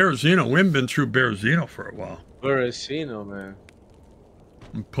 Or Berezino. We haven't been through Berezino for a while. Berezino, man.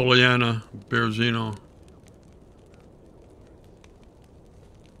 And Poliana, Berezino.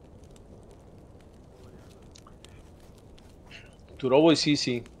 Turobo is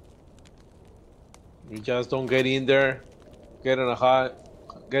easy. You just don't get in there, get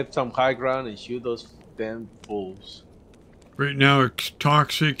some high ground and shoot those damn fools. Right now it's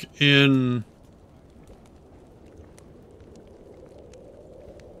toxic in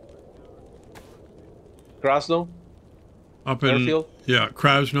Krasno? up in Airfield? yeah,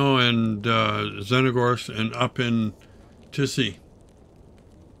 Krasno and Zenogorsk, and up in Tissy.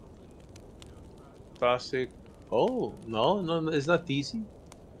 Classic. Oh, no, it's not easy.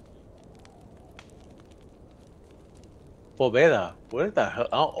 Poveda. Where the hell?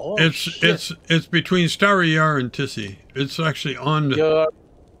 Oh, shit. It's between Stary Yar and Tissy. It's actually on the You're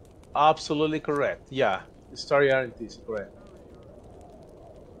absolutely correct. Yeah, Starry Island is correct.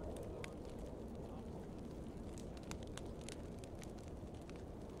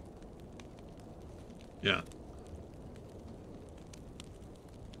 yeah.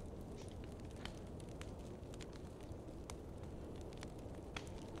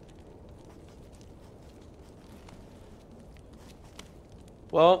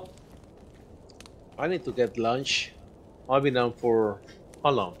 Well, I need to get lunch. I've been down for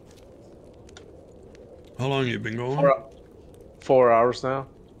how long? How long you been going? 4 hours now.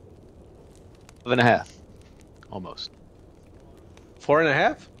 5.5. Almost.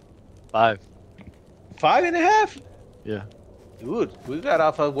 4.5? 5. 5.5? Yeah. Dude, we got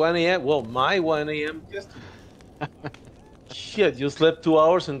off at 1 a.m. Well, my 1 a.m. just. Shit, you slept 2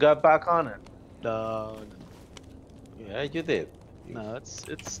 hours and got back on it. No, Yeah, you did. no, it's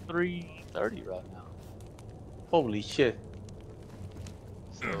 3:30 right now. Holy shit.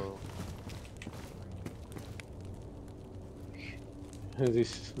 So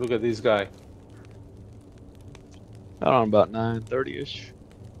Look at this guy. got on about 9:30ish.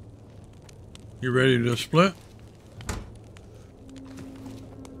 You ready to split?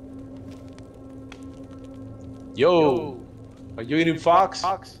 Yo, are you eating fox?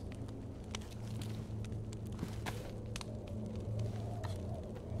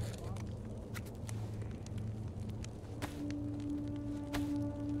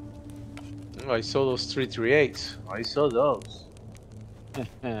 Oh, I saw those 338s. I saw those.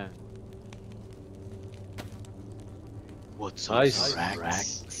 What's Nice. up,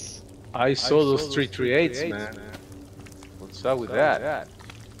 Rex? I saw those 338s, man. What's up with that?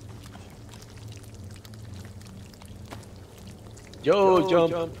 Yo,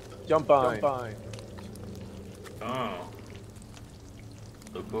 jump on. Oh.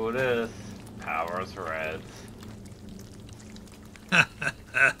 Look who it is. Powers Reds.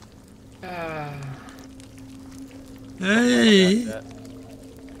 Hey!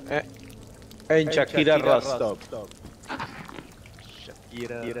 And Shakira Rostov.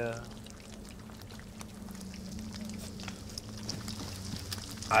 Shakira.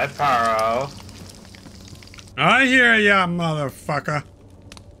 Hi, Paro. I hear ya, motherfucker.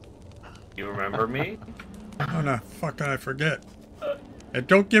 You remember me? How the fuck did I forget? And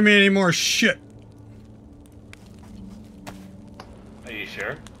don't give me any more shit. Are you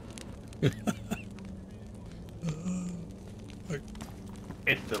sure?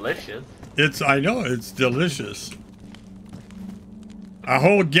 It's delicious. I know, it's delicious. A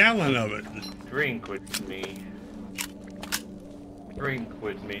whole gallon of it. Drink with me. Drink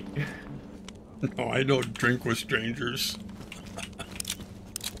with me. No, I don't drink with strangers.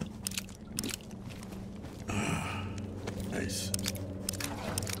 Nice.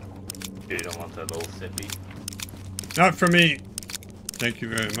 You don't want that little sippy. Not for me. Thank you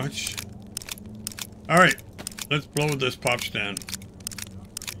very much. Alright, let's blow this pop stand.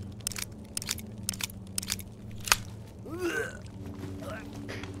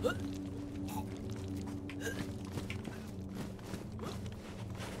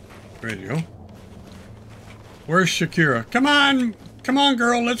 Ready to go. Where's Shakira? Come on! Come on,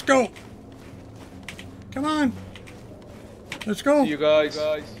 girl, let's go! Come on! Let's go! See you guys.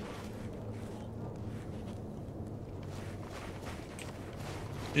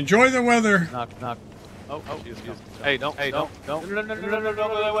 Enjoy the weather! Knock. Oh, excuse. Hey, don't. No,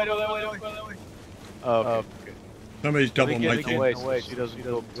 wait. Oh, okay. Somebody's double Get miking. away so she doesn't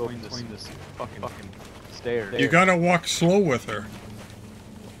go between this fucking stairs. You gotta walk slow with her.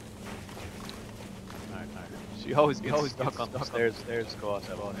 Alright. She always gets stuck on the stairs to go out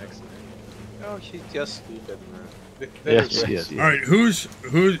that one exit. Oh, she's just stupid, man. Yes, she is. All right, who's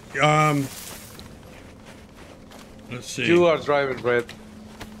let's see. You are driving, Red.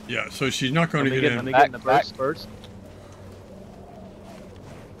 Yeah, so she's not going to get Let in. me get in the back first.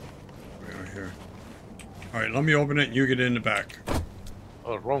 We are here. All right, let me open it and you get in the back.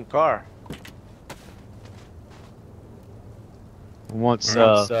 Oh, wrong car. Once,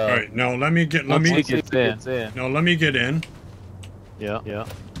 All right, now let me get once he gets in. Now let me get in. Yeah.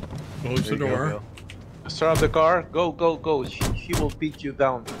 Close the door. Go. Start up the car. Go, go, go. She will beat you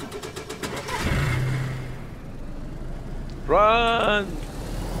down. Run!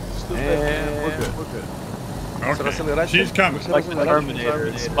 Stupid. And we're good. Okay, she's coming. Like the Terminator,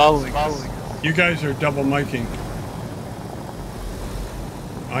 it's following us. You guys are double miking.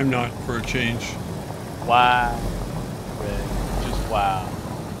 I'm not, for a change. Wow. Red. Just wow.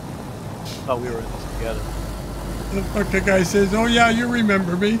 Thought we were in this together. The fuck the guy says, oh yeah, you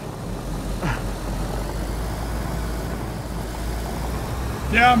remember me.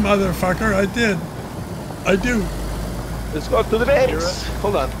 Yeah, motherfucker, I did. I do. Let's go to the base.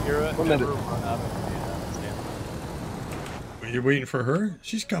 Hold on. Kira, 1 minute. never run out of stamina. Are you waiting for her?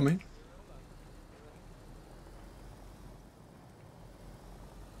 She's coming.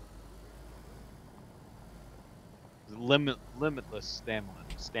 Limitless stamina.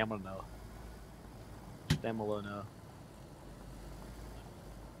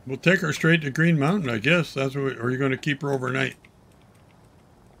 We'll take her straight to Green Mountain, I guess. That's what. Or are you going to keep her overnight?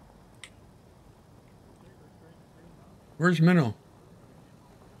 Where's Minnow?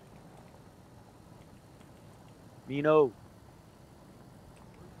 Mino.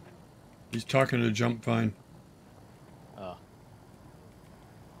 He's talking to Jump Vine.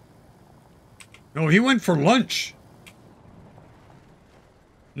 No, he went for lunch.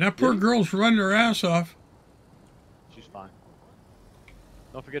 And that poor girl's running her ass off. She's fine.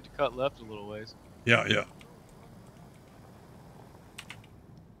 Don't forget to cut left a little ways. Yeah.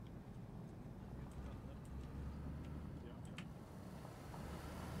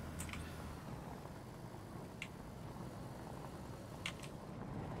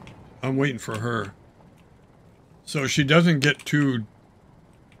 I'm waiting for her. So she doesn't get too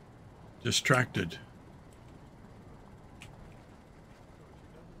distracted.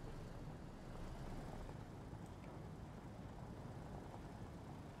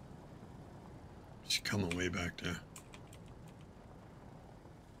 She's coming way back there.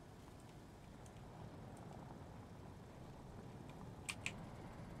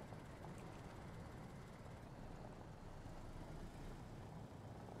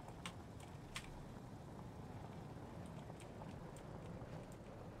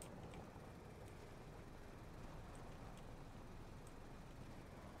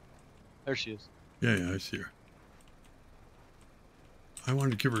 There she is. Yeah, I see her. I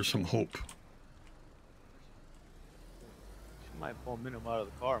want to give her some hope. She might pull Minham out of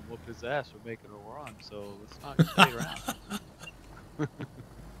the car and whoop his ass for making her run, so let's not stay around.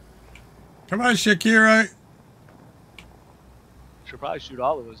 Come on, Shakira. She'll probably shoot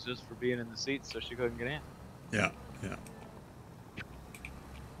all of us just for being in the seats so she couldn't get in. Yeah.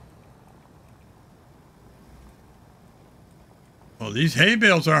 Well, these hay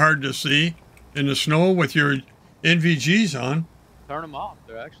bales are hard to see in the snow with your NVGs on. Turn them off.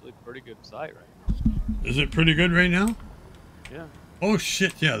 They're actually pretty good sight right now. Is it pretty good right now? Yeah. Oh,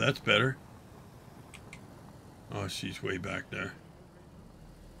 shit. Yeah, that's better. Oh, she's way back there.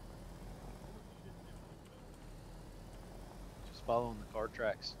 Just following the car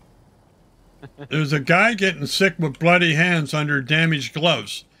tracks. There's a guy getting sick with bloody hands under damaged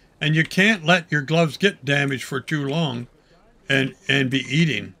gloves. And you can't let your gloves get damaged for too long and be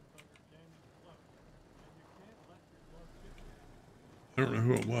eating. I don't know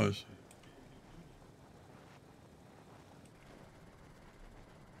who it was.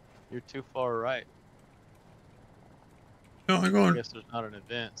 You're too far right. No, I'm I going. guess there's not an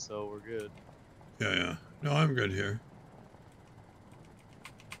event, so we're good. Yeah. No, I'm good here.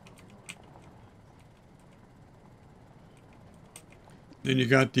 Then you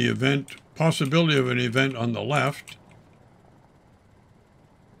got the event, possibility of an event on the left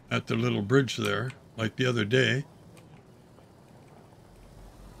at the little bridge there, like the other day.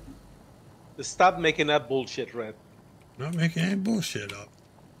 Stop making that bullshit, Red. Not making any bullshit up.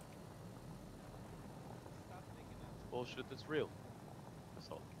 Bullshit that's real. That's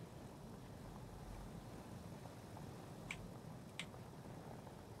all.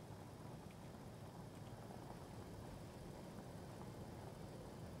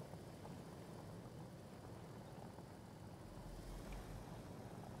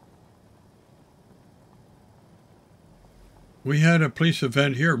 We had a police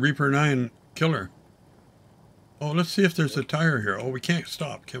event here, Reaper 9 killer. Oh, let's see if there's a tire here. Oh, we can't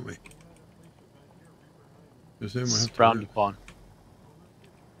stop, can we? Because then we It's have to frowned upon.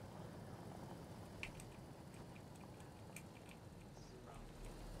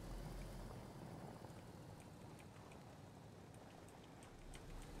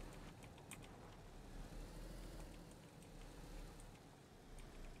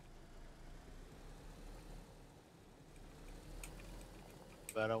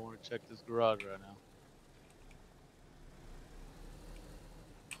 But I want to check this garage right now.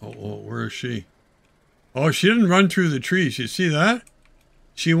 Oh, where is she? Oh, she didn't run through the trees. You see that?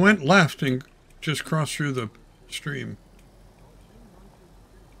 She went left and just crossed through the stream.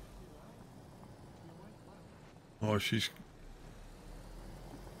 Oh, she's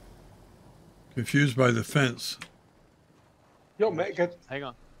confused by the fence. Yo, man, Hang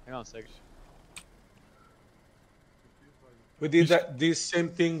on a second. we did this same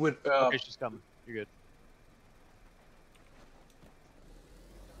thing with. Okay, she's coming. You're good.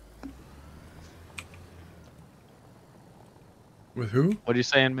 With who? What are you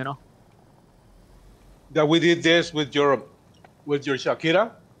saying, Minnow? That we did this with your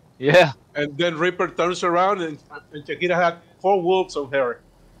Shakira, Yeah. and then Reaper turns around and Shakira had 4 wolves on her.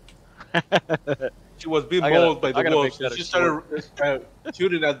 She was being mauled by the wolves. And she started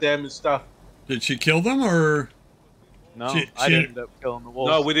shooting at them and stuff. Did she kill them or? No, She I didn't end up killing the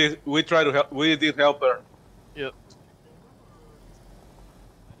wolves. No, we did. We tried to help. We did help her. Yep.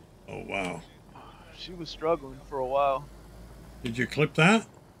 Oh wow! She was struggling for a while. Did you clip that?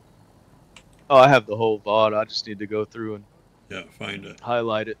 Oh, I have the whole VOD. I just need to go through and Find it.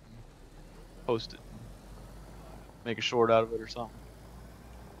 highlight it, post it, make a short out of it or something.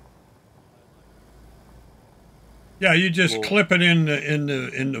 Yeah, you just clip it in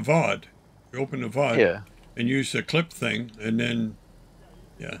the VOD. You open the VOD. Yeah. And use the clip thing, and then,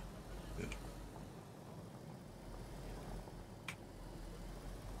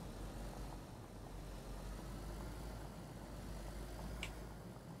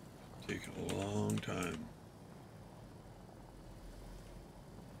 Taking a long time.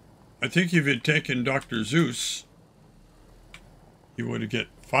 I think if you'd taken Dr. Zeus, you would have get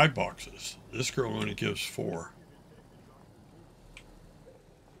 5 boxes. This girl only gives 4.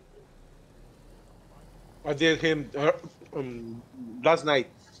 I did him last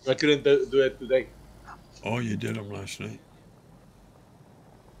night. I couldn't do it today. Oh, you did them last night.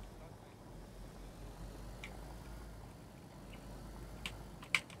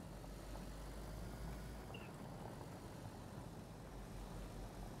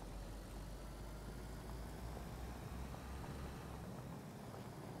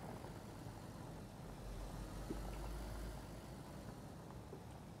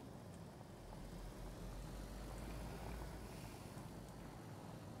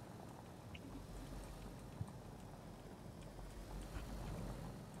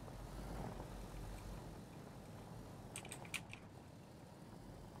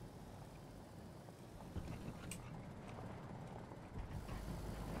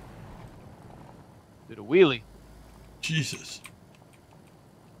 Did a wheelie. Jesus.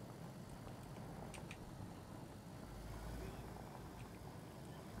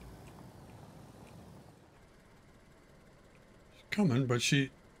 She's coming, but she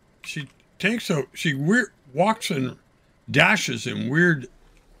takes out, walks and dashes in weird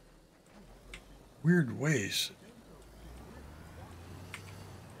ways.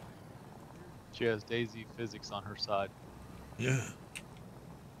 She has DayZ physics on her side. Yeah.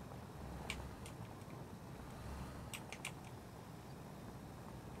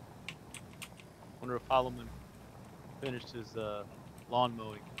 Wonder if Holloman finished his lawn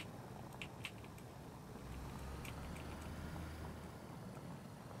mowing.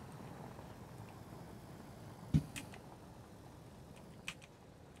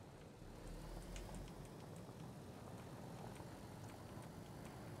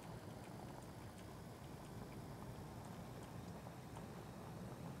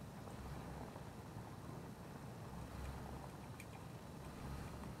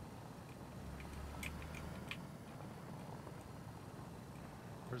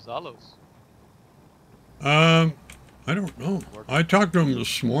 Where's Zalos? I don't know. I talked to him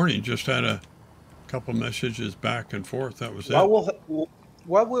this morning. Just had a couple messages back and forth. That was it.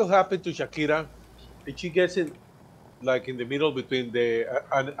 What will happen to Shakira if she gets in, like in the middle between the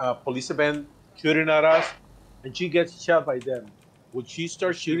police event shooting at us, and she gets shot by them? Would she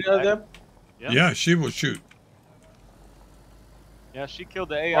start shooting at them? Yeah, she will shoot. Yeah, she killed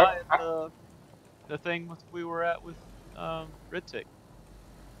the AI at the thing we were at with Red-Tic.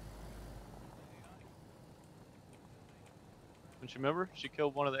 Don't you remember? She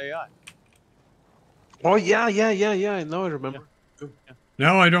killed one of the AI. Oh yeah. Now I remember. Yeah.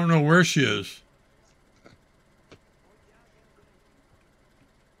 Now I don't know where she is.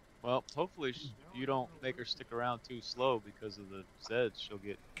 Well, hopefully you don't make her stick around too slow because of the Zeds. She'll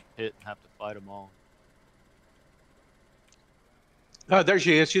get hit and have to fight them all. Ah, there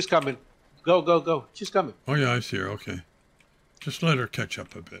she is. She's coming. Go. She's coming. Oh yeah, I see her. Okay. Just let her catch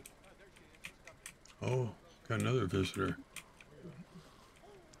up a bit. Oh, got another visitor.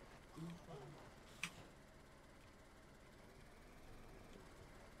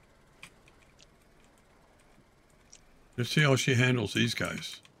 Let's see how she handles these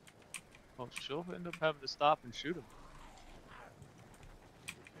guys. Oh, she'll end up having to stop and shoot him.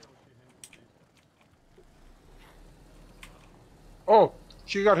 Oh,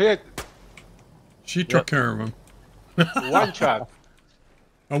 she got hit. She took care of him. One shot.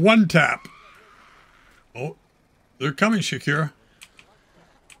 A one tap. Oh, they're coming, Shakira.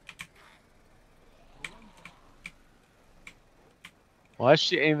 Why is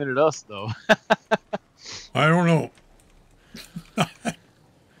she aiming at us, though? I don't know.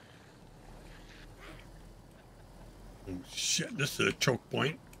 Oh, shit, this is a choke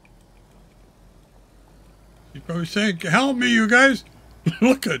point. She's probably saying, help me, you guys.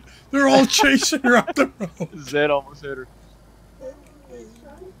 Look at, they're all chasing her up the road. Zed almost hit her.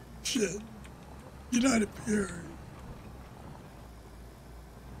 Shit. Get out of here.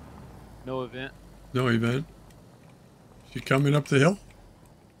 No event. No event. She coming up the hill?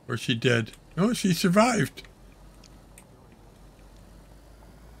 Or she dead? No, she survived.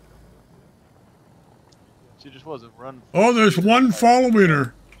 She just wasn't running. Oh, there's one following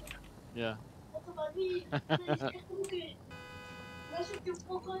her. Yeah.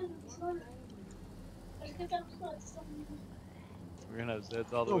 We're gonna have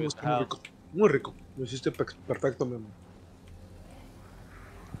Zeds all the way to the house. Muy rico. Lo hiciste perfecto, mi amor.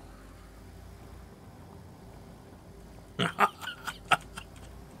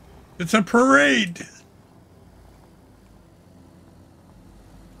 It's a parade.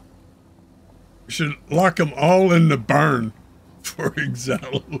 We should lock them all in the barn for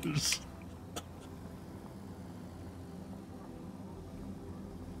exhalos.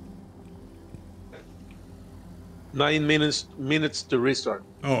 9 minutes to restart.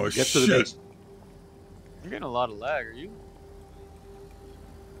 Oh, Get to the shit. base. You're getting a lot of lag, are you?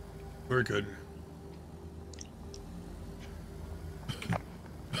 We're good.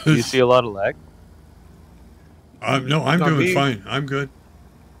 Do you see a lot of lag? No, I'm Not doing me. fine. I'm good.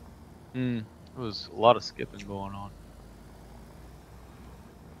 There was a lot of skipping going on.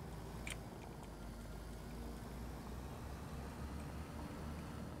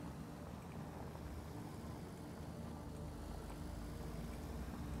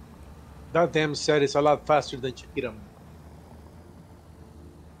 That damn set is a lot faster than Shakira.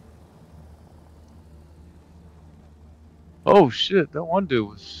 Oh shit, that one dude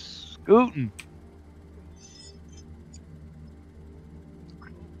was scooting.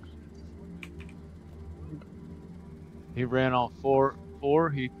 He ran off four.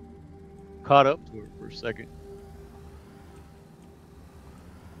 He caught up to her for a second.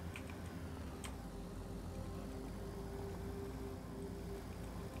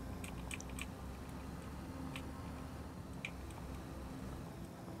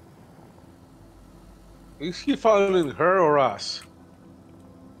 Is he following her or us?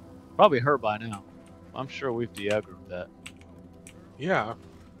 Probably her by now. I'm sure we've de-aggroed that. Yeah,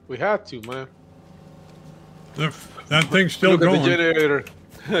 we had to, man. That thing's still Look at going. the generator.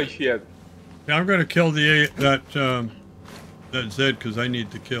 Yeah. Yeah, I'm going to kill that Zed because I need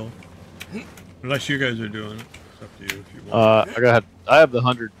to kill. Unless you guys are doing it. It's up to you if you want. I have the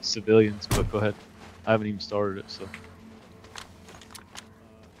 100 civilians, but go ahead. I haven't even started it, so.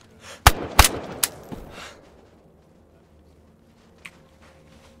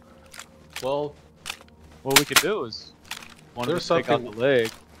 Well, What we could do is one of us take out the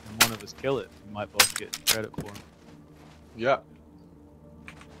leg and one of us kill it. We might both get credit for it. yeah.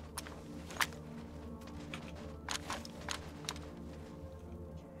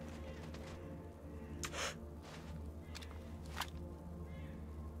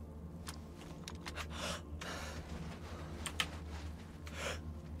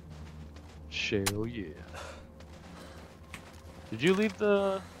 Hell yeah. Did you leave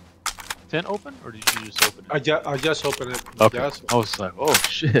the tent open, or did you just open it? I just opened it. Okay. Just- I was like, oh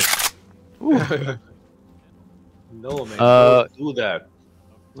shit. Ooh. No, man. Don't do that.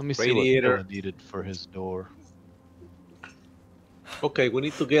 Let me see Radiator. what Dylan needed for his door. Okay, we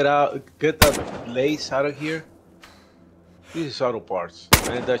need to get that lace out of here. This is auto parts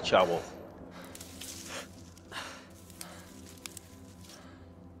and that shovel.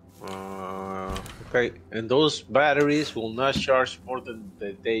 Okay, and those batteries will not charge more than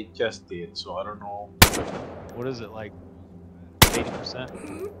they just did. So I don't know. What is it, like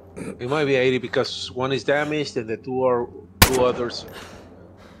 80%? It might be 80 because one is damaged and the two others.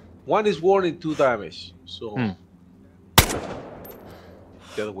 One is worn and two damaged. So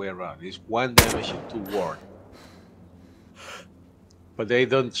the other way around. It's one damaged and two worn. But they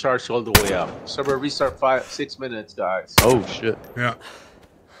don't charge all the way up. Server restart 6 minutes, guys. Oh shit. Yeah.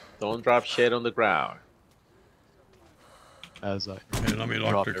 Don't drop shit on the ground. As I Okay, let me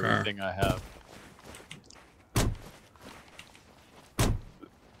lock drop the car. everything I have.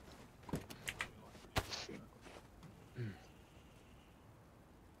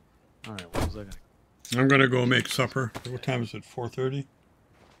 Alright, what was I gonna... I'm gonna go make supper. What time is it? 4:30?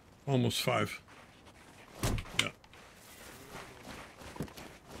 Almost 5. Yeah.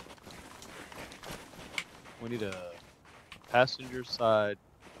 We need a passenger side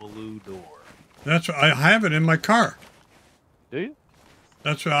blue door. That's I have it in my car. Do you?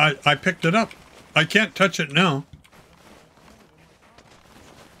 That's why I picked it up. I can't touch it now.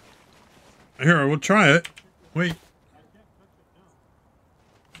 Here, we'll try it. Wait.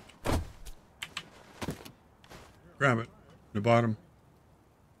 Grab it. The bottom.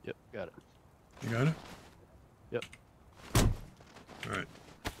 Yep, got it. You got it? Yep. All right.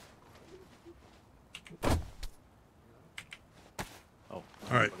 Oh.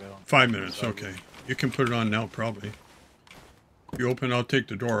 All right. 5 minutes. Okay. You can put it on now, probably. If you open, I'll take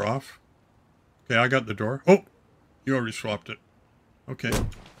the door off. Okay, I got the door. Oh, you already swapped it. Okay.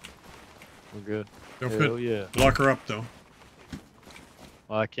 We're good. Don't Hell yeah. Lock her up, though.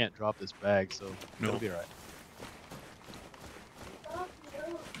 Well, I can't drop this bag, so No. it'll be alright.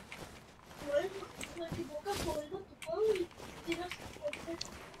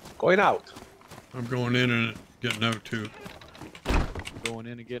 Going out. I'm going in and getting out, too. Going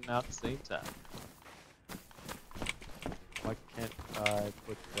in and getting out at the same time. Why can't I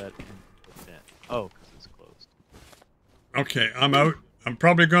put that in the tent? Oh, because it's closed. Okay, I'm out. I'm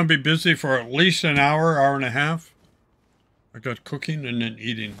probably going to be busy for at least an hour, hour and a half. I got cooking and then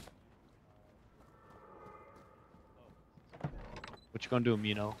eating. What you gonna do,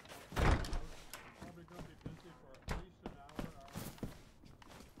 Mino?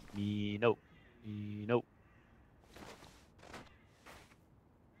 Mino. Mino.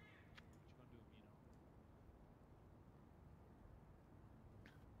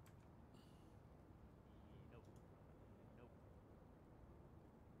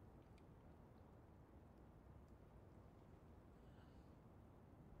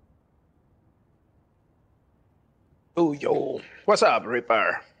 Oh, yo. What's up,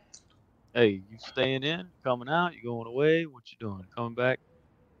 Reaper? Hey, you staying in? Coming out? You going away? What you doing? Coming back?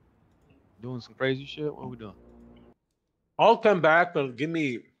 Doing some crazy shit? What we doing? I'll come back, but give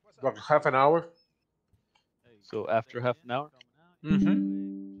me like half an hour. So after half an hour?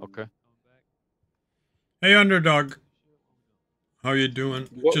 Mm-hmm. Okay. Hey, Underdog. How you doing?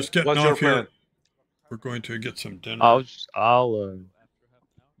 Just getting What's off your here. plan? We're going to get some dinner. I'll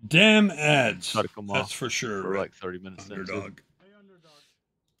Damn ads. try to come That's off for sure. for like 30 minutes then, too. Underdog.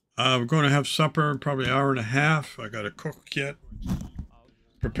 We're going to have supper in probably an hour and a half. I got to cook yet.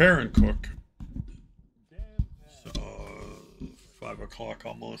 Prepare and cook. So 5 o'clock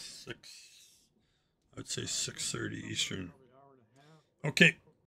almost, 6. I'd say 6:30 Eastern. Okay.